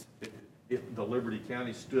is if the Liberty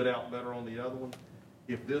County stood out better on the other one.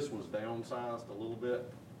 If this was downsized a little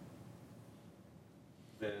bit,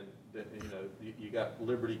 then you know, you got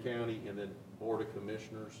Liberty County and then Board of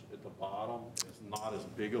Commissioners at the bottom. It's not as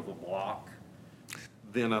big of a block.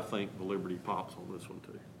 Then I think the Liberty pops on this one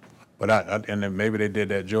too. But and then maybe they did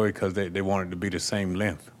that, Joey, because they wanted to be the same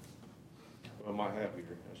length. Well, my happy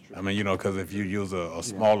here, that's true. I mean, you know, because if you use a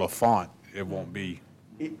smaller font, it won't be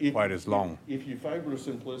quite as long. If you favor the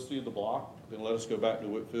simplicity of the block, then let us go back to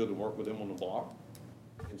Whitfield and work with them on the block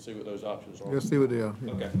and see what those options are. Let's see what they are.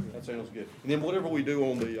 Okay, that sounds good. And then whatever we do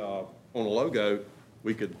on the logo,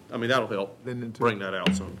 we could, I mean, that'll help bring that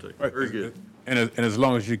out some too. Very good. And as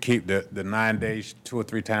long as you keep the 9 days, 2 or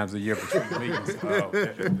 3 times a year between meetings, go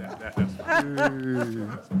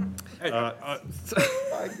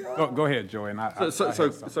ahead, Joey. And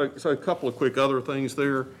So a couple of quick other things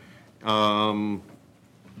there,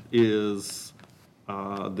 is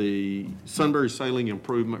the Sunbury Sailing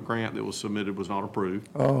Improvement Grant that was submitted was not approved.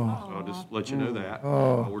 So I'll just let you know that.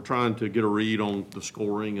 We're trying to get a read on the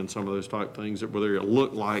scoring and some of those type things that were there. It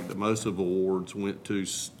looked like that most of the awards went to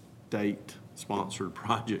state-sponsored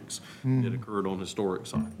projects that occurred on historic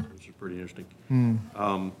sites, which is pretty interesting.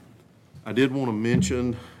 I did want to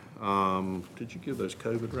mention, did you give those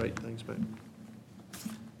COVID rate things back?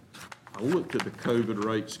 I looked at the COVID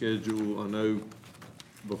rate schedule. I know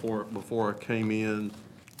before I came in,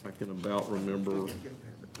 I can about remember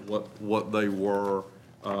what they were.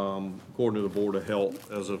 According to the Board of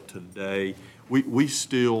Health, as of today, we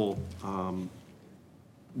still,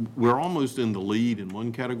 we're almost in the lead in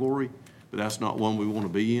one category, but that's not one we want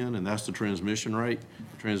to be in, and that's the transmission rate.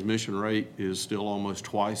 The transmission rate is still almost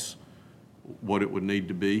twice what it would need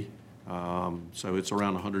to be. So it's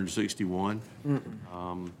around 161.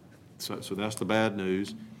 So that's the bad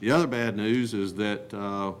news. The other bad news is that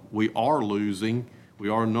we are losing. We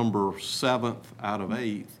are number 7th out of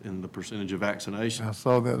 8th in the percentage of vaccination. I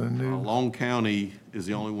saw that in the news. Long County is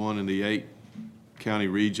the only one in the 8-county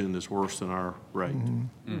region that's worse than our rate.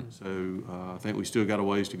 So I think we still got a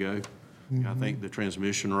ways to go. I think the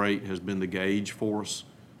transmission rate has been the gauge for us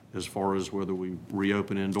as far as whether we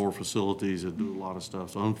reopen indoor facilities and do a lot of stuff.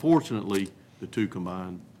 So unfortunately, the two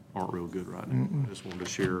combined aren't real good right now. I just wanted to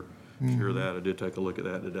share that. I did take a look at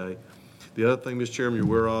that today. The other thing, Mr. Chairman, you're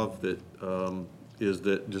aware of that is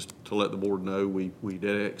that, just to let the board know, we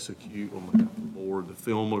did execute on behalf of the board the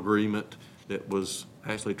film agreement that was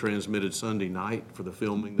actually transmitted Sunday night for the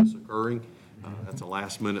filming that's occurring. That's a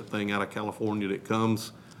last-minute thing out of California that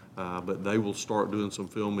comes, but they will start doing some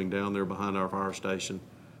filming down there behind our fire station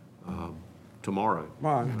tomorrow.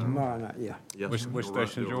 Tomorrow night, yeah. Yes, Which sir. We'll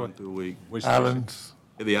station, run Joey? through a week. Which station? Islands.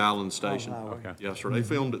 At the Island Station. Okay. Yes, sir. They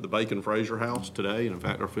filmed at the Bacon Fraser House today, and in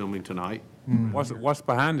fact, they're filming tonight. What's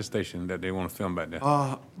behind the station that they want to film back there?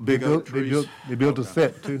 Big oak trees. They built a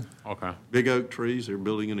set too. Okay. Big oak trees. They're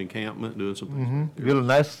building an encampment, doing some things. They built a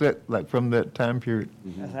nice set, like from that time period,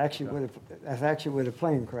 That's actually where the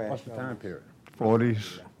plane crashed. period?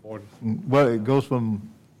 40s. 40. Well, it goes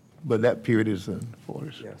from, but that period is in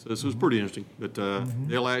 40s. Yes. So this was pretty interesting. But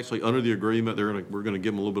they'll actually, under the agreement, we're gonna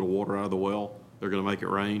give them a little bit of water out of the well. They're gonna make it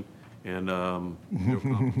rain, and they'll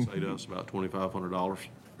compensate us about $2,500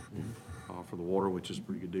 for the water, which is a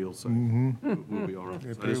pretty good deal. So we'll be all right.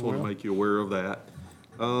 So I just want to make you aware of that.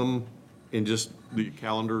 And just the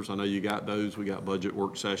calendars, I know you got those. We got budget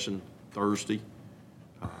work session Thursday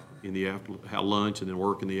in the have lunch, and then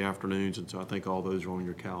work in the afternoons. And so I think all those are on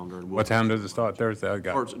your calendar. And What time does it start Thursday? I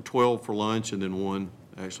got. Starts at 12 for lunch, and then 1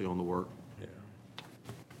 actually on the work. Yeah.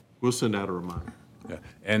 We'll send out a reminder. Yeah.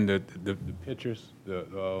 And the pictures,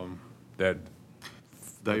 that.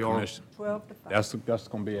 They are. 12 to 5. That's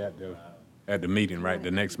going to be at the meeting, right?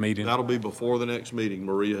 The next meeting? That'll be before the next meeting.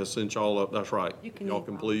 Maria has sent y'all up. That's right. Y'all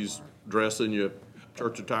can please dress in your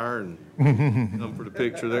church attire and come for the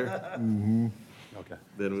picture there. Okay.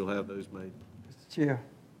 Then we'll have those made. Mr. Chair,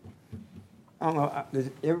 I don't know,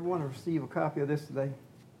 did everyone receive a copy of this today?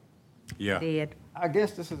 Yeah. Did. I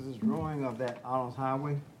guess this is a drawing of that Islands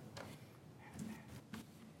Highway.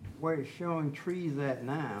 Where it's showing trees at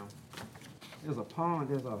now, there's a pond,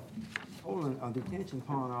 there's a detention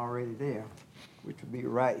pond already there, which would be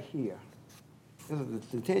right here. There's a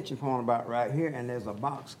detention pond about right here, and there's a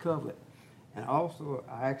box covered. And also,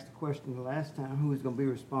 I asked the question the last time, who is gonna be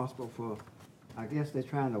responsible for, I guess they're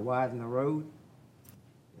trying to widen the road?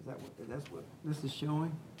 That's what this is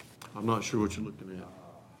showing? I'm not sure what you're looking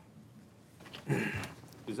at.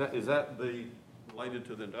 Is that the, related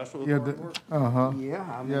to the industrial Yeah, authority work? uh-huh. Yeah,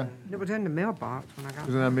 I Yeah. mean, It was in the mailbox when I got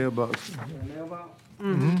It's in our mailbox. the mailbox?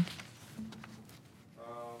 Mm-hmm.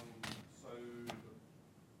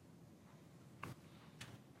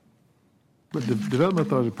 But the development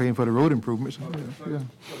authority is paying for the road improvements. Yeah, yeah. So the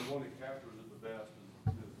one that captures it the best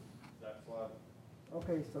is that slide.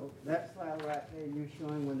 Okay, so that slide right there, you're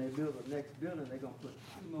showing when they build the next building, they're gonna put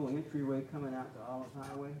 2 more entryway coming out to Olive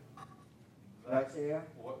Highway? Right there?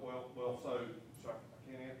 Well, so I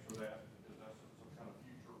can't answer that because that's some kind of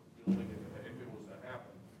future building if it was to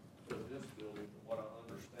happen. So this building, from what I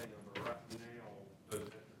understand, but right now,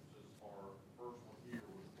 those entrances are, first one here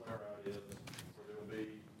where the flare out is, where there'll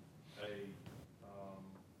be a,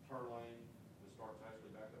 turn lane that starts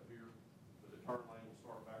actually back up here. But the turn lane will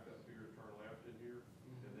start back up here, turn left in here.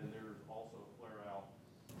 And then there's also a flare out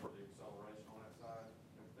for the acceleration on that side.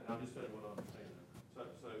 And I'll just tell you what I understand. So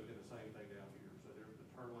in the same thing down here. So there's the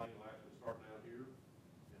turn lane will actually start down here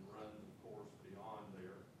and run, of course, beyond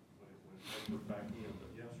there when it goes back in.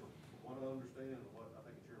 But yes, sir, from what I understand, and what I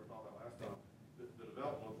think the chairman talked about last time, the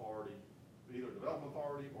development authority, either development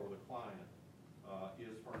authority or the client,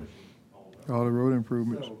 is furnishing all of that. All the road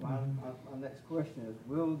improvements. So my next question is,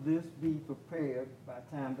 will this be prepared by the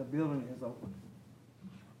time the building is open?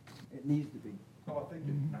 It needs to be. So I think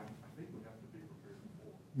we have to be prepared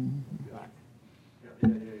before. Mm-hmm.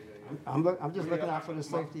 I'm just looking out for the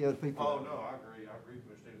safety of the people. Oh, no, I agree,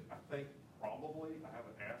 Commissioner Davis. I think probably, I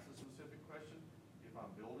haven't asked the specific question, if I'm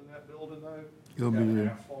building that building though, It'll be got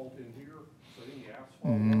there. asphalt in here, so any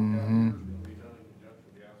asphalt work out here is gonna be done in conjunction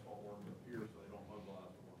with the asphalt work up here, so they don't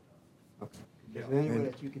mobilize the work out. Is there any way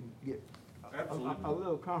that you can get Absolutely. a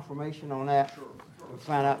little confirmation on that? To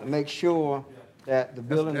find out, to make sure that the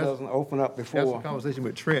building doesn't open up That's a before. conversation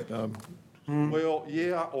with Trent. Well,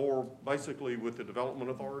 yeah, or basically with the development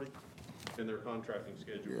authority and their contracting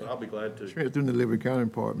schedule, but I'll be glad to. Trent's doing the Liberty County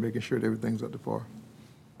part, making sure that everything's up to par.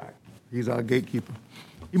 He's our gatekeeper.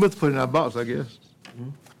 He must have put it in our box, I guess.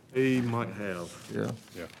 He might have. Yeah.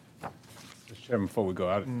 Yeah. Mr. Chairman, before we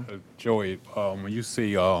go, Joey, when you see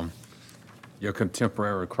your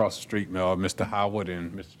contemporary across the street, Mr. Howard,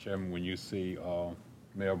 and Mr. Chairman, when you see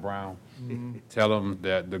Mayor Brown, tell them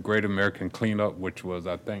that the Great American Cleanup, which was,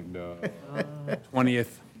 I think, the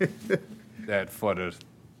 20th, that for the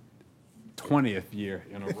 20th year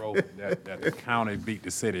in a row that the county beat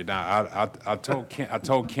the city. Now, I told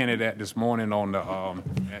Kenny that this morning on the,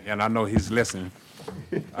 and I know he's listening.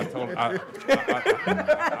 I told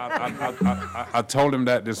him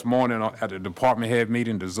that this morning at the department head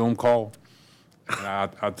meeting, the Zoom call. And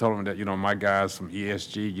I told him that, my guys from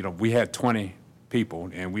ESG, we had 20 people,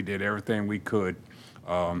 and we did everything we could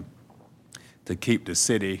to keep the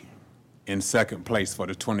city in second place for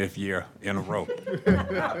the 20th year in a row.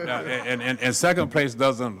 And second place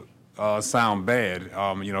doesn't sound bad,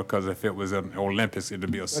 because if it was an Olympics,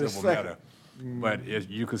 it'd be a silver medal. But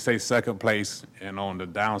you could say second place, and on the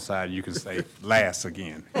downside, you could say last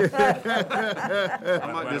again. I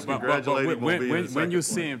might just congratulate him on being in When you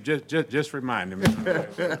second see him, just remind him.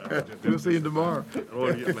 We'll see him tomorrow. I don't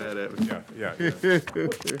want to get mad at me. Yeah.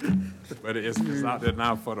 But it's out there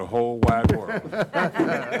now for the whole wide world.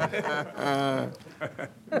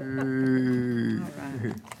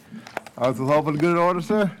 All right, so all for the good order,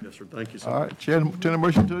 sir? Yes, sir, thank you, sir. All right, Chair,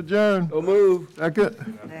 motion to adjourn. So move. Second.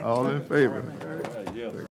 All in favor?